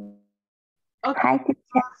 Okay.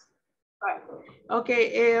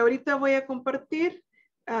 Okay, ahorita voy a compartir.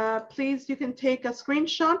 Please, you can take a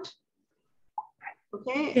screenshot.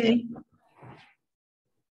 Okay. Okay.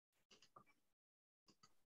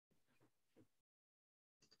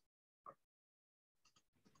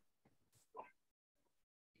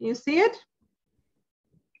 You see it?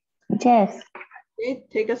 Yes. Okay,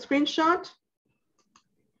 take a screenshot.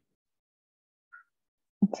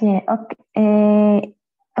 Yeah, okay.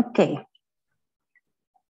 Okay.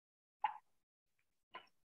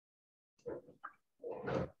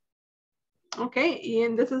 Okay,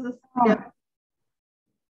 and this is the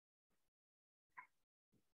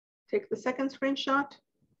take the second screenshot.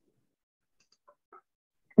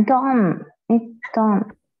 Done. It's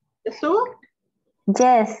done. So?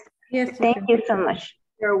 Yes. Yes. Thank you so much.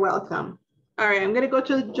 You're welcome. All right, I'm gonna go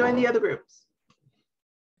to join the other groups.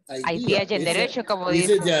 Idea generation, como He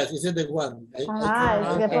dice. said yes, he said the one. The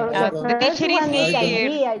first teacher is one is here.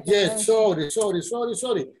 idea. Yes, sorry. It's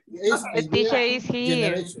The teacher is here.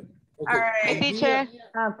 generation. All right. Hi, teacher.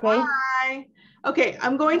 Okay. Bye. Okay,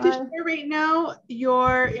 I'm going to share right now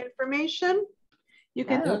your information. You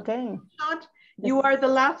can okay. You are the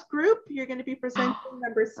last group. You're going to be presenting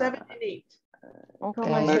number 7 and 8. Okay.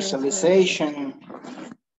 Commercialization.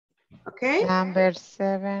 Okay. Number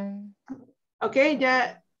 7. Okay,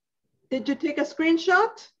 yeah. Did you take a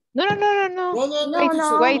screenshot? No.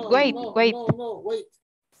 Wait. Wait.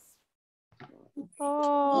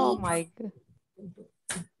 Oh my God.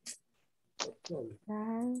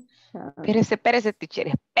 Espérese, teacher,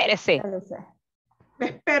 espérese. Me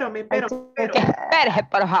espero. Espérese,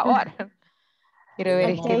 por favor. Quiero ver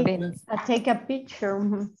I take a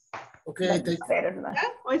picture. Okay, take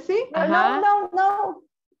 ¿Hoy sí? No.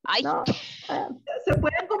 Ay. No. Se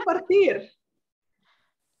pueden compartir.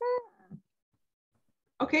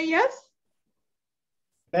 Okay, yes?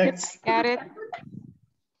 Next. Got it.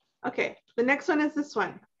 Okay, the next one is this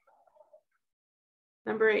one.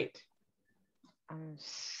 Number 8. I'm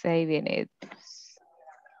saving it.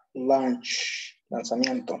 Launch.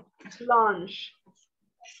 Lanzamiento. Launch.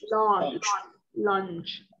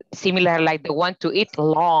 Similar like the one to eat,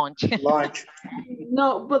 launch. Launch.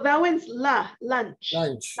 No, but that one's lunch.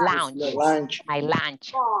 Lounge. My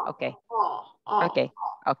lunch. Okay. Okay.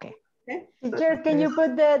 Teacher, can you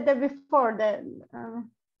put the before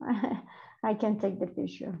I can take the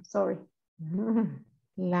picture. Sorry.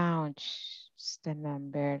 Lounge. It's the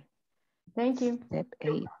number. Thank you. Step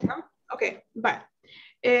 8. Okay, bye.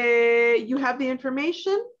 You have the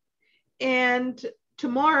information, and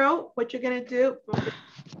tomorrow, what you're going to do,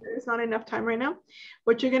 there's not enough time right now.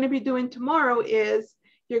 What you're going to be doing tomorrow is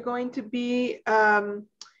you're going to be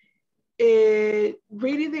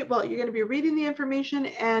reading the information,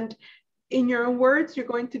 and in your own words, you're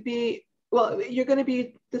going to be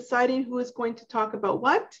deciding who is going to talk about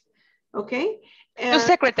what. Okay. And Two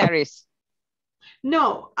secretaries.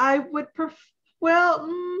 No, I would prefer. Well,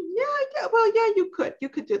 you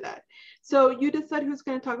could do that. So you decide who's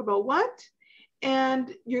going to talk about what,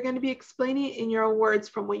 and you're going to be explaining in your own words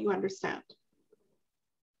from what you understand.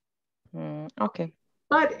 Okay.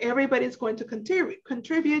 But everybody's going to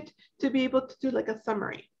contribute to be able to do like a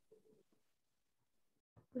summary.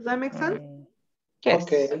 Does that make sense? Yes.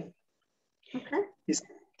 Okay. It's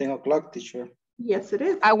 10 o'clock, teacher. Yes, it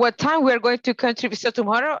is. At what time we're going to contribute? So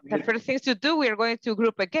tomorrow, the first things to do, we're going to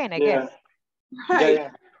group again, I guess. Right.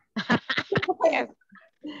 Yes.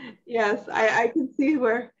 Yes, I can see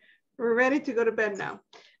we're ready to go to bed now.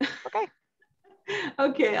 Okay.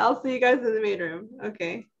 Okay, I'll see you guys in the main room.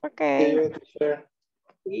 Okay. Okay.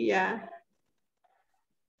 Yeah.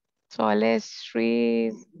 So let's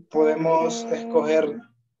read. Podemos escoger.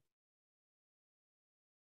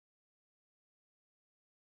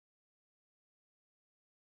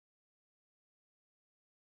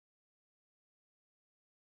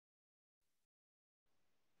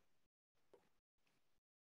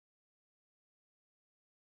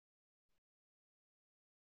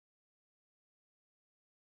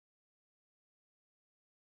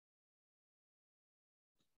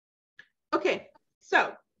 Okay,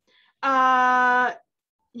 so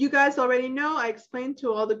you guys already know, I explained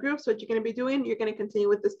to all the groups what you're going to be doing. You're going to continue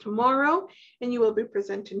with this tomorrow, and you will be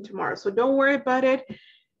presenting tomorrow. So don't worry about it.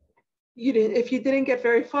 If you didn't get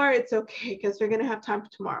very far, it's okay, because we're going to have time for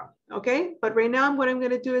tomorrow. Okay, but right now what I'm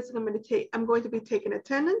going to do is I'm going to be taking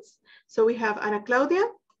attendance. So we have Ana Claudia.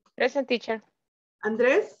 Present, teacher.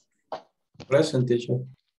 Andres. Present, teacher.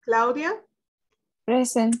 Claudia.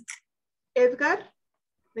 Present. Edgar.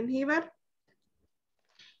 Benjivar.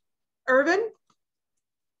 Irvin.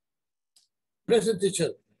 Present, teacher.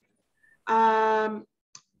 Heidi.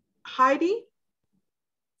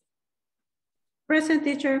 Present,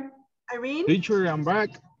 teacher. Irene. Teacher, I'm back.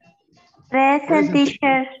 Present,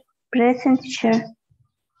 teacher. Present, teacher.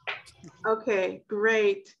 Okay,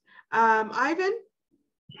 great. Ivan.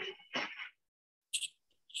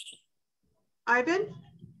 Ivan.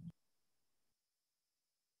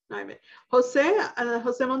 Jose.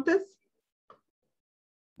 Jose Montes.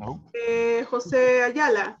 No. Jose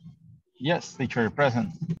Ayala. Yes, teacher, present.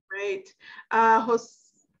 Great. Josue.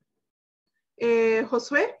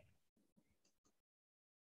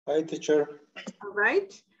 Hi, teacher. All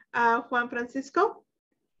right. Juan Francisco.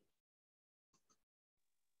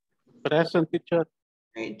 Present, teacher.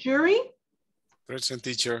 Great. Jury. Present,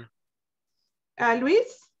 teacher.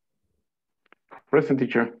 Luis. Present,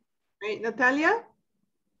 teacher. Great. Natalia.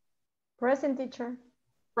 Present, teacher.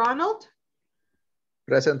 Ronald.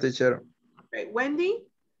 Present, teacher. Great. Wendy.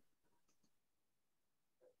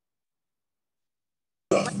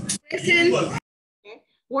 Present. Okay.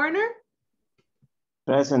 Werner.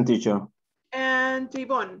 Present, teacher. And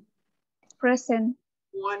Yvonne. Present.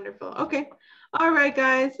 Wonderful. Okay. All right,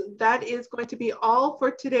 guys. That is going to be all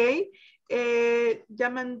for today. Ya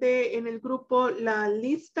mandé en el grupo la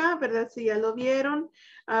lista, ¿verdad? Si ya lo vieron,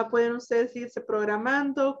 pueden ustedes irse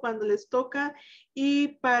programando cuando les toca.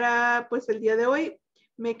 Y para, pues, el día de hoy,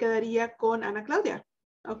 me quedaría con Ana Claudia.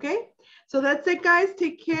 Okay? So that's it, guys.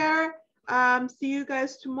 Take care. See you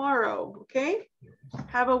guys tomorrow. Okay?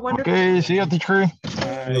 Have a wonderful Okay, see you, teacher.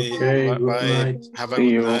 Bye. Okay, Bye. good Bye. night. Have a See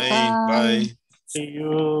good you. night. Bye. See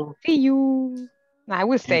you. See you. No, I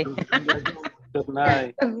will stay. Good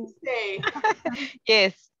night. day.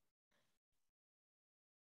 Yes.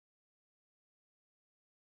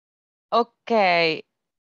 Okay.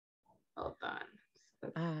 Hold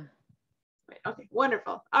on. Okay,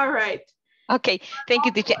 wonderful. All right. Okay, thank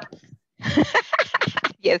you, teacher.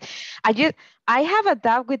 Yes, I have a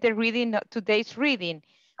doubt with the reading, today's reading.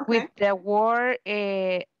 Okay. With the word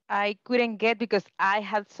I couldn't get because I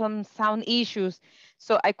had some sound issues.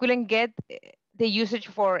 So I couldn't get the usage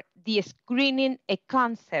for the screening a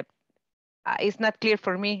concept. It's not clear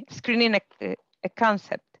for me, screening a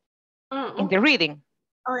concept in the reading.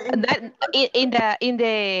 In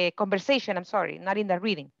the conversation, I'm sorry, not in the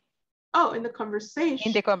reading. Oh, in the conversation.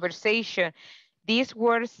 In the conversation. This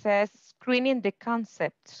word says screening the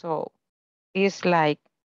concept. So it's like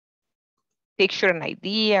picture an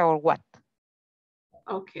idea or what?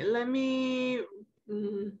 Okay, let me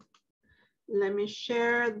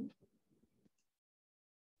share.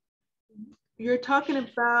 You're talking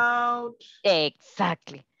about.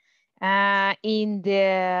 Exactly.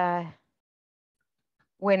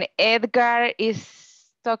 When Edgar is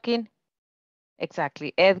talking,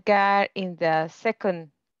 exactly. Edgar in the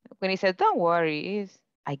second, when he said, don't worry,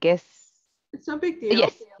 I guess. It's no big deal.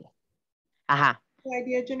 Yes. Uh-huh. The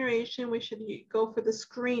idea generation, we should go for the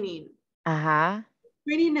screening. Uh-huh.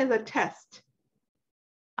 Screening is a test.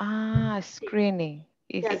 Screening.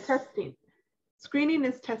 Yeah, testing. Screening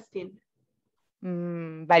is testing.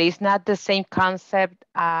 But it's not the same concept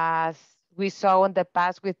as we saw in the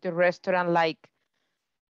past with the restaurant, like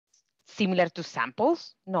similar to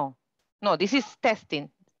samples? No, this is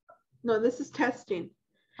testing. No, this is testing.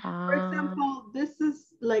 For example, this is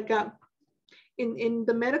like in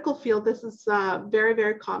the medical field, this is very,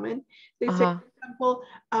 very common. They say, for example,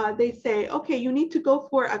 they say, okay, you need to go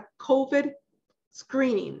for a COVID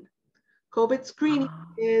screening. COVID screening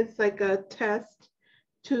is like a test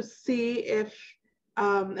to see if,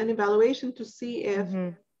 an evaluation to see if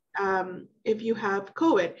if you have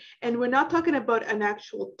COVID. And we're not talking about an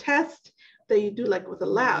actual test that you do like with a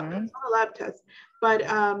lab. It's not a lab test, but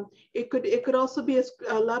it could also be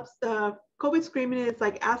a lab. COVID screening is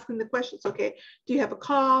like asking the questions. Okay, do you have a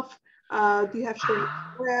cough? Do you have shortness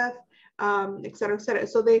of breath? Et cetera, et cetera.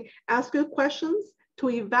 So they ask you questions to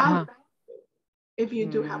evaluate if you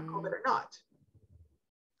do have COVID or not.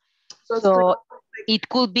 So it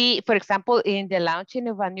could be, for example, in the launching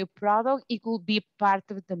of a new product, it could be part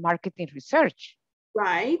of the marketing research.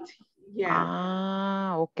 Right. Yeah.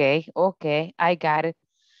 Ah, okay. Okay. I got it.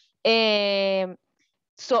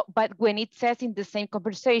 So, but when it says in the same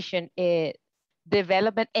conversation,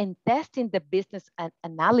 development and testing the business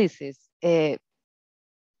analysis,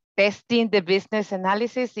 testing the business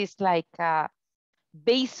analysis is like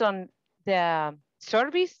based on the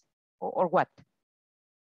service or what?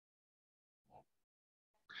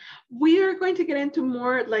 We are going to get into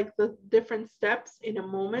more like the different steps in a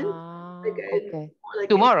moment. Okay.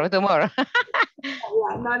 Tomorrow.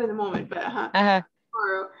 Yeah, not in a moment, but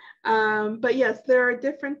tomorrow. But yes, there are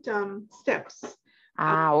different steps.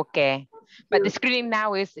 Okay. But the screening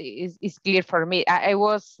now is clear for me. I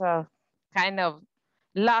was kind of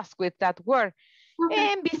lost with that word.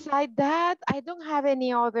 Okay. And beside that, I don't have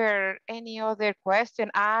any other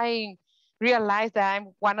question. I realized that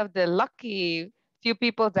I'm one of the lucky few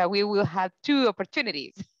people that we will have 2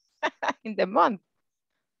 opportunities in the month.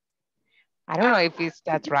 I don't know if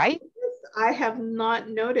that's right. I have not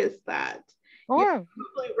noticed that. You're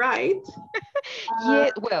probably right.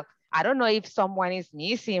 Yeah, well, I don't know if someone is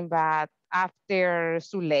missing, but after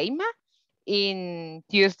Suleima in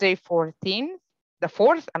Tuesday 14th, the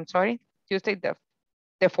 4th, I'm sorry, Tuesday the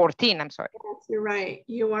 14th, I'm sorry. Yes, you're right.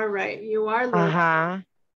 You are right. You are right.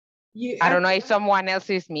 I don't know if someone else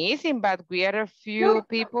is missing, but we are a few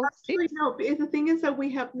people. Actually, no, the thing is that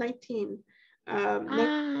we have 19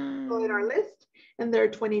 people in our list, and there are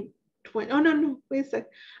 20. Oh, no, wait a sec.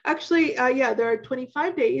 Actually, yeah, there are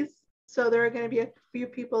 25 days. So there are going to be a few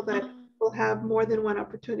people that will have more than one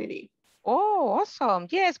opportunity. Oh, awesome.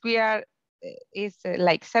 Yes, we are, it's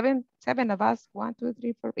like seven of us, 1, 2,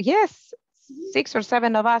 3, 4. Yes, 6 or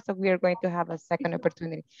 7 of us that we are going to have a second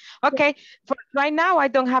opportunity. Okay, for right now, I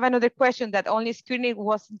don't have another question. That only screening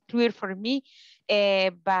wasn't clear for me,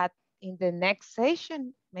 but in the next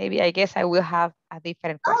session, maybe I guess I will have a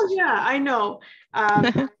different question. Oh yeah, I know.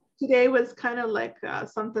 Today was kind of like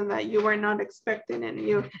something that you were not expecting, and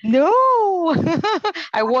you. No,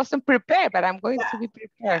 I wasn't prepared, but I'm going to be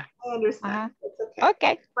prepared. I understand. It's okay.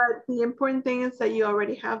 Okay. But the important thing is that you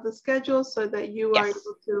already have the schedule so that you are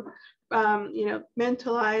able to,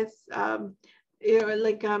 mentalize,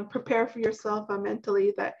 prepare for yourself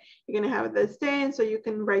mentally that you're going to have this day, and so you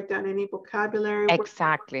can write down any vocabulary.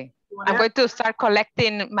 Exactly. I'm going to start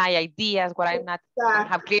collecting my ideas, what I'm not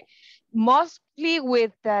have clear. Mostly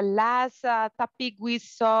with the last topic we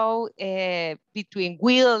saw between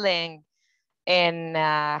will and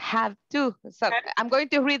have to. So I'm going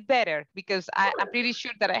to read better because I'm pretty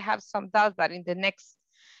sure that I have some doubts, but in the next,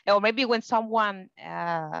 or maybe when someone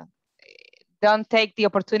don't take the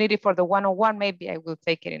opportunity for the one-on-one, maybe I will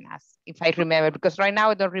take it in us if I remember, because right now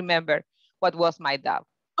I don't remember what was my doubt.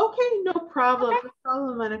 Okay, no problem. No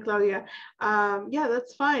problem, Ana Claudia. Yeah,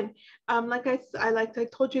 that's fine. Like I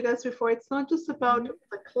told you guys before, it's not just about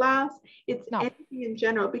the class, it's anything in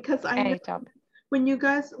general, because I know when you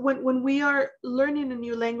guys, when we are learning a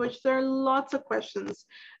new language, there are lots of questions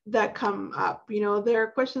that come up. You know, there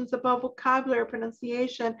are questions about vocabulary,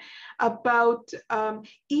 pronunciation, about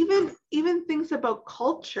even things about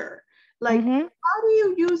culture. Like, how do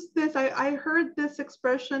you use this? I heard this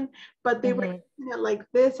expression, but they were using it like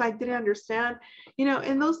this. I didn't understand, you know,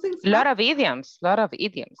 and those things. A lot of idioms. Lots of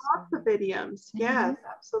idioms. Yes,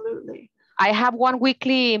 absolutely. I have one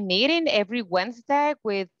weekly meeting every Wednesday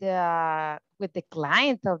with the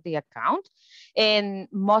client of the account. And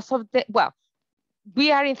most of the, well,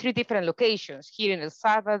 we are in 3 different locations, here in El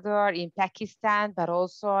Salvador, in Pakistan, but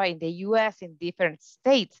also in the US, in different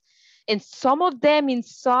states. And some of them, in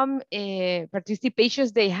some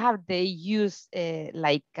participations they use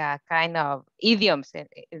like kind of idioms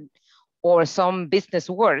or some business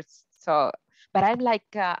words. So, but I'm like,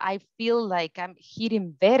 I feel like I'm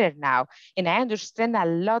hearing better now, and I understand a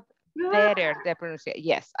lot better the pronunciation.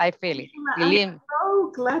 Yes, I feel it. I'm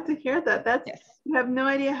so glad to hear that. You have no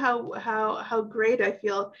idea how great I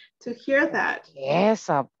feel to hear that. Yes,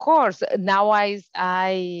 of course. Now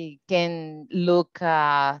I can look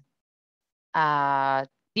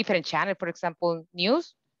different channel, for example,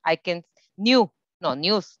 news. I can news,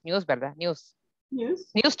 ¿verdad?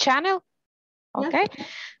 News channel. Okay. Yes.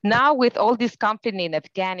 Now with all this conflict in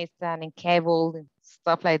Afghanistan and Kabul,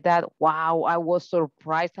 stuff like that. Wow, I was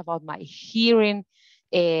surprised about my hearing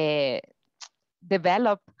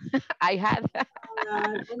develop. I had,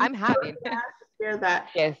 I'm having. Hear that.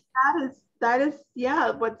 Yes. That is, yeah,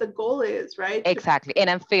 what the goal is, right? Exactly, and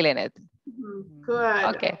I'm feeling it.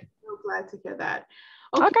 Good. Okay. I'm so glad to hear that.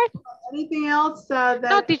 Okay. Anything else?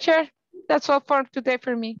 No, teacher. That's all for today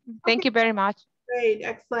for me. Thank you very much. Great,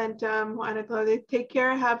 excellent, Ana Claudia. Take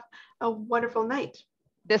care. Have a wonderful night.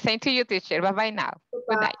 The same to you, teacher. Bye-bye now.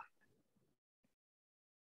 Good night.